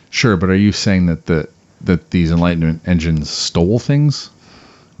 Sure, but are you saying that these Enlightenment engines stole things?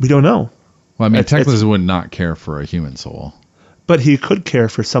 We don't know. Well, I mean, Teclis would not care for a human soul. But he could care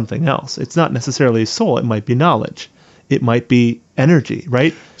for something else. It's not necessarily soul. It might be knowledge. It might be energy,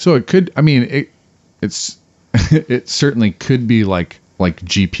 right? So it could. I mean, it's it certainly could be like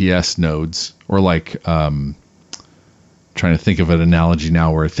GPS nodes, or trying to think of an analogy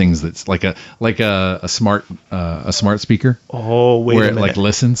now where things that's like a smart speaker. Oh, wait where a minute. It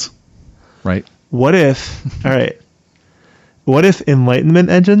listens, right? What if? All right. What if Enlightenment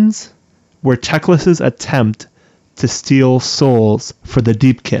engines were Teclis' attempt to steal souls for the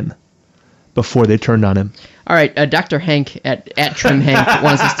Deepkin before they turned on him? All right, Dr. Hank at Trim Hank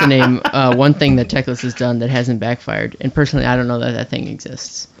wants us to name one thing that Teclis has done that hasn't backfired. And personally, I don't know that thing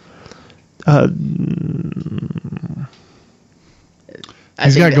exists. He's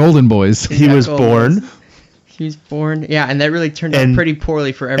got golden boys. He was born. He was born. Yeah, and that really turned out pretty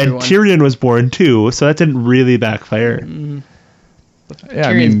poorly for everyone. And Tyrion was born too, so that didn't really backfire. Yeah,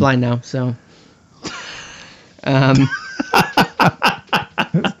 Tyrion's blind now, so...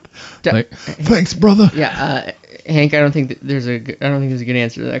 thanks, brother. Yeah, Hank, I don't think there's a good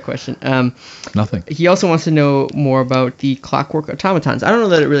answer to that question. Nothing. He also wants to know more about the clockwork automatons. I don't know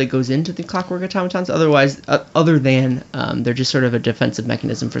that it really goes into the clockwork automatons. Other than they're just sort of a defensive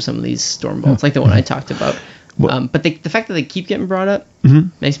mechanism for some of these storm bolts, like the one I talked about. But the fact that they keep getting brought up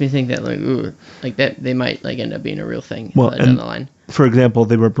makes me think that that they might end up being a real thing down the line. For example,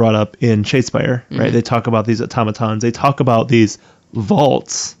 they were brought up in Shadespire, right? They talk about these automatons. They talk about these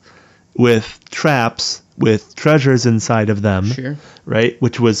vaults with traps with treasures inside of them, sure. Right?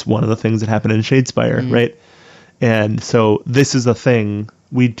 Which was one of the things that happened in Shadespire, right? And so this is a thing.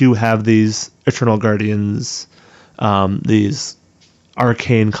 We do have these Eternal Guardians, these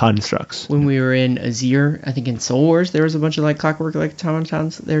arcane constructs. When we were in Azir, I think in Soul Wars, there was a bunch of clockwork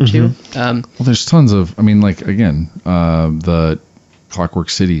automatons there too. Well, there's tons of. I mean, the clockwork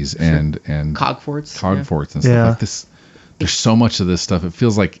cities and Cogforts and stuff like this. There's so much of this stuff. It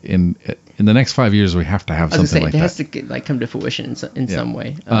feels like in the next 5 years we have to have something like that. It has to come to fruition in some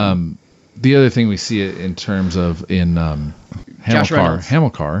way. The other thing we see it in terms of in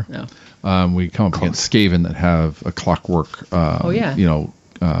Hamilcar. No. We come up against Skaven that have a clockwork.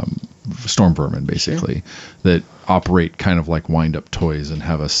 Storm vermin basically that operate kind of like wind up toys and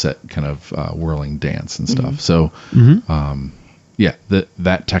have a set kind of whirling dance and stuff. So,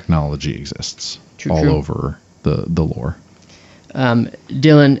 that technology exists all over the lore.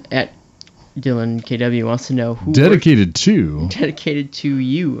 Dylan at Dylan KW wants to know who dedicated to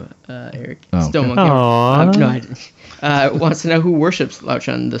you, Eric. Oh, Still okay. no, I didn't. Wants to know who worships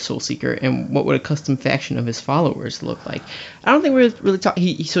Lauchon the Soul Seeker and what would a custom faction of his followers look like. I don't think we're really talking.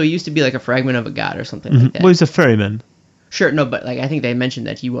 He used to be like a fragment of a god or something like that. Well, he's a ferryman. Sure, no, but I think they mentioned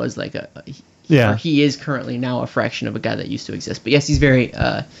that he was like he is currently now a fraction of a god that used to exist. But yes, he's very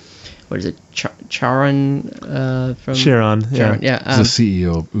what is it, Charon from Charon, yeah. He's the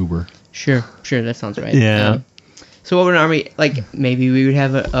CEO of Uber. Sure, that sounds right. Yeah. So what would an army, maybe we would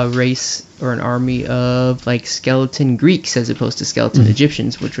have a race or an army of skeleton Greeks as opposed to skeleton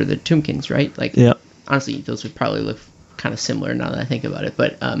Egyptians, which were the Tumkins, right? Honestly, those would probably look kind of similar now that I think about it.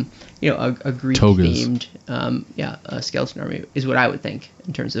 But a Greek themed a skeleton army is what I would think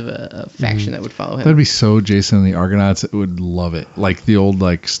in terms of a faction that would follow him. That'd be so Jason and the Argonauts would love it. Like the old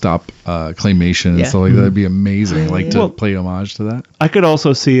stop claymation and stuff like that. That'd be amazing. To play homage to that. I could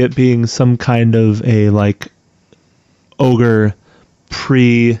also see it being some kind of a ogre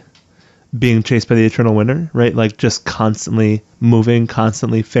pre being chased by the Eternal Winter, right? Like just constantly moving,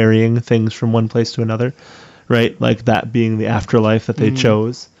 constantly ferrying things from one place to another, right? Like that being the afterlife that they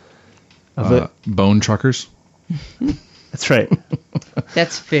chose. Bone truckers. That's right.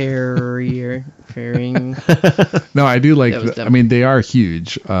 That's ferrying. No, I do like. That was dumb. I mean, they are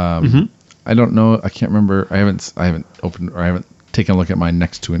huge. I don't know. I can't remember. I haven't opened or I haven't taken a look at mine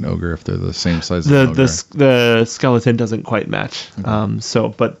next to an ogre if they're the same size. as an ogre. The skeleton doesn't quite match.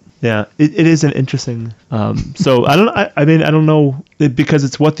 Okay. But yeah, it is an interesting. So I don't know because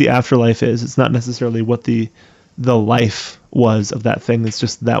it's what the afterlife is. It's not necessarily what the life was of that thing. It's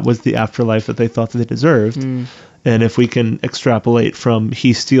just that was the afterlife that they thought that they deserved. And if we can extrapolate from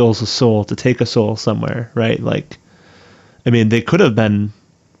he steals a soul to take a soul somewhere, right? Like, I mean, they could have been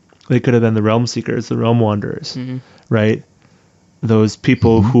the realm seekers, the realm wanderers, right? Those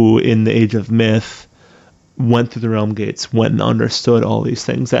people who in the age of myth went through the realm gates, went and understood all these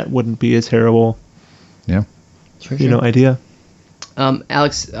things. That wouldn't be a terrible, idea.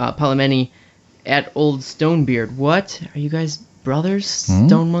 Alex Palomeni at Old Stonebeard. What? Are you guys brothers?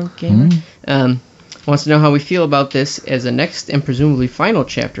 Stone Monk Gamer? Wants to know how we feel about this as a next and presumably final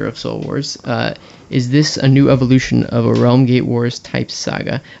chapter of Soul Wars. Is this a new evolution of a Realm Gate Wars type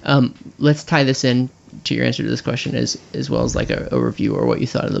saga? Let's tie this in to your answer to this question as well as like a review or what you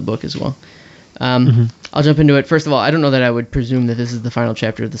thought of the book as well. I'll jump into it. First of all, I don't know that I would presume that this is the final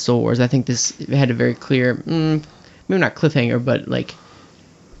chapter of the Soul Wars. I think this had a very clear, maybe not cliffhanger, but like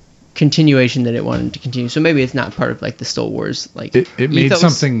continuation that it wanted to continue. So maybe it's not part of like the Soul Wars. Like it made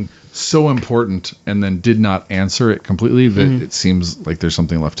something so important and then did not answer it completely that it seems like there's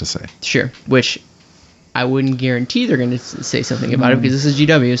something left to say. Sure, which I wouldn't guarantee they're going to say something about it because this is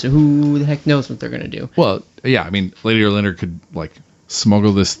GW, so who the heck knows what they're going to do? Well, yeah, I mean, Lady Erlinder could like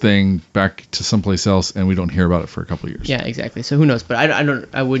smuggle this thing back to someplace else and we don't hear about it for a couple of years. Yeah, exactly. So who knows? But I don't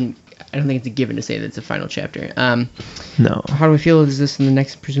think it's a given to say that it's a final chapter. No. How do we feel? Is this in the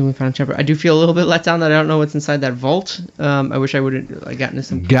next presumably final chapter? I do feel a little bit let down that I don't know what's inside that vault. I wish I would have gotten to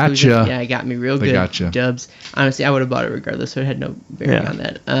some conclusions. Gotcha. Yeah, it got me real good. Gotcha. Dubs. Honestly, I would have bought it regardless, so it had no bearing on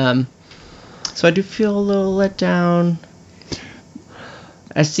that. So I do feel a little let down.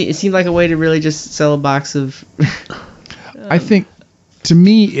 It seemed like a way to really just sell a box of... I think, to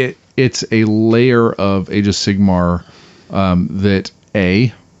me, it's a layer of Age of Sigmar that,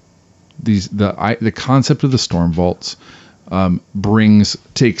 the concept of the Storm Vaults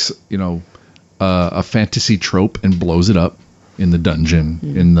takes a fantasy trope and blows it up in the dungeon,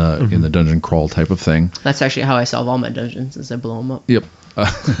 in the dungeon crawl type of thing. That's actually how I solve all my dungeons, is I blow them up. Yep.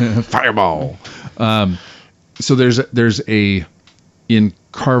 Fireball. So there's in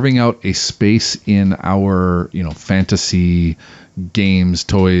carving out a space in our fantasy games,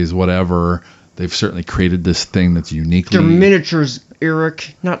 toys, whatever. They've certainly created this thing that's uniquely... They're miniatures,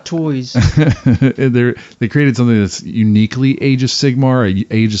 Eric, not toys. They created something that's uniquely Age of Sigmar,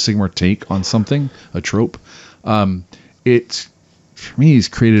 a Age of Sigmar take on something, a trope. It's, for me, he's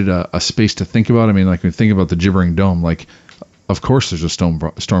created a space to think about. I mean, like when you think about the Gibbering Dome, like, of course there's a storm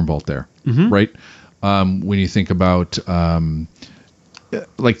vault there, right? When you think about...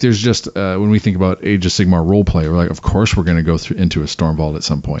 like there's just when we think about Age of Sigmar roleplay, we're like, of course we're going to go into a storm vault at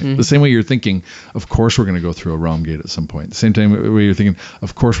some point. The same way you're thinking, of course we're going to go through a realm gate at some point. The same time way you're thinking,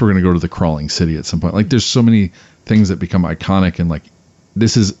 of course we're going to go to the crawling city at some point. Like there's so many things that become iconic, and like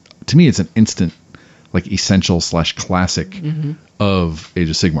this is, to me, it's an instant like essential / classic of Age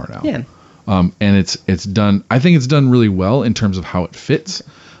of Sigmar now. Yeah. And it's done. I think it's done really well in terms of how it fits.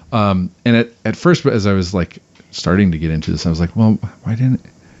 And at first, as I was like starting to get into this, I was like, well, why didn't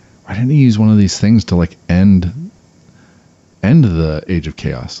he use one of these things to like end the Age of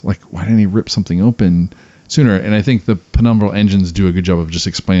Chaos? Like, why didn't he rip something open sooner? And I think the Penumbral Engines do a good job of just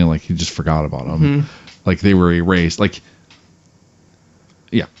explaining like he just forgot about them, like they were erased. Like,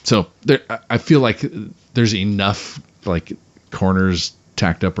 yeah. So there, I feel like there's enough like corners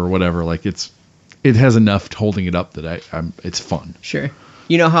tacked up or whatever. Like it has enough holding it up that it's fun. Sure.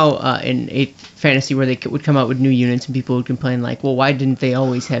 You know how in 8th Fantasy where they would come out with new units and people would complain like, well, why didn't they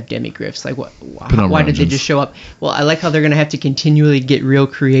always have demigryphs? Like, why did they just show up? Well, I like how they're going to have to continually get real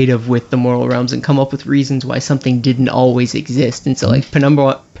creative with the Mortal Realms and come up with reasons why something didn't always exist. And so like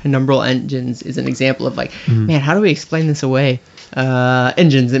Penumbral Engines is an example of like, man, how do we explain this away?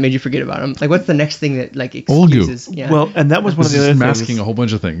 Engines that made you forget about them. Like, what's the next thing that like excuses? Yeah. Well, and that was one of the other things. Masking a whole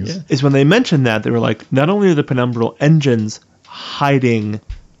bunch of things. Yeah. Is when they mentioned that, they were like, not only are the Penumbral Engines hiding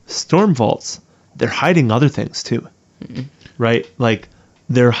storm vaults, they're hiding other things too, right? Like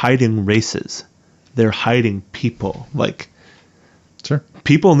they're hiding races, they're hiding people. Like, sure,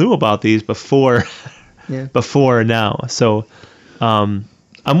 people knew about these before now. So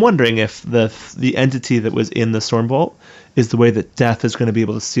I'm wondering if the entity that was in the Stormbolt is the way that Death is going to be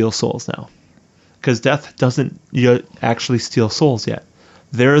able to steal souls now, because Death doesn't actually steal souls yet.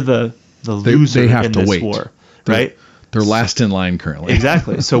 They're the loser they have in to this wait. war, right? They're last in line currently.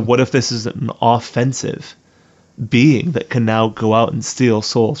 Exactly. So what if this is an offensive being that can now go out and steal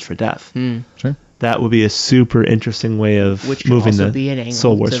souls for Death? Sure. That would be a super interesting way of Which could moving also be an the angle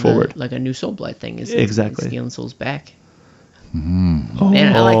Soul Wars to forward. like a new Soulblight thing. Is Exactly. stealing souls back. Mm.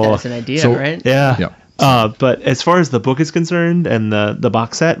 Man, I like that as an idea, So- right? Yeah. Yeah. But as far as the book is concerned and the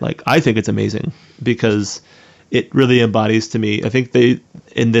box set, like, I think it's amazing because it really embodies to me. I think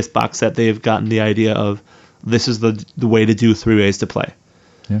in this box set they've gotten the idea of this is the way to do 3 ways to play.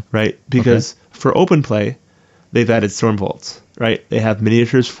 Yeah. Right? Because for open play, they've added Stormbolts, right? They have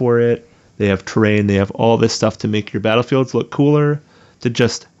miniatures for it. They have terrain. They have all this stuff to make your battlefields look cooler, to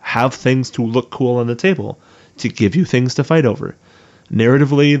just have things to look cool on the table, to give you things to fight over.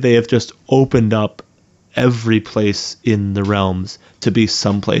 Narratively, they have just opened up every place in the realms to be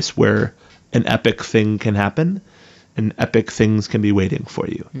someplace where an epic thing can happen and epic things can be waiting for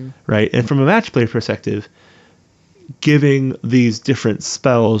you, right? And from a match play perspective, giving these different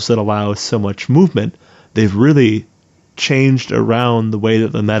spells that allow so much movement, they've really changed around the way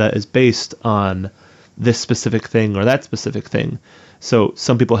that the meta is based on this specific thing or that specific thing. So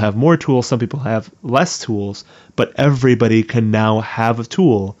some people have more tools, some people have less tools, but everybody can now have a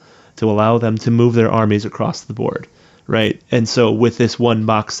tool to allow them to move their armies across the board, right? And so with this one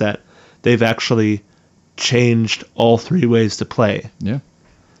box set, they've actually changed all 3 ways to play. Yeah.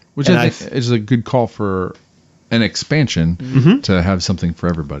 Which And I think is a good call for an expansion to have something for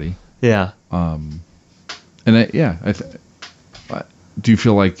everybody. Yeah. And do you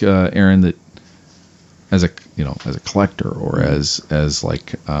feel like Aaron, that as a collector or as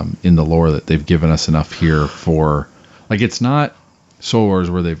like in the lore that they've given us enough here for, like, it's not Soul Wars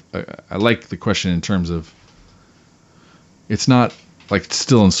where they've I like the question in terms of it's not like it's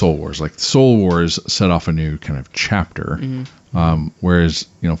still in Soul Wars. Like Soul Wars set off a new kind of chapter, whereas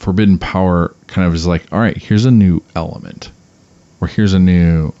Forbidden Power kind of is like, all right, here's a new element, or here's a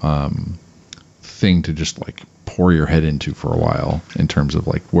new thing to just like pour your head into for a while in terms of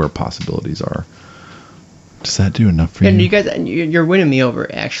like where possibilities are. Does that do enough for you? And you guys, you're winning me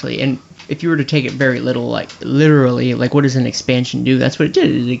over, actually. And if you were to take it very literally, like, what does an expansion do? That's what it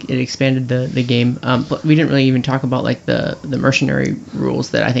did. It expanded the game. But we didn't really even talk about like the mercenary rules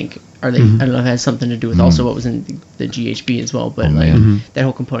that I think I don't know if it has something to do with also what was in the GHB as well. But that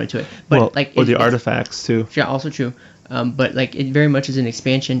whole component to it. But or the artifacts too. Yeah, also true. But like it very much is an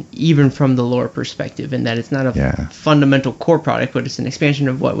expansion, even from the lore perspective, in that it's not a fundamental core product, but it's an expansion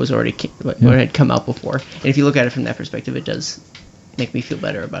of what was already what had come out before. And if you look at it from that perspective, it does make me feel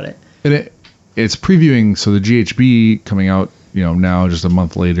better about it. And it's previewing, so the GHB coming out, now just a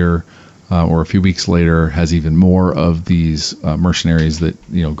month later, or a few weeks later, has even more of these mercenaries that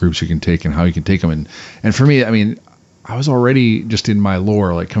groups you can take and how you can take them. And for me, I mean, I was already just in my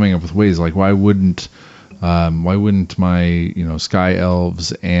lore, like coming up with ways, like why wouldn't my sky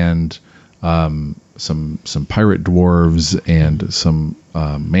elves and some pirate dwarves and some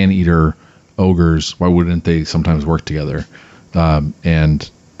man-eater ogres, why wouldn't they sometimes work together? And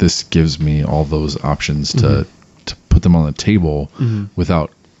this gives me all those options to put them on the table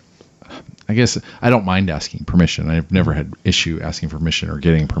without. I guess I don't mind asking permission. I've never had issue asking permission or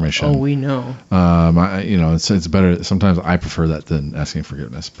getting permission. Oh, we know. It's better. Sometimes I prefer that than asking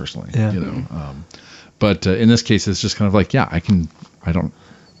forgiveness personally. Yeah. But in this case, it's just kind of like, I don't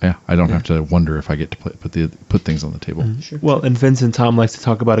have to wonder if I get to put things on the table. Sure. Well, and Vince and Tom likes to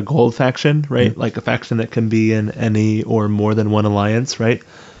talk about a gold faction, right? Like a faction that can be in any or more than one alliance, right?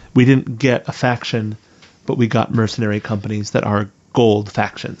 We didn't get a faction, but we got mercenary companies that are gold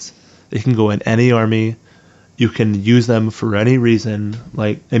factions. They can go in any army. You can use them for any reason.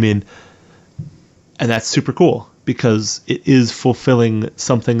 And that's super cool because it is fulfilling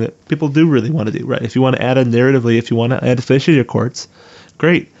something that people do really want to do, right? If you want to add a narratively, if you want to add fish to your courts,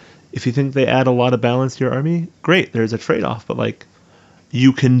 great. If you think they add a lot of balance to your army, great. There's a trade-off, but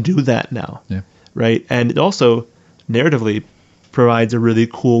you can do that now, right? And it also narratively provides a really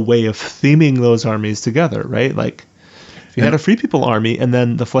cool way of theming those armies together, right? Like if you had a Free People army and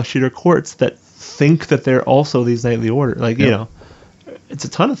then the Flesh Eater courts that think that they're also these Knightly Order, it's a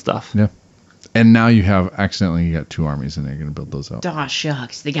ton of stuff. Yeah. And now you got 2 armies and they're going to build those out. Aw,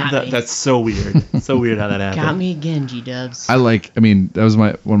 shucks, they got me. That's so weird. So weird how that happened. Got me again, G-dubs. That was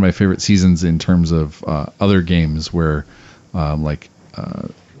one of my favorite seasons in terms of other games where Armageddon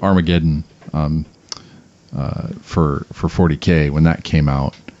for 40K, when that came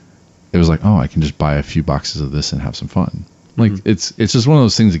out, it was like, oh, I can just buy a few boxes of this and have some fun. Like it's just one of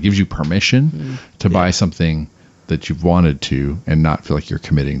those things that gives you permission to buy something that you've wanted to and not feel like you're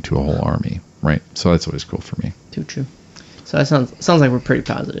committing to a whole army, right? So that's always cool for me. Too true. So that sounds like we're pretty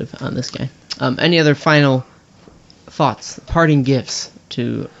positive on this guy. Any other final thoughts, parting gifts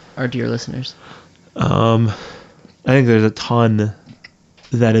to our dear listeners? I think there's a ton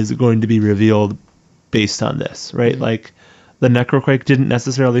that is going to be revealed based on this, right? Like the Necroquake didn't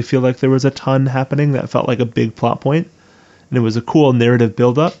necessarily feel like there was a ton happening. That felt like a big plot point. And it was a cool narrative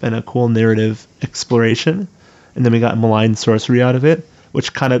build-up and a cool narrative exploration. And then we got malign sorcery out of it,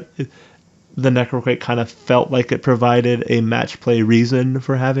 which kind of... The Necroquake kind of felt like it provided a match play reason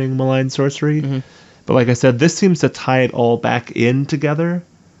for having malign sorcery. But like I said, this seems to tie it all back in together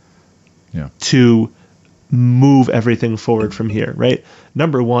to move everything forward from here, right?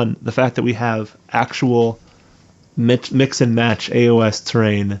 Number one, the fact that we have actual mix and match AOS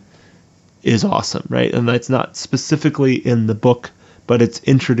terrain is awesome, right? And that's not specifically in the book, but it's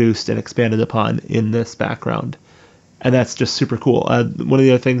introduced and expanded upon in this background. And that's just super cool. One of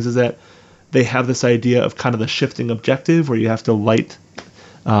the other things is that they have this idea of kind of the shifting objective where you have to light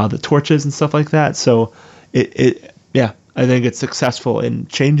the torches and stuff like that. So I think it's successful in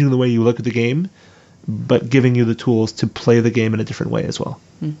changing the way you look at the game, but giving you the tools to play the game in a different way as well.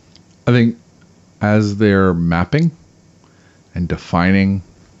 I think as they're mapping and defining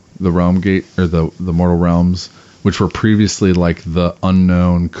the realm gate or the mortal realms, which were previously like the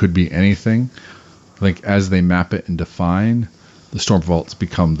unknown could be anything, I think as they map it and define, the Storm Vaults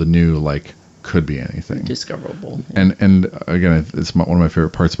become the new like could be anything discoverable. And again, it's one of my favorite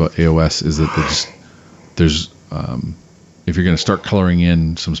parts about AOS is that there's if you're going to start coloring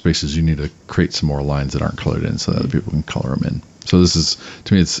in some spaces, you need to create some more lines that aren't colored in so that other people can color them in. So this is,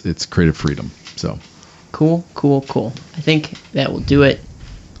 to me, it's creative freedom. So cool. I think that will do it.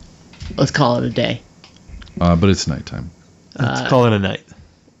 Let's call it a day. But it's nighttime. Let's call it a night.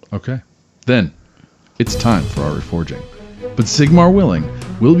 Okay. Then it's time for our reforging. But Sigmar willing,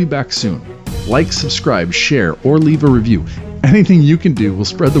 we'll be back soon. Like, subscribe, share, or leave a review. Anything you can do will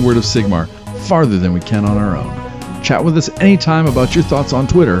spread the word of Sigmar farther than we can on our own. Chat with us anytime about your thoughts on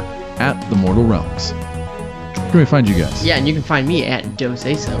Twitter at The Mortal Realms. Where can we find you guys? Yeah, and you can find me at Dos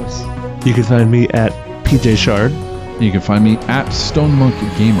Asos. You can find me at PJ Shard. And you can find me at Stone Monk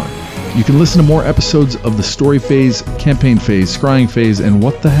Gamer. You can listen to more episodes of the story phase, campaign phase, scrying phase, and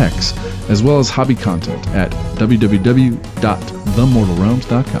what the hex, as well as hobby content at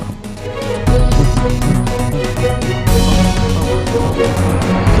www.themortalrealms.com.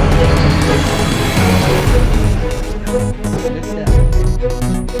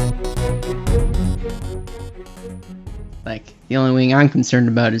 Like, the only wing I'm concerned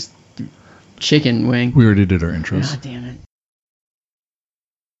about is the chicken wing. We already did our intros. God damn it.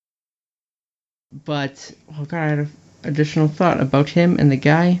 But, oh god, I had an additional thought about him and the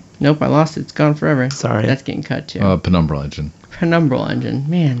guy. Nope, I lost it. It's gone forever. Sorry. That's getting cut too. Penumbral Engine. Penumbral Engine.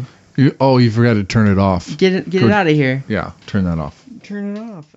 Man. You forgot to turn it off. Get it out of here. Yeah, turn that off. Turn it off.